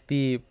or like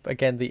the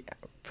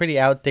pretty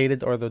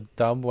outdated or the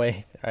dumb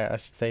way I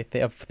should say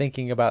of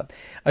thinking about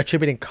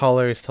attributing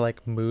colors to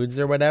like moods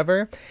or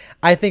whatever.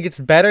 I think it's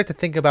better to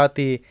think about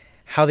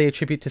how they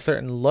attribute to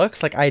certain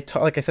looks. Like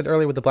like I said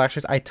earlier with the black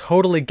shirts, I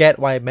totally get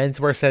why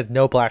Menswear says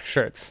no black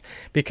shirts,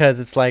 because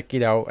it's like,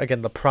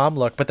 again, the prom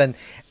look. But then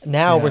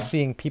now we're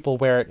seeing people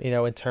wear it,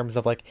 in terms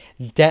of like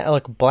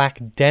like black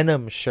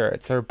denim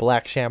shirts or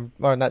black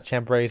or not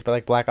chambrays, but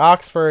like black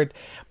Oxford,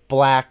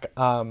 black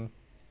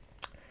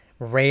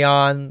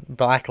rayon,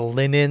 black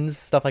linens,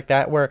 stuff like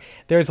that, where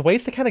there's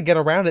ways to kind of get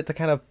around it to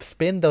kind of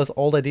spin those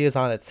old ideas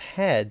on its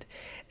head.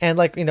 And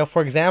like,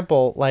 for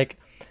example, like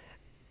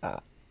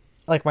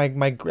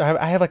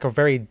I have like a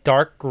very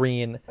dark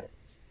green,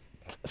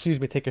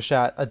 take a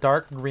shot, a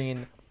dark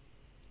green,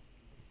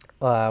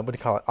 what do you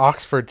call it,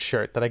 Oxford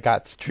shirt that I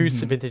got, true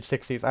vintage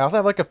 60s. I also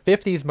have like a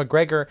 50s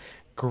McGregor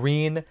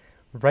green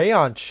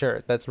rayon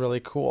shirt that's really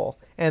cool.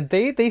 And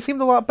they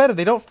seemed a lot better.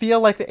 They don't feel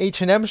like the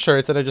H&M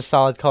shirts that are just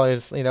solid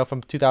colors,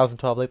 from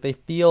 2012. Like they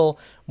feel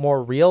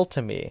more real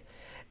to me.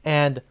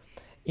 And,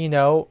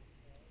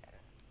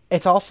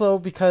 it's also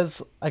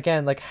because,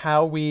 again, like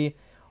how we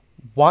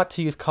want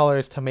to use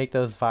colors to make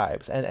those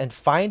vibes, and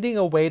finding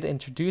a way to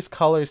introduce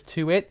colors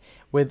to it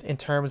in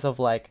terms of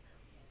like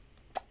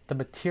the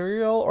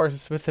material or a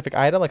specific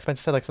item. Like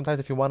Spencer said, like sometimes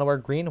if you want to wear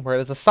green, wear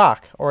it as a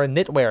sock or a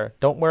knitwear.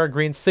 Don't wear a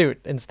green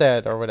suit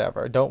instead or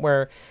whatever. Don't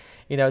wear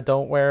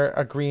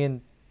a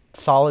green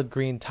solid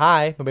green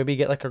tie, but maybe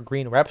get like a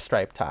green rep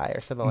stripe tie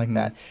or something like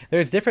that.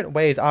 There's different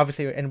ways,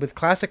 obviously, and with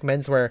classic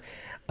menswear,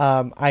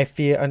 I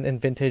feel,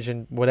 and vintage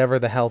and whatever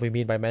the hell we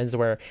mean by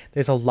menswear,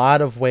 there's a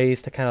lot of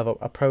ways to kind of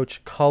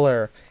approach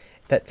color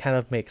that kind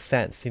of makes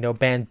sense.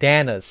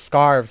 Bandanas,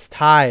 scarves,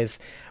 ties,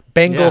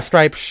 Bengal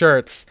striped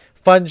shirts,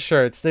 fun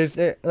shirts. There's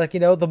like,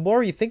 the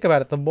more you think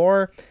about it, the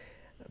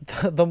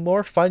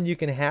more fun you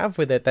can have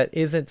with it that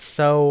isn't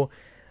so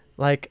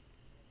like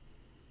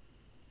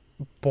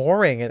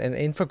boring and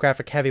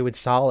infographic heavy with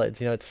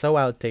solids. It's so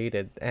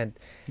outdated, and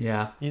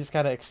you just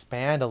got to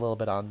expand a little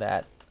bit on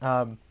that.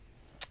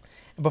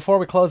 Before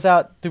we close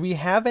out, do we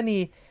have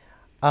any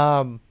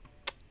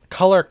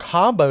color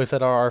combos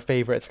that are our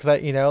favorites?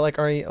 Because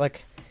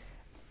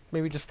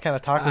maybe just kind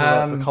of talking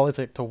about the colors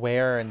to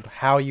wear and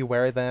how you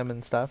wear them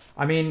and stuff.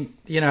 I mean,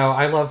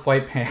 I love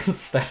white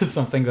pants. That is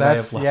something that I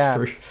have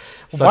loved for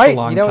such white, a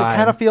long time. It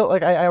kind of feel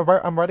like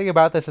I'm writing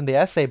about this in the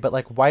essay, but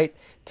like white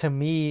to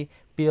me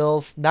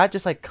feels not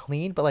just like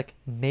clean, but like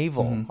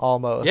naval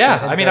almost. Yeah,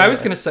 I And mean, I very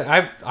was gonna say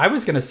I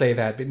was gonna say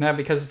that, but not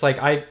because it's like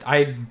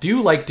I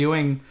do like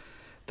doing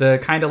the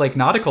kind of like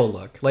nautical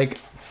look. Like,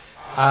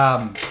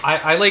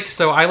 I like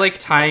I like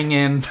tying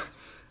in,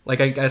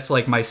 like I guess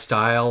like my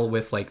style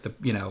with like the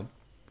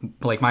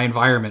like my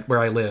environment where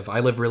I live. I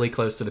live really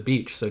close to the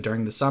beach, so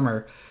during the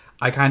summer,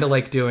 I kind of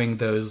like doing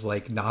those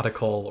like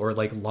nautical or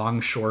like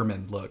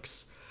longshoreman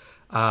looks.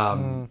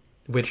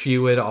 Which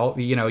you would all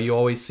you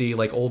always see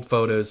like old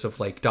photos of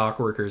like dock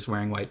workers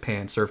wearing white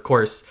pants, or of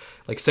course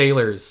like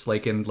sailors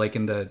like in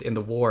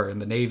the war in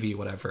the Navy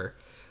whatever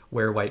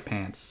wear white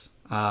pants.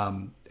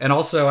 And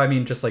also I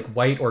mean just like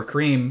white or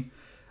cream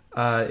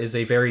is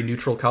a very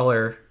neutral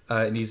color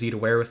and easy to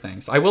wear with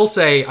things. I will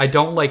say I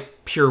don't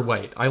like pure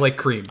white. I like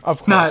cream,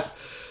 of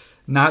course,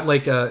 not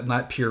like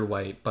not pure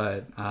white,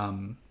 but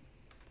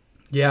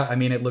yeah, I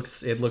mean it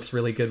looks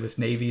really good with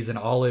navies and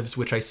olives,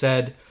 which I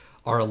said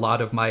are a lot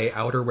of my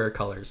outerwear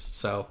colors.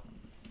 So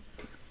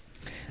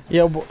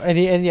yeah.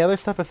 Any other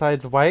stuff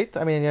besides white?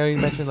 I mean, you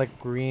mentioned like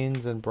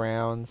greens and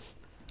browns.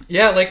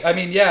 Yeah, like I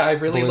mean, yeah, I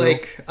really Blue.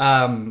 like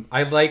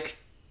I like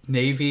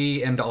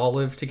navy and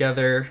olive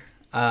together.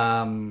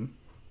 I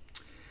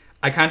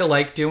kind of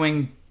like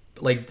doing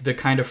like the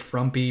kind of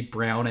frumpy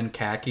brown and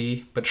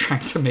khaki, but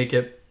trying to make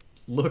it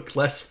look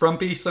less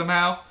frumpy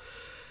somehow,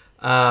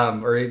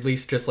 or at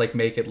least just like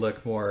make it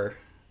look more,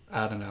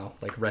 I don't know,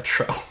 like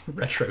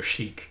retro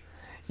chic.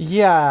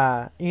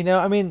 Yeah,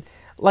 I mean,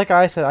 like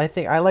I said, I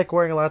think I like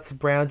wearing lots of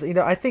browns.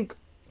 I think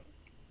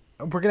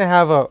we're gonna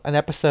have an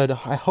episode,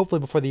 hopefully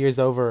before the year's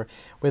over,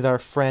 with our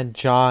friend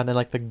John and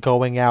like the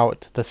going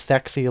out, the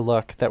sexy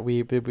look that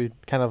we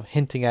kind of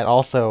hinting at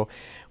also,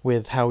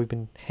 with how we've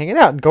been hanging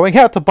out and going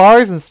out to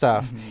bars and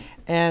stuff.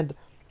 And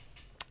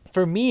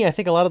for me, I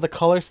think a lot of the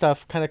color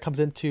stuff kind of comes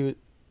into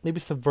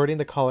maybe subverting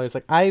the colors.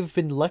 Like I've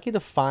been lucky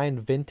to find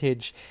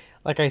vintage,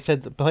 like I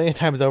said plenty of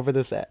times over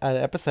this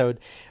episode,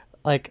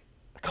 like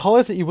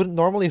colors that you wouldn't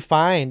normally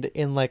find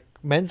in like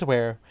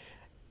menswear,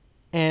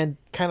 and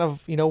kind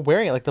of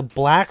wearing it, like the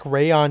black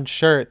rayon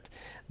shirt,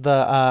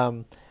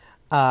 the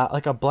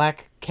like a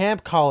black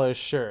camp collar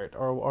shirt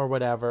or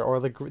whatever,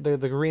 or the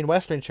green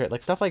western shirt,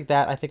 like stuff like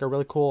that. I think are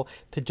really cool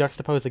to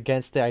juxtapose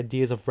against the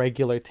ideas of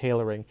regular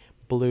tailoring,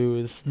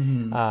 blues,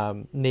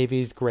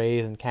 navies,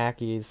 grays, and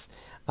khakis.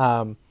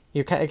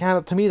 You kind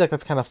of, to me, like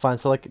that's kind of fun.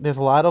 So like there's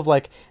a lot of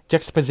like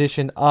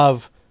juxtaposition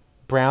of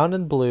brown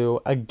and blue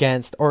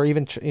against, or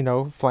even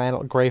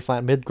flannel, gray,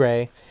 mid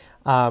gray,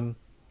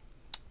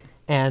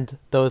 and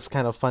those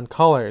kind of fun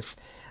colors.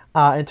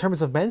 In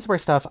terms of menswear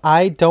stuff,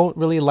 I don't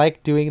really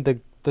like doing the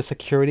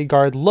security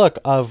guard look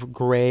of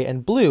gray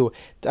and blue.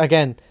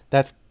 Again,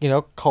 that's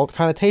cult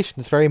connotation.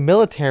 It's very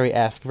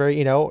military-esque,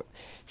 very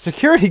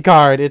security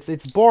guard.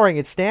 It's boring,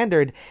 it's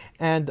standard,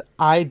 and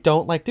I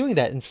don't like doing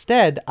that.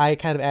 Instead, I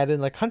kind of add in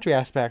the country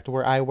aspect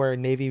where I wear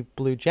navy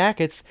blue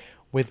jackets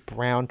with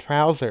brown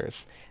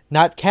trousers.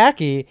 Not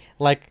khaki,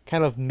 like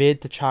kind of mid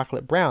to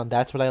chocolate brown.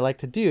 That's what I like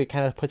to do. It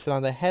kind of puts it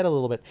on the head a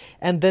little bit.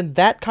 And then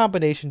that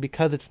combination,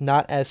 because it's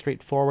not as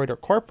straightforward or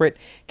corporate,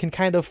 can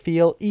kind of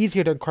feel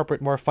easier to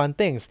incorporate more fun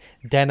things.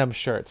 Denim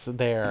shirts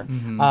there.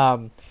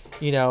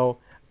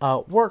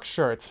 Work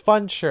shirts,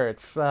 fun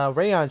shirts,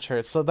 rayon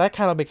shirts. So that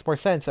kind of makes more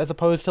sense, as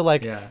opposed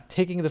to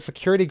taking the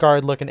security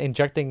guard look and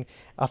injecting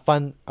a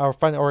fun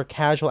or a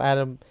casual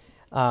atom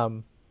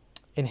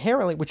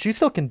inherently, which you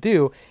still can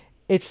do.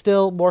 It's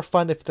still more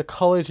fun if the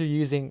colors you're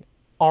using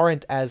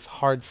aren't as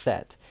hard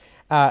set.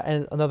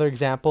 And another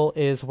example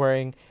is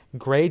wearing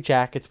gray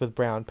jackets with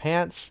brown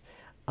pants.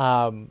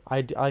 I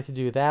like to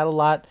do that a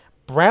lot.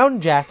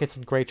 Brown jackets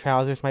and gray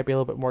trousers might be a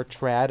little bit more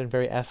trad and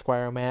very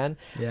Esquire man.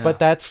 Yeah. But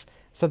that's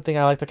something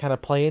I like to kind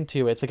of play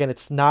into.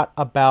 It's not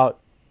about,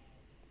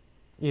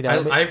 I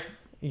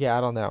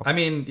don't know. I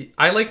mean,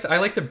 I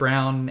like the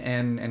brown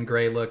and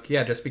gray look.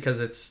 Yeah, just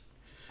because it's,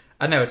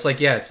 I know it's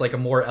like a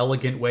more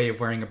elegant way of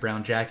wearing a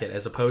brown jacket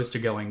as opposed to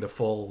going the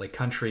full like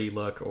country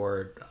look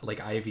or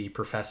like Ivy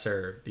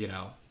professor,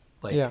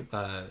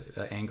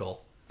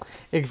 angle.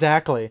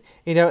 Exactly.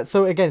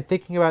 So again,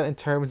 thinking about it in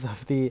terms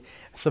of the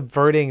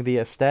subverting the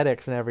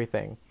aesthetics and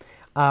everything.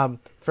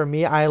 For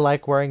me, I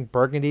like wearing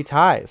burgundy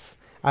ties.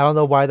 I don't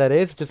know why that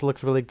is. It just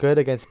looks really good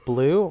against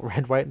blue,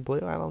 red, white, and blue.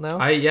 I don't know.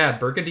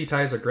 Burgundy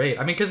ties are great.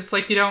 I mean, because it's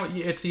like you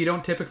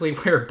don't typically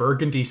wear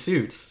burgundy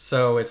suits,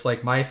 so it's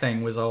like my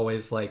thing was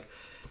always like,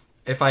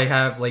 if I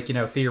have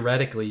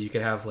theoretically you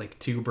could have like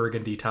 2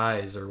 burgundy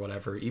ties or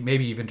whatever,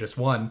 maybe even just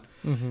one,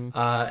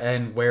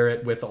 and wear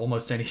it with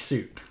almost any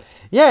suit.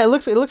 Yeah, it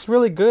looks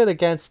really good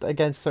against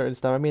certain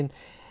stuff. I mean,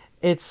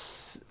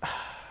 it's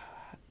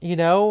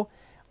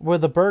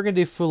with the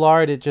burgundy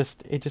foulard,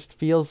 it just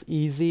feels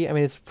easy. I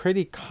mean, it's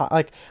pretty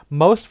like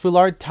most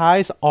foulard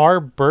ties are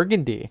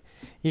burgundy.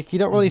 You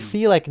don't really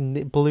see like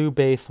blue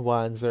based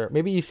ones, or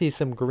maybe you see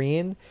some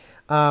green.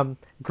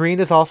 Green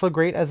is also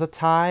great as a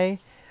tie.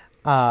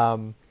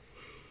 And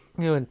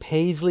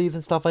paisleys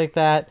and stuff like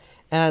that.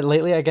 And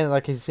lately, again,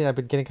 like you've seen, I've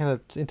been getting kind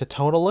of into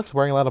tonal looks,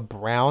 wearing a lot of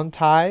brown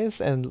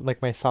ties and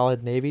like my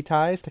solid navy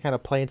ties to kind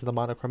of play into the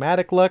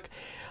monochromatic look.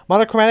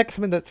 Monochromatic is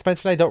something that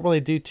Spencer and I don't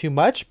really do too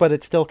much, but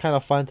it's still kind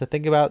of fun to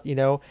think about,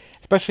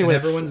 especially And when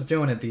everyone's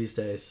doing it these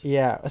days.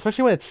 yeah,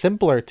 especially when it's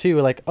simpler too,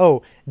 like,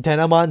 oh,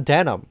 denim on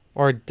denim,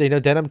 or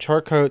denim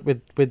short coat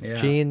with Yeah.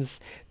 jeans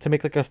to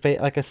make like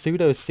like a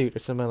pseudo suit or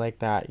something like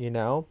that.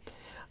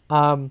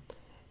 Um,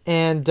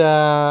 and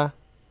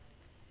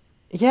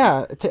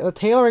yeah,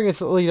 tailoring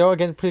is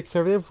again pretty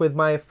conservative with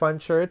my fun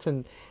shirts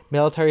and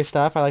military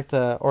stuff. I like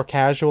to or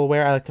casual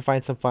wear. I like to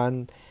find some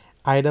fun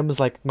items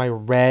like my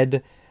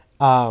red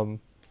um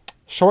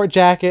short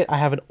jacket. I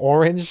have an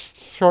orange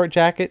short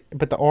jacket,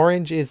 but the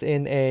orange is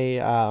in a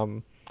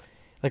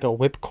like a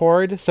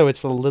whipcord, so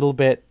it's a little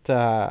bit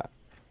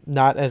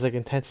not as like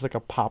intense as like a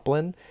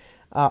poplin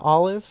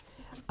olive.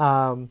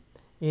 Um,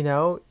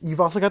 you've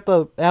also got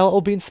the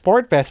LL Bean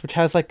Sport Vest, which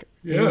has like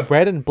Yeah.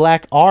 red and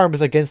black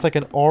arms against like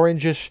an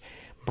orangish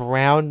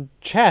brown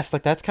chest.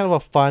 Like that's kind of a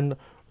fun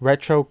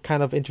retro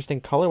kind of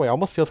interesting colorway.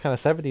 Almost feels kind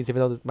of 70s, even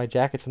though my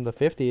jacket's from the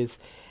 50s.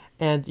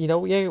 And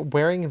yeah,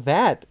 wearing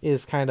that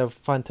is kind of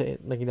fun to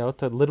like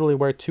to literally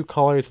wear two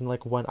colors in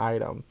like one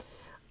item.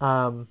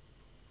 Um,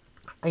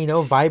 I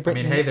vibrant.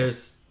 mean, hey,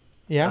 there's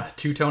Yeah.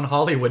 two-tone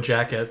Hollywood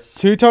jackets.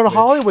 Two-tone which-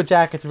 Hollywood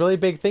jackets, really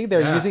big thing.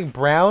 They're Yeah. using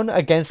brown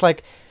against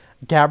like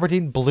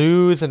gabardine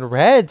blues and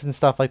reds and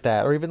stuff like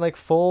that, or even like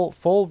full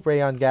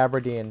rayon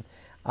gabardine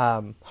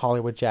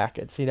Hollywood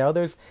jackets.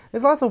 There's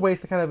lots of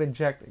ways to kind of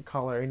inject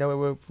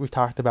color. We've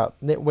talked about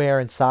knitwear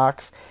and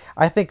socks.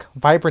 I think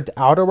vibrant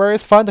outerwear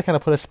is fun to kind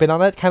of put a spin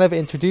on it, kind of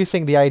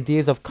introducing the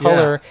ideas of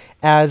color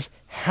as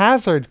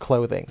hazard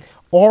clothing.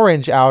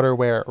 Orange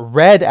outerwear,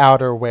 red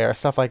outerwear,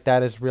 stuff like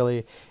that is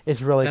really And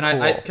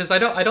cool. because I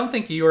don't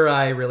think you or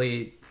I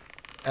really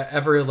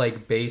ever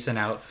like base an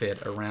outfit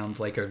around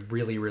like a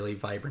really really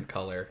vibrant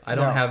color. I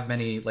don't No. have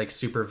many like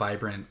super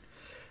vibrant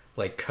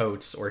like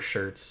coats or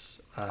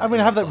shirts. I mean,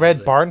 in I have my that red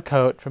closet. barn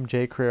coat from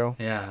J. Crew,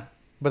 Yeah,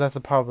 but that's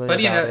probably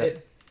but about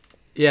it.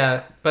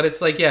 but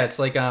it's like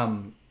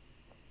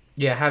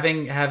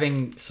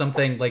having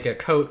something like a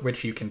coat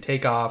which you can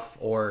take off,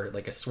 or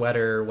like a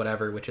sweater or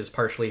whatever, which is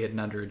partially hidden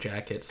under a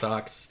jacket.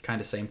 Socks, kind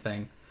of same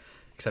thing,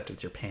 except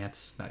it's your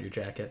pants, not your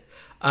jacket.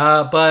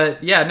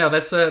 But yeah, no,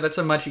 that's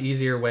a much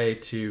easier way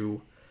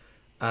to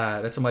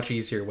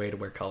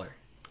wear color.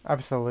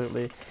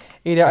 Absolutely.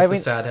 That's the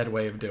sad head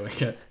way of doing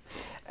it.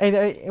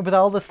 And with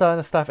all this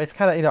stuff, it's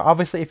kind of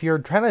obviously if you're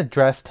trying to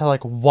dress to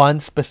like one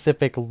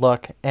specific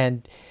look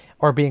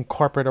or being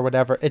corporate or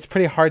whatever, it's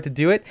pretty hard to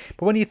do it.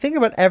 But when you think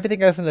about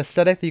everything as an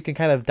aesthetic that you can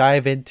kind of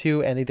dive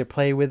into and either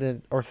play with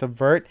it or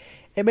subvert,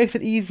 it makes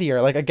it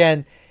easier. Like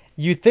again,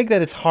 you think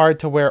that it's hard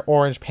to wear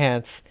orange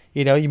pants.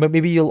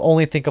 Maybe you'll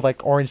only think of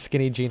like orange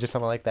skinny jeans or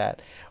something like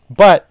that.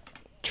 But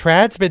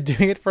Trad's been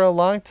doing it for a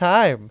long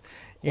time.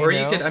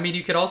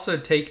 You could also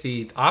take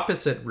the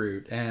opposite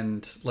route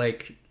and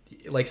like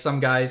some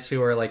guys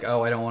who are like,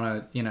 oh, I don't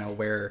want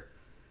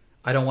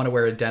to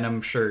wear a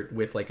denim shirt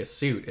with like a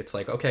suit. It's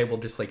like, okay, we'll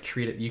just like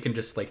treat it. You can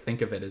just like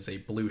think of it as a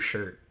blue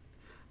shirt,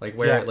 like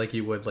wear it like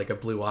you would like a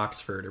blue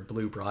Oxford or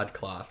blue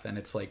broadcloth, and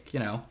it's like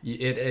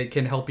it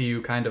can help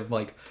you kind of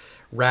like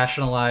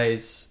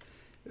rationalize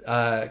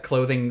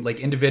clothing, like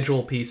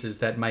individual pieces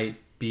that might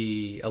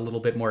be a little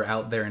bit more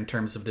out there in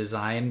terms of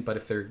design, but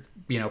if they're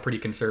pretty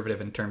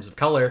conservative in terms of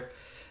color,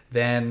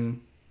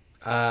 then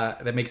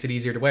that makes it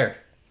easier to wear.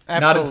 Absolutely.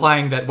 Not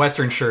implying that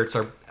Western shirts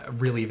are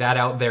really that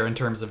out there in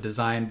terms of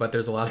design, but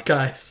there's a lot of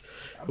guys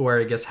who are,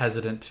 I guess,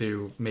 hesitant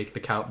to make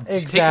take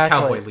the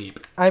cowboy leap.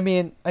 I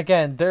mean,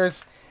 again,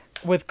 there's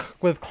with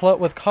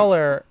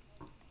color,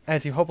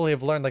 as you hopefully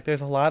have learned, like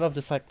there's a lot of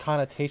just like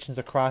connotations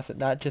across it,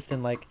 not just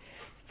in like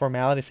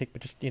formality's sake,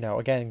 but just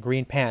again,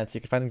 green pants.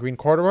 You can find in green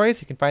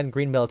corduroys. You can find in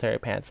green military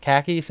pants.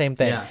 Khaki, same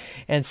thing. Yeah.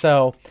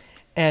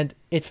 And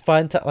it's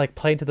fun to like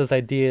play into those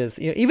ideas,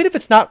 even if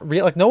it's not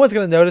real. Like no one's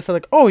gonna notice.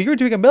 Like, oh, you're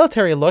doing a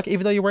military look,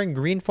 even though you're wearing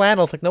green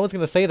flannels. Like no one's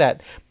gonna say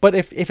that. But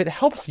if it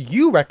helps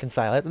you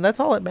reconcile it, then that's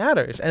all that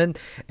matters. And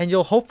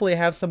you'll hopefully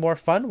have some more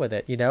fun with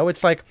it.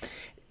 It's like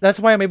that's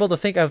why I'm able to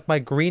think of my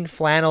green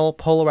flannel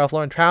Polo Ralph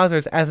Lauren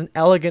trousers as an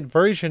elegant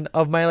version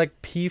of my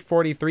like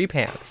P43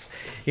 pants.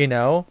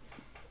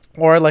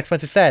 Or like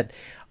Spencer said,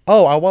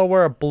 oh, I want to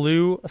wear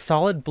a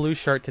solid blue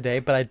shirt today,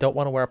 but I don't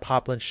want to wear a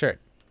poplin shirt.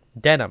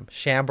 Denim,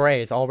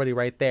 chambray is already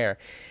right there.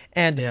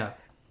 And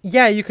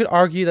yeah, you could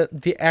argue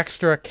that the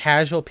extra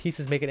casual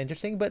pieces make it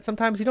interesting, but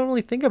sometimes you don't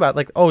really think about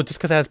like, oh, just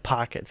because it has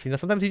pockets.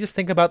 Sometimes you just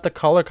think about the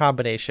color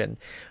combination.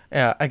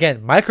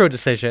 Again, micro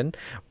decision,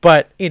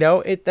 but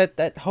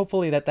that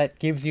hopefully that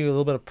gives you a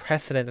little bit of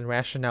precedent and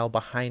rationale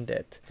behind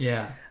it.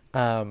 Yeah.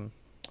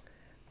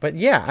 But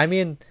yeah, I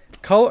mean,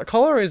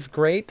 color is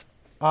great.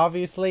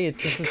 Obviously,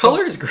 it's just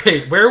color's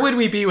great. Where would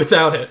we be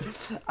without it?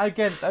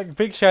 Again, a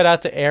big shout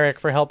out to Eric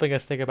for helping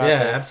us think about this.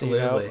 Yeah,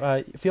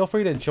 absolutely. Feel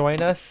free to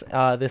join us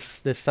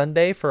this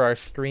Sunday for our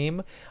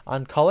stream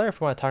on color if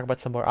we want to talk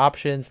about some more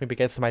options, maybe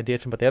get some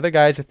ideas from what the other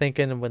guys are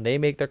thinking when they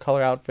make their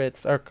color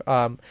outfits or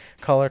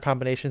color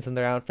combinations in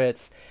their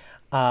outfits.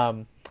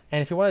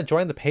 And if you want to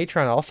join the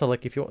Patreon also,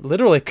 like if you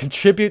literally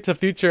contribute to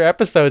future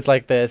episodes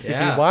like this, if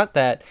you want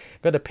that,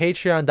 go to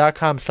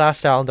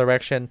patreon.com/style and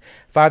direction.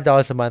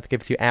 $5 a month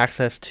gives you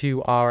access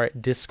to our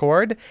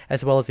Discord,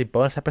 as well as a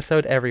bonus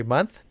episode every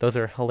month. Those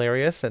are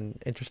hilarious and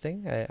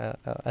interesting,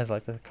 as I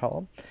like to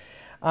call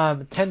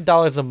them.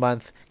 $10 a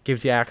month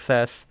gives you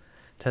access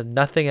to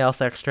nothing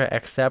else extra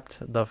except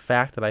the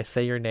fact that I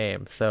say your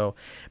name. So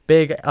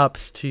big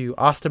ups to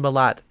Austin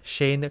Malat,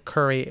 Shane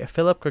Curry,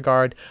 Philip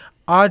Gregard,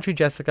 Audrey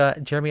Jessica,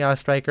 Jeremy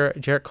Ostreicher,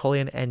 Jarrett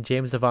Collian, and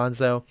James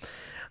Devanzo.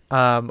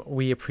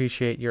 We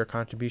appreciate your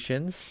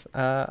contributions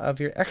of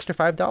your extra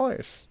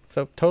 $5.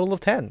 So total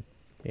of 10,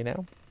 you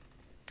know?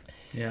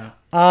 Yeah.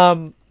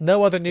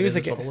 No other news.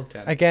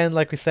 Again,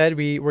 like we said,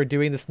 we're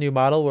doing this new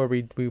model where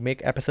we make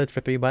episodes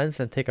for 3 months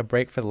and take a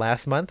break for the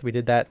last month. We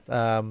did that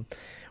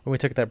when we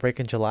took that break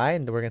in July,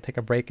 and we're going to take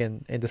a break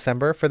in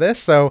December for this.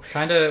 So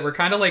we're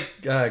kind of like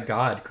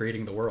God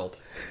creating the world.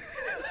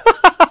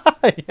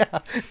 Yeah.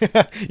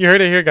 You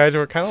heard it here, guys.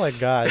 We're kind of like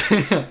God.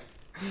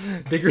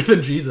 Bigger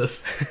than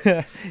Jesus.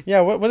 Yeah,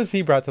 what has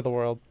he brought to the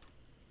world?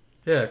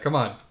 Yeah, come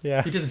on.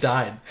 Yeah. He just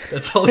died.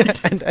 That's all he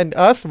did. and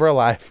us, we're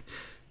alive.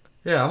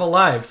 Yeah, I'm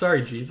alive.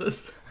 Sorry,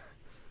 Jesus.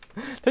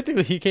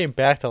 Technically, he came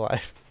back to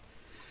life.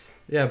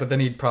 Yeah, but then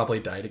he probably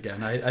died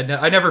again.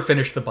 I never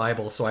finished the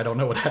Bible, so I don't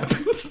know what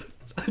happens.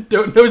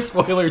 No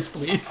spoilers,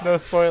 please. No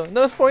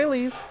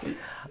spoilies.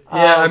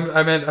 Yeah,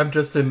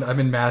 I'm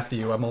in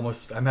Matthew. I'm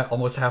almost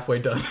halfway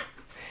done.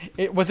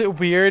 Was it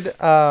weird?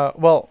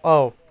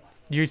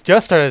 You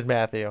just started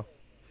Matthew.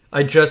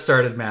 I just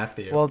started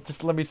Matthew. Well,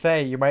 just let me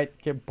say, you might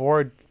get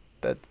bored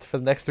for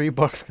the next 3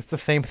 books. It's the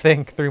same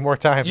thing 3 more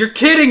times. You're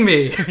kidding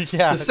me.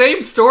 Yeah. The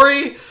same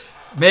story?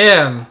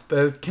 Man,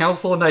 the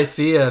Council of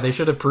Nicaea, they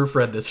should have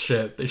proofread this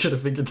shit. They should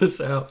have figured this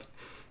out.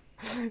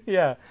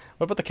 Yeah.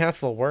 What about the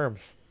Council of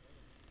Worms?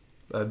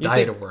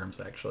 Diet of Worms,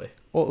 actually.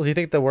 Well, do you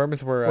think the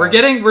worms were...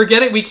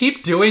 we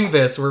keep doing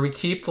this where we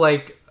keep,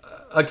 like,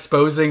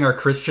 exposing our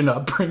Christian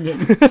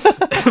upbringing.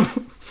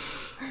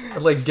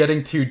 Like,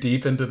 getting too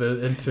deep into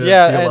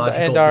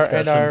theological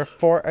discussions.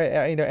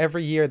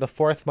 Every year, the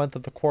 4th month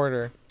of the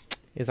quarter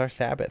is our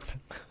Sabbath.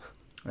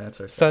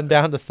 That's our Sabbath.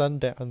 Sundown to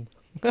sundown.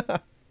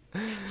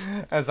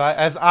 as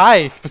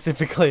I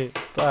specifically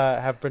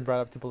have been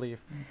brought up to believe.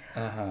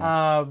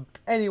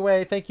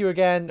 Anyway, thank you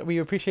again. We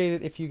appreciate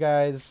it if you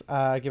guys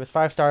give us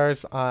 5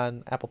 stars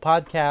on Apple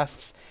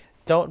Podcasts.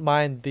 Don't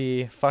mind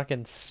the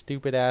fucking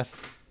stupid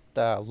ass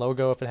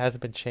logo if it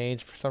hasn't been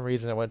changed. For some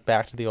reason, it went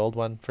back to the old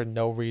one for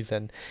no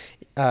reason.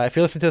 If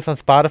you're listening to this on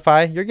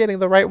Spotify, you're getting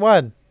the right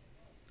one.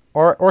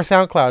 Or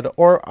SoundCloud,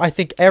 or I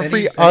think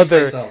literally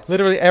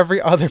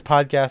every other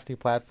podcasting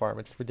platform.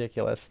 It's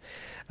ridiculous.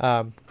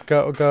 I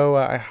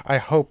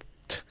hope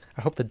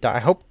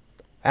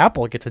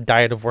Apple gets a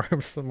diet of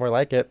worms. More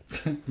like it.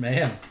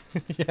 Man.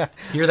 Yeah.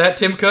 Hear that,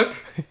 Tim Cook?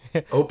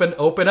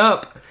 Open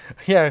up.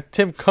 Yeah,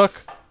 Tim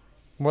Cook.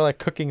 More like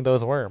cooking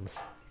those worms.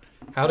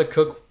 How to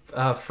cook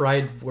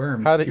fried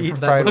worms. How to eat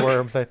fried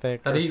worms, I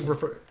think. How to eat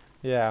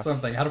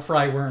something. How to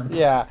fry worms.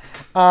 Yeah.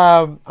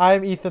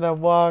 I'm Ethan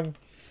M. Wong.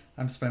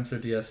 I'm Spencer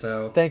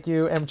DSO. Thank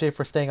you, MJ,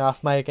 for staying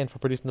off mic and for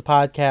producing the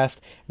podcast.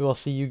 We will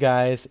see you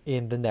guys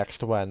in the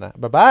next one.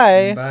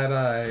 Bye-bye.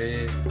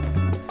 Bye-bye.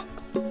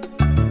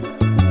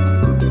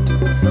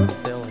 So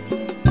sick.